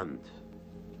blaue Hand.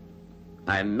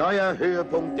 Ein neuer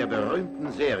Höhepunkt der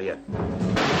berühmten Serie.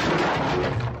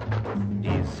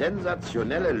 Die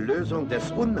sensationelle Lösung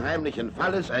des unheimlichen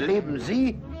Falles erleben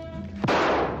Sie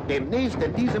demnächst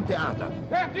in diesem Theater.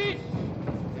 Fertig!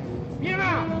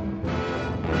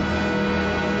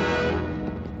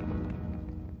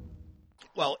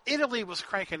 Well, Italy was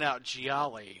cranking out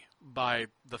Gialli by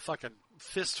the fucking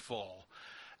fistful.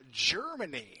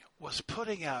 Germany was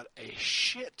putting out a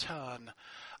shit ton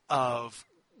of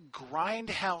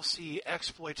grindhousey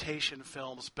exploitation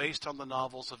films based on the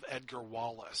novels of Edgar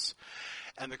Wallace.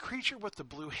 And The Creature with the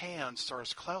Blue Hand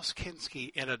stars Klaus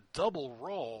Kinski in a double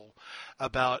role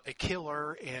about a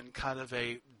killer in kind of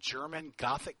a German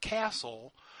Gothic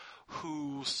castle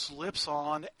who slips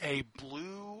on a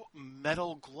blue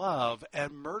metal glove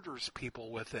and murders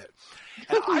people with it.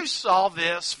 And I saw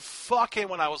this fucking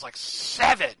when I was like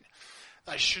 7.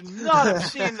 I should not have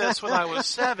seen this when I was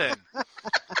 7.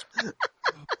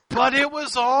 But it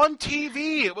was on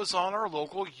TV. It was on our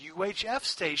local UHF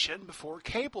station before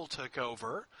cable took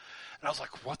over. And I was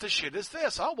like, what the shit is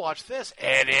this? I'll watch this.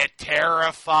 And it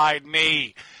terrified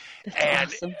me.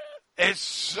 That's awesome. It's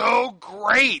so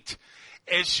great.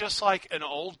 It's just like an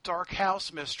old dark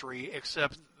house mystery,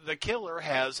 except the killer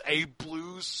has a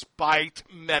blue spiked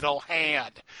metal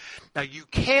hand. Now, you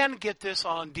can get this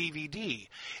on DVD.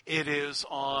 It is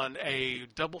on a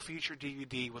double feature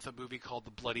DVD with a movie called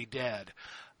The Bloody Dead,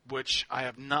 which I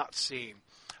have not seen.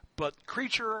 But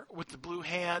Creature with the Blue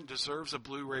Hand deserves a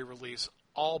Blu-ray release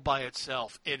all by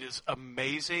itself. It is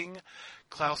amazing.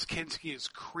 Klaus Kinski is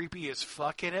creepy as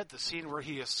fuck in it. The scene where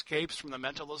he escapes from the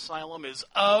mental asylum is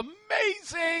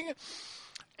amazing.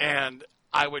 And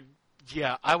I would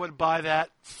buy that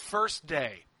first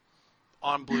day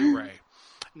on Blu-ray.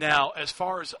 Now, as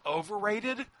far as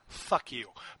overrated, fuck you.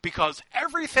 Because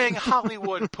everything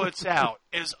Hollywood puts out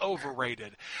is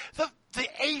overrated. The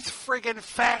 8th friggin'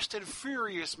 Fast and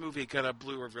Furious movie got a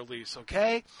Blu-ray release,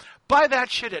 okay? Buy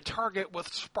that shit at Target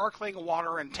with sparkling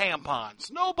water and tampons.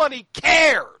 Nobody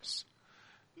cares.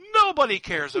 Nobody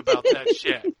cares about that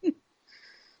shit.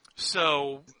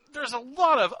 So, there's a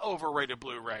lot of overrated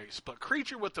Blu-rays, but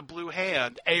Creature with the Blue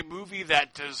Hand, a movie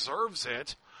that deserves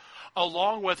it,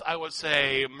 along with, I would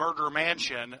say, Murder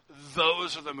Mansion,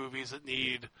 those are the movies that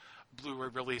need Blu-ray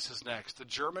releases next. The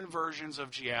German versions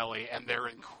of Gialli, and they're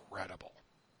incredible.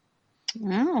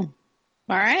 Oh,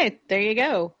 all right. There you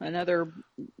go. Another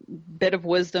bit of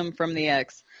wisdom from the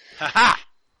X. Ha-ha!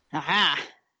 Ha-ha.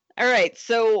 All right.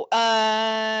 So,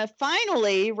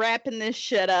 finally, wrapping this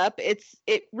shit up, it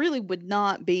really would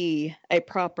not be a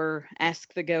proper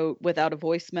Ask the Goat without a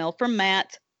voicemail from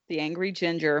Matt, the Angry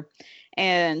Ginger.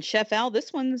 And Chef Al,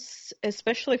 this one's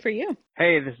especially for you.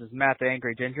 Hey, this is Matt the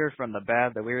Angry Ginger from the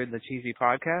Bad, the Weird, and the Cheesy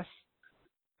podcast.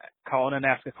 Calling and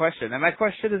ask a question. And my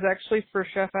question is actually for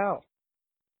Chef Al.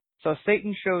 So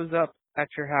Satan shows up at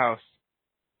your house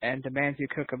and demands you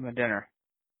cook him a dinner.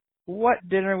 What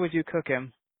dinner would you cook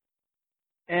him?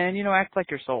 And, act like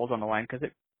your soul's on the line, because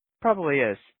it probably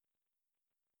is.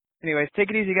 Anyways, take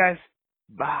it easy, guys.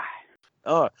 Bye.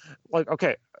 Oh,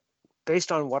 okay.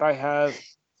 Based on what I have,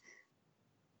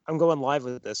 I'm going live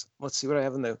with this. Let's see what I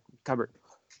have in the cupboard.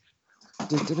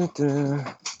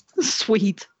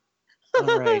 Sweet.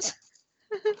 All right.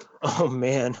 Oh,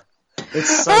 man.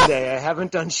 It's Sunday. I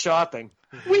haven't done shopping.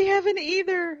 We haven't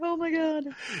either. Oh, my God.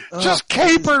 Just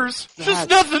capers. Just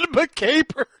nothing but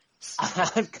capers.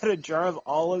 I've got a jar of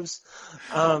olives,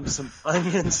 some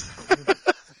onions.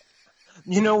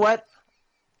 You know what?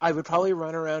 I would probably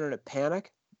run around in a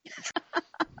panic.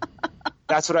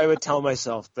 That's what I would tell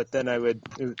myself, but then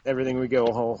everything would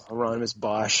go, Hieronymus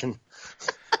Bosch.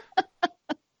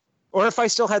 Or if I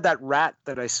still had that rat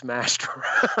that I smashed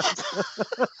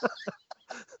around.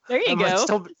 There you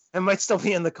go. I might still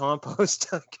be in the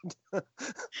compost.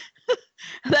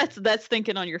 That's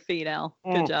thinking on your feet, Al.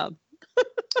 Good job.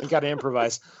 You got to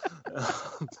improvise.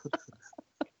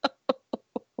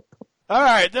 All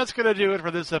right, that's going to do it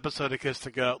for this episode of Kiss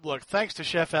the Goat. Look, thanks to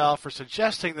Chef Al for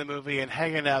suggesting the movie and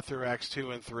hanging out through Acts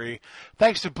 2 and 3.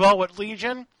 Thanks to Bo at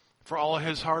Legion for all of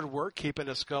his hard work keeping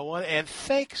us going. And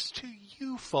thanks to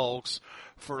you folks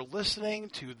for listening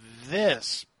to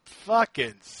this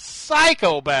fucking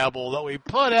psychobabble that we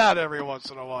put out every once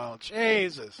in a while.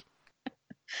 Jesus.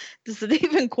 Does it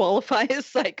even qualify as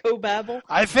psychobabble?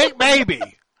 I think maybe.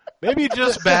 Maybe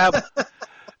just babble.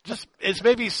 It's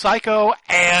maybe psycho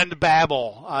and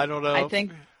babble. I don't know. I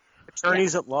think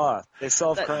attorneys at law, they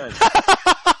solve crimes.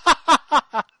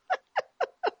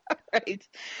 Right.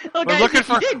 Well, we're looking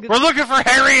for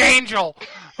Harry Angel.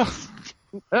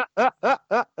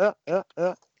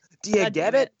 Do you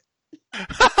get it?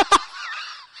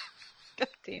 God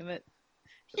damn it!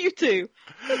 You two.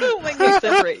 Don't make me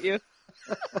separate you.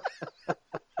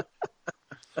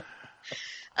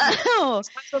 It's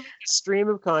like a stream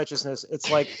of consciousness.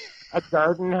 It's like a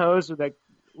garden hose with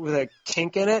a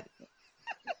kink in it.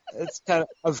 it's kind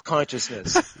of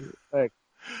consciousness. Like,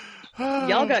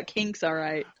 Y'all got kinks, all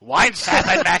right. Wine Sap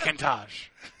and Macintosh.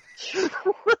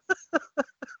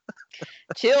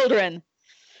 Children.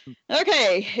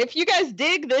 Okay, if you guys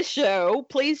dig this show,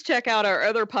 please check out our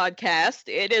other podcast.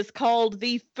 It is called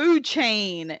The Food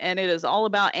Chain, and it is all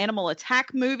about animal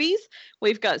attack movies.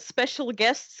 We've got special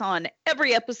guests on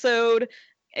every episode.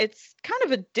 It's kind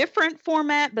of a different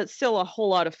format, but still a whole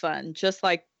lot of fun, just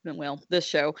like, well, this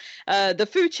show. The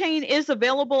Food Chain is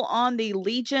available on the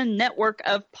Legion network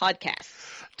of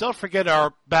podcasts. Don't forget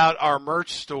about our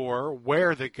merch store,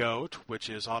 Wear the Goat, which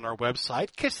is on our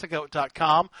website,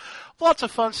 kissthegoat.com. Lots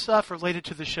of fun stuff related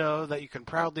to the show that you can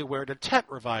proudly wear to tent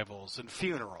revivals and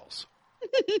funerals.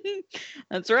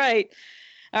 That's right.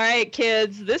 All right,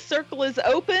 kids, this circle is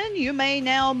open. You may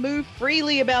now move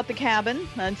freely about the cabin.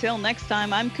 Until next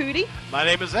time, I'm Cootie. My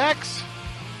name is X.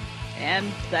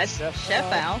 And that's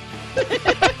Chef Al.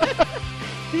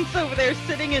 He's over there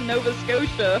sitting in Nova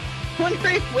Scotia,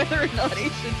 wondering whether or not he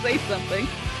should say something.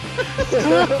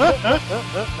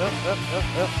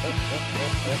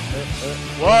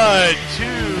 1,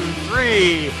 2,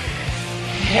 3.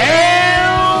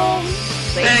 Hail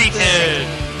Satan!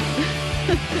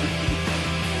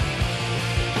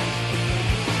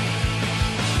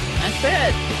 That's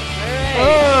it. All right.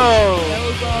 Oh! That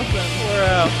was awesome. We're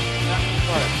out. That was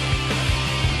fun.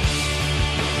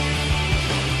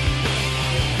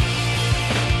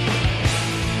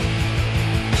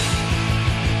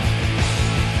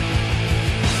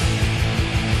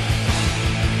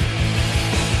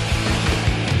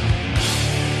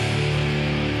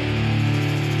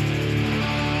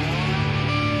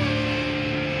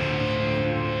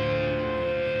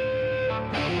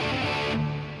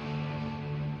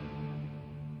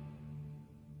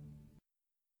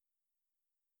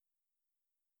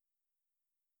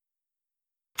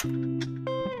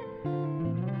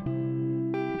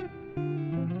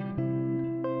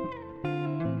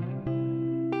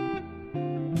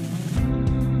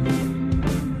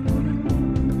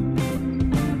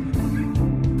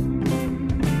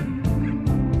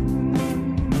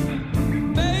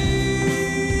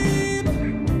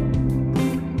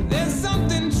 There's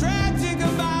something tragic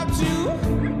about you,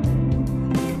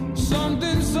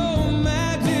 something so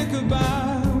magic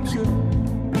about you.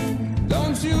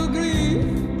 Don't you agree?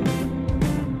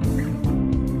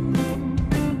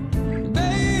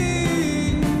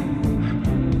 Babe,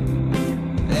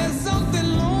 there's something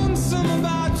lonesome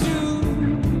about you,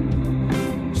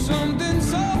 something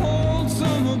so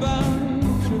wholesome about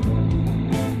you.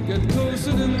 Get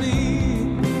closer to me.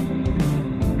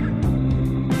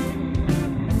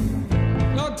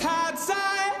 No tired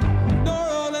sigh, no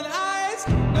rolling eyes,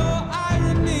 no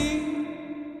irony.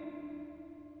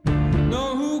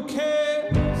 No who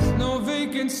cares, no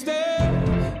vacant stare,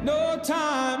 no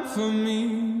time for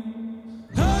me.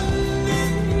 Honey,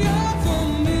 you're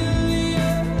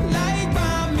familiar, like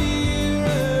my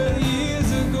mirror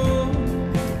years ago.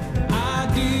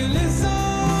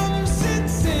 Idealism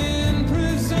sits in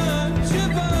prison,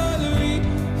 chivalry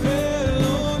fell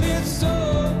on its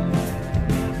soul.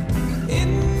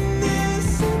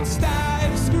 Innocence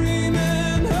died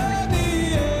screaming,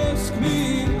 honey, ask me,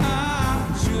 I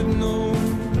should know.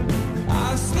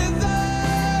 I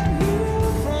slithered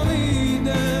here from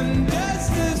Eden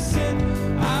just to sit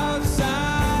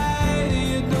outside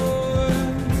your door.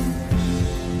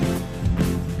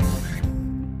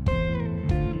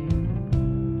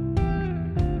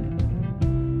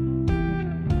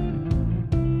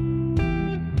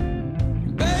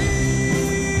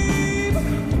 Babe,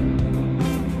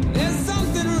 there's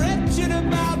something wretched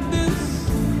about this,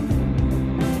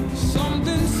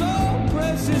 something so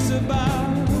precious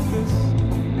about this.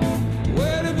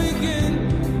 Where to begin?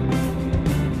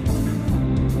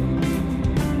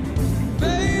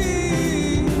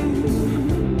 Babe,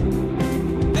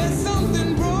 there's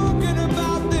something broken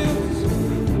about this,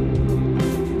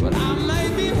 but I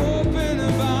might be hoping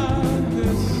about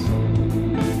this.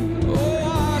 Oh,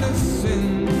 what a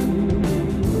sin.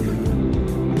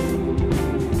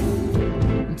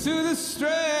 To the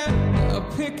Strand, a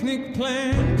picnic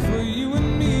planned for you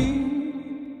and me.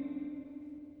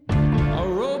 A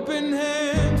rope in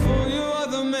hand for your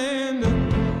other man to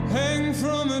hang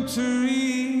from a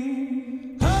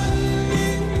tree.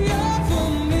 Honey, you're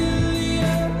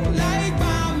familiar, like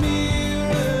my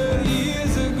mirror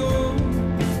years ago.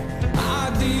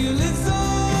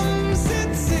 Idealism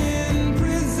sits in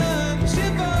prison,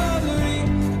 chivalry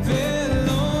fell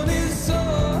on his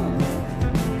soul.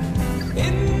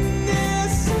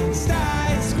 Innocence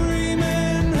died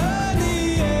screaming, honey,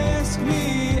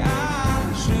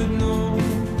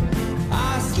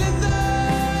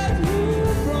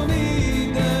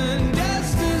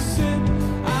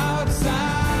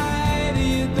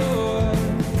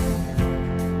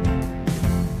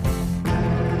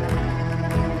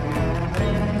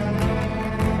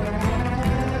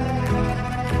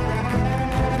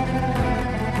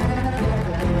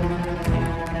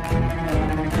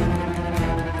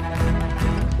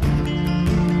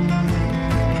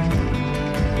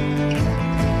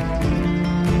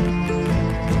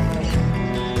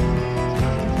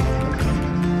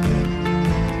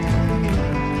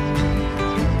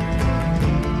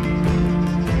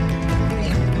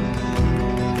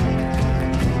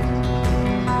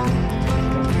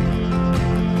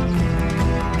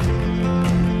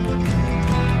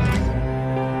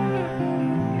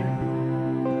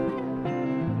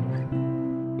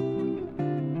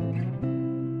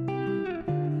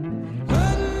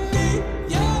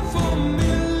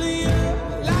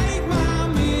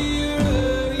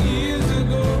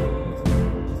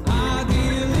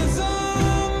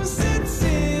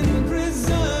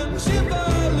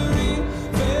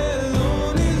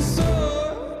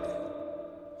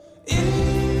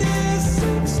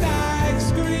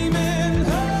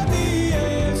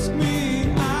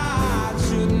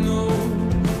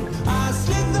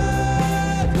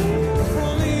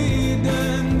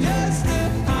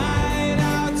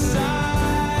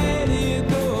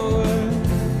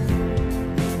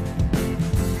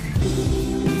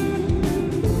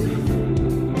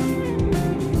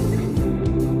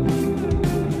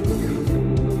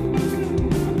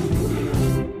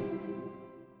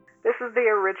 is the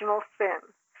original Finn,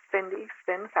 Cindy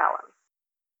Finn Fallon.